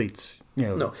bums on seats.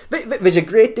 No, there's a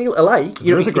great deal to like.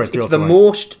 It's the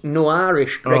most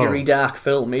noirish Gregory Dark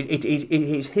film. It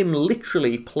is him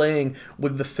literally playing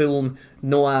with the film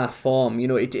noir form.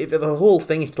 The whole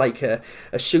thing, it's like a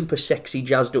super sexy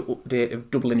jazzed up update of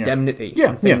Double Indemnity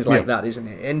and things like that, isn't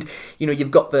it? And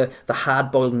you've got the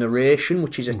hard-boiled narration,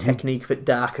 which is a technique that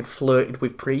Dark had flirted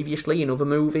with previously in other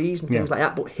movies and things like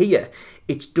that. But here,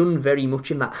 it's done very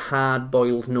much in that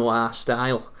hard-boiled noir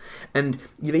style. And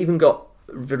you've even got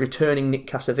the returning Nick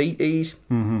Cassavetes,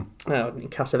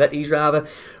 Cassavetes rather,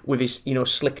 with his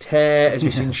slicked hair as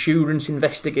this insurance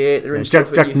investigator and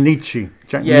stuff. Jack Nietzsche.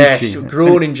 Nietzsche.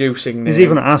 Groan-inducing. He's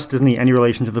even asked, isn't he, any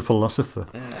relation to the philosopher?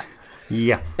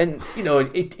 Yeah. And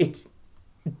it's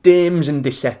dames and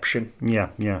deception. Yeah.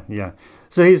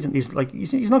 So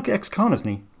he's not ex-con, isn't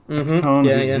he? Ex-con.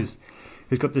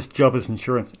 He's got this job as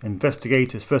insurance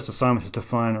investigator. His first assignment is to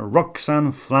find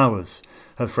Roxanne Flowers.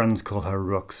 Her friends call her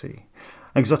Roxy.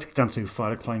 An exotic dancer who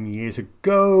fired a climb years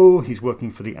ago. He's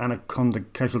working for the Anaconda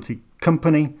Casualty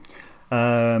Company,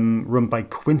 run by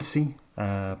Quincy,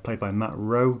 played by Matt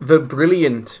Rowe. The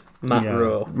brilliant Matt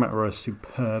Rowe. Matt Rowe is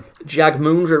superb. Jag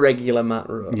Moon's regular Matt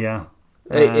Rowe. Yeah.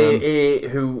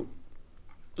 Who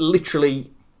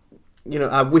literally...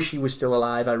 I wish he was still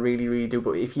alive. I really, really do.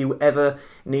 But if you ever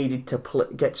needed to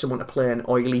get someone to play an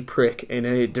oily prick in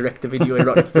a direct-to-video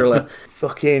erotic thriller,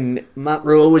 fucking Matt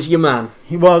Rowe was your man.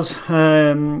 He was.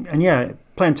 And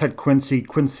playing Ted Quincy.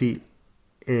 Roxy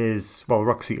is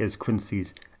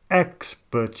Quincy's ex,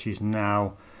 but she's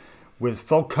now with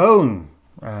Falcone,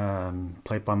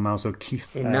 played by Miles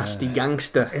O'Keefe. A nasty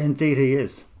gangster. Indeed he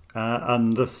is.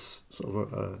 And thus,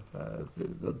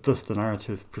 thus the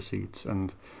narrative proceeds,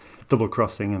 and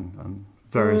double-crossing and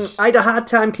various... I had a hard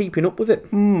time keeping up with it,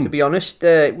 to be honest.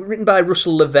 Written by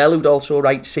Russell Lavelle, who'd also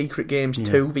write Secret Games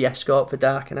 2, The Escort for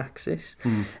Dark and Axis.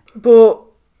 But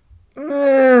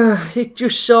it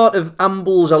just sort of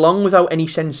ambles along without any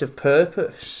sense of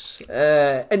purpose.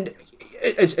 And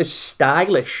as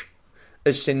stylish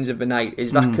as Sins of the Night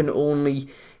is, that can only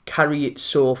carry it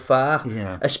so far.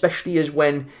 Yeah. Especially as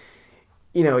when...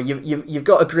 you've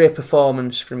got a great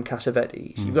performance from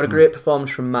Cassavetes. You've got a great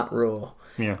performance from Matt Rowe.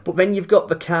 Yeah. But then you've got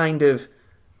the kind of...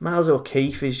 Miles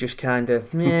O'Keefe is just kind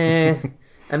of... meh.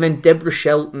 And then Deborah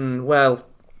Shelton, well,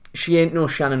 she ain't no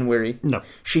Shannon Weary. No.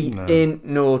 She ain't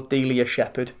no Delia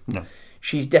Shepherd. No.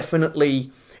 She's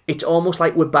definitely... It's almost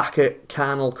like we're back at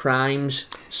Carnal Crimes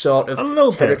sort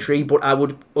of territory, but I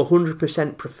would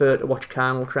 100% prefer to watch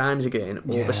Carnal Crimes again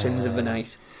over Sins of the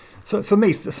Night. For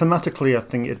me, thematically, I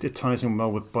think it ties in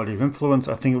well with Body of Influence.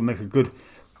 I think it would make a good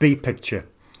B picture.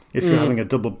 If you're having a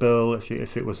double bill,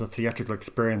 if it was a theatrical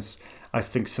experience, I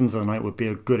think Sins of the Night would be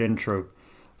a good intro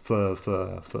for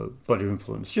Body of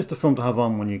Influence. Just a film to have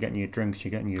on when you're getting your drinks,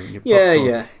 you're getting your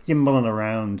popcorn, you're mulling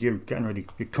around, you're getting ready,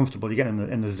 you're comfortable, you're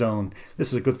getting in the zone. This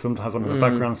is a good film to have on in the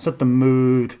background, set the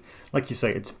mood. Like you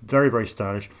say, it's very, very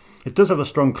stylish. It does have a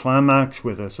strong climax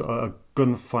with a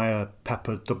gunfire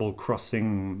pepper double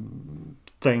crossing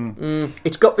thing.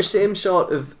 It's got the same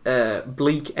sort of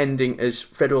bleak ending as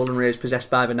Fred Olen Ray's Possessed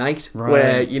by the Night,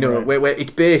 where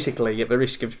it's basically, at the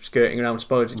risk of skirting around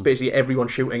spoilers, it's basically everyone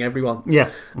shooting everyone,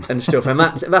 and stuff, and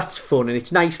that's fun and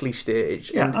it's nicely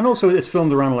staged. Yeah, and also it's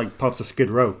filmed around like parts of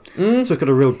Skid Row, so it's got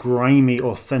a real grimy,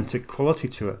 authentic quality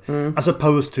to it, as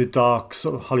opposed to dark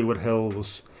sort of Hollywood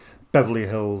Hills, Beverly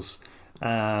Hills.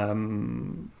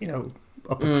 Upper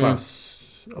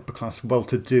class,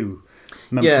 well-to-do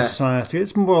members of society.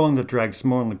 It's more along the dregs,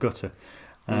 more on the gutter,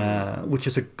 which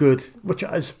is a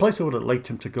place I would have liked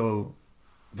him to go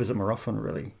visit more often,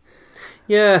 really.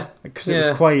 Yeah, because it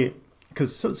was quite.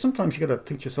 Because sometimes you got to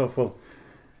think to yourself, well,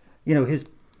 his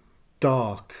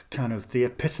dark kind of the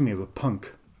epitome of a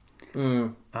punk,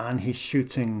 and he's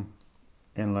shooting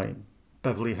in like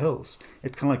Beverly Hills.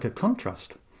 It's kind of like a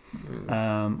contrast.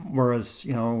 Whereas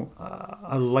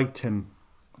I liked him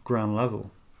ground level.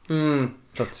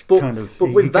 That's but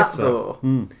with that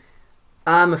though,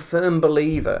 I'm a firm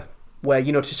believer where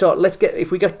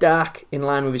if we get Dark in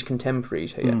line with his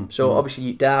contemporaries here. So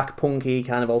obviously Dark, punky,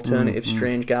 kind of alternative,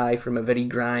 strange guy from a very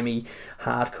grimy,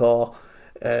 hardcore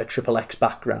Triple X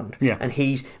background, and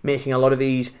he's making a lot of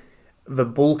the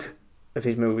bulk of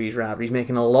his movies. Rather, he's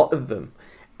making a lot of them.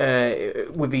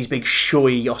 With these big,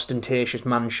 showy, ostentatious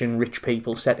mansion, rich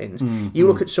people settings. You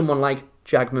look at someone like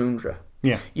Jag Moondra.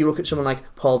 Yeah. You look at someone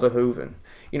like Paul Verhoeven.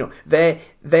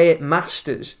 They're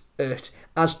masters at,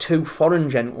 as two foreign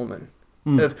gentlemen,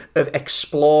 of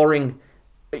exploring,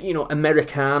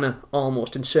 Americana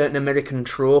almost, and certain American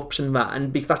tropes and that.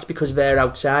 And that's because they're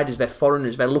outsiders, they're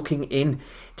foreigners, they're looking in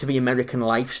to the American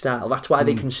lifestyle. That's why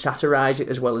they can satirise it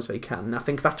as well as they can. And I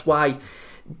think that's why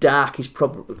Dark is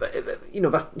probably,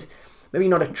 maybe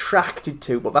not attracted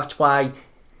to, but that's why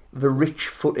the rich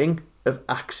footing of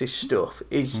Axis stuff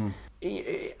is...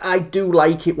 I do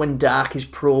like it when Dark is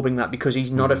probing that, because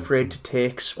he's not afraid to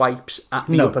take swipes at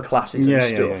the upper classes and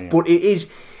stuff. But it is,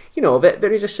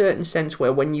 there is a certain sense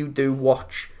where when you do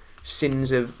watch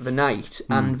Sins of the Night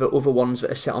and the other ones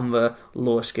that are set on the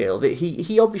lower scale, that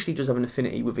he obviously does have an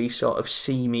affinity with these sort of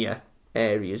seamier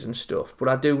areas and stuff. But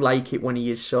I do like it when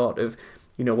he is sort of...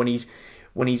 when he's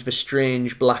when he's the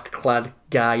strange black-clad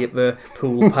guy at the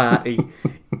pool party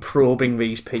probing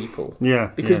these people.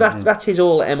 Yeah. Because that's his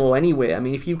whole MO anyway. I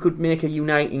mean, if you could make a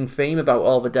uniting theme about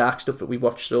all the dark stuff that we've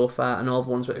watched so far and all the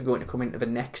ones that are going to come into the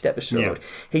next episode,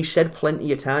 he said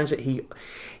plenty of times that he,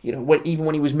 even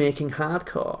when he was making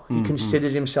Hardcore, he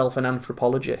considers himself an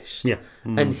anthropologist. Yeah.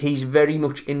 And he's very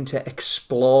much into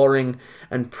exploring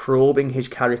and probing his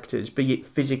characters, be it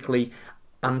physically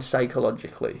and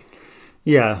psychologically.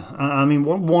 Yeah, I mean,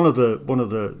 one of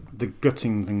the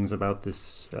gutting things about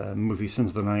this movie,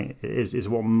 Sins of the Night, is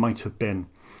what might have been,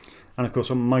 and of course,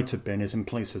 what might have been is in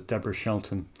place of Deborah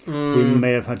Shelton, we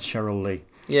may have had Cheryl Lee.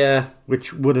 Yeah,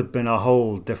 which would have been a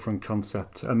whole different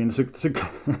concept. I mean, there's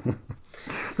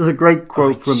a great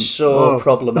quote from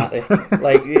problematic.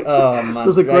 Oh man,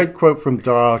 there's a great quote from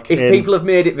Dark. If people have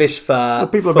made it this far,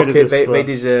 they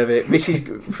deserve it. This is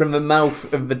from the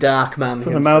mouth of the Dark man.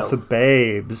 From the mouth of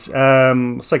Babes.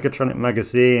 Psychotronic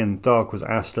Magazine. Dark was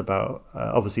asked about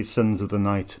obviously Sons of the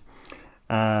Night,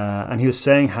 and he was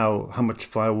saying how much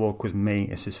Firewalk with Me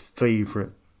is his favourite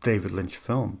David Lynch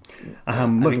film.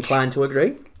 I'm inclined to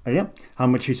agree. Yeah, how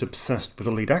much he's obsessed with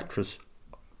the lead actress.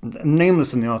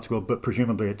 Nameless in the article, but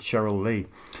presumably it's Cheryl Lee.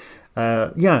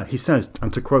 He says,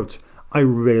 and to quote, "I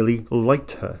really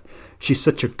liked her. She's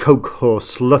such a coke whore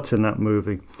slut in that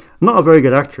movie. Not a very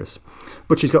good actress,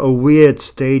 but she's got a weird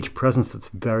stage presence that's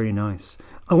very nice.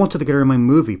 I wanted to get her in my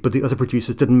movie, but the other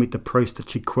producers didn't meet the price that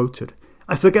she quoted.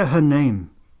 I forget her name.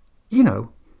 You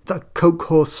know, that coke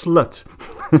whore slut."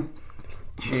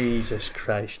 Jesus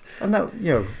Christ. And that,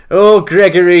 oh,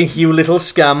 Gregory, you little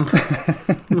scam.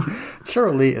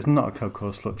 Cheryl Lee is not a coke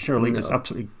whore slut. Cheryl Lee is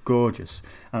absolutely gorgeous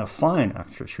and a fine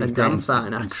actress. She was great in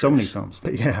so many films.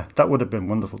 But yeah, that would have been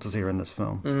wonderful to see her in this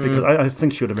film. Because I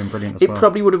think she would have been brilliant as well. It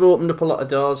probably would have opened up a lot of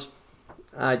doors.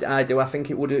 I do. I think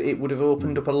it would have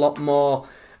opened up a lot more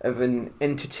of an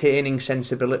entertaining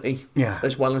sensibility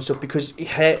as well and stuff. Because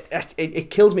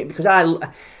it kills me because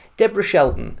Deborah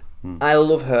Shelton, I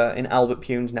love her in Albert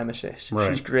Pune's Nemesis. Right.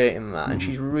 She's great in that, and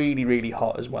she's really, really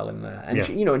hot as well in there. And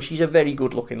she, and she's a very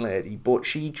good-looking lady, but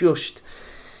she does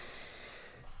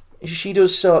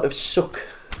sort of suck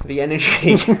the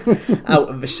energy out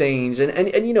of the scenes. And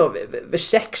the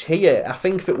sex here, I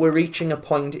think that we're reaching a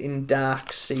point in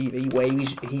Dark's CV where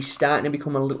he's starting to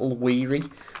become a little weary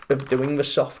of doing the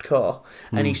softcore,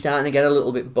 and he's starting to get a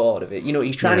little bit bored of it.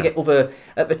 He's trying to get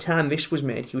at the time this was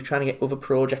made, he was trying to get other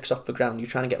projects off the ground. He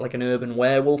was trying to get like an urban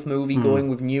werewolf movie going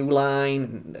with New Line,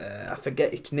 and I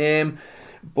forget its name,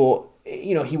 but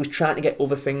he was trying to get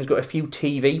other things, got a few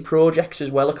TV projects as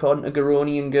well, according to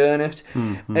Garoni and Gurnett,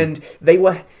 and they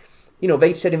were,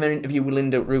 they'd said in their interview with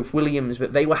Linda Ruth Williams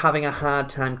that they were having a hard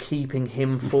time keeping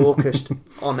him focused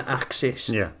on Axis.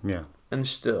 And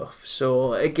stuff.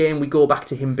 So again, we go back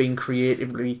to him being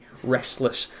creatively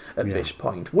restless at this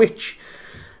point, which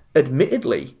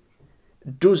admittedly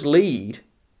does lead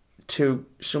to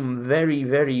some very,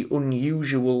 very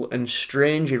unusual and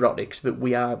strange erotics that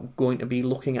we are going to be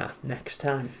looking at next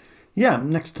time. Yeah,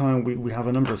 next time we have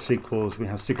a number of sequels. We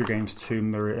have Secret Games 2,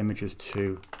 Mirror Images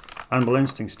 2, Animal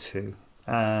Instincts 2,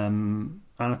 and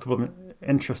a couple of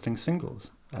interesting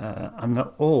singles. And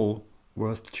they're all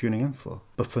worth tuning in for.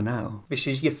 But for now, this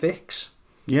is your fix.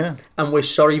 Yeah. And we're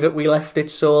sorry that we left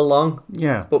it so long.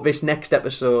 Yeah. But this next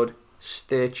episode,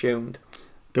 stay tuned.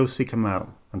 Go seek them out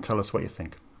and tell us what you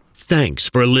think. Thanks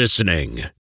for listening.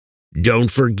 Don't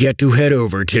forget to head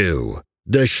over to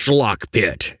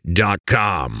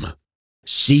theschlockpit.com.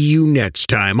 See you next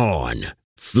time on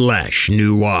Flesh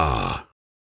Noir.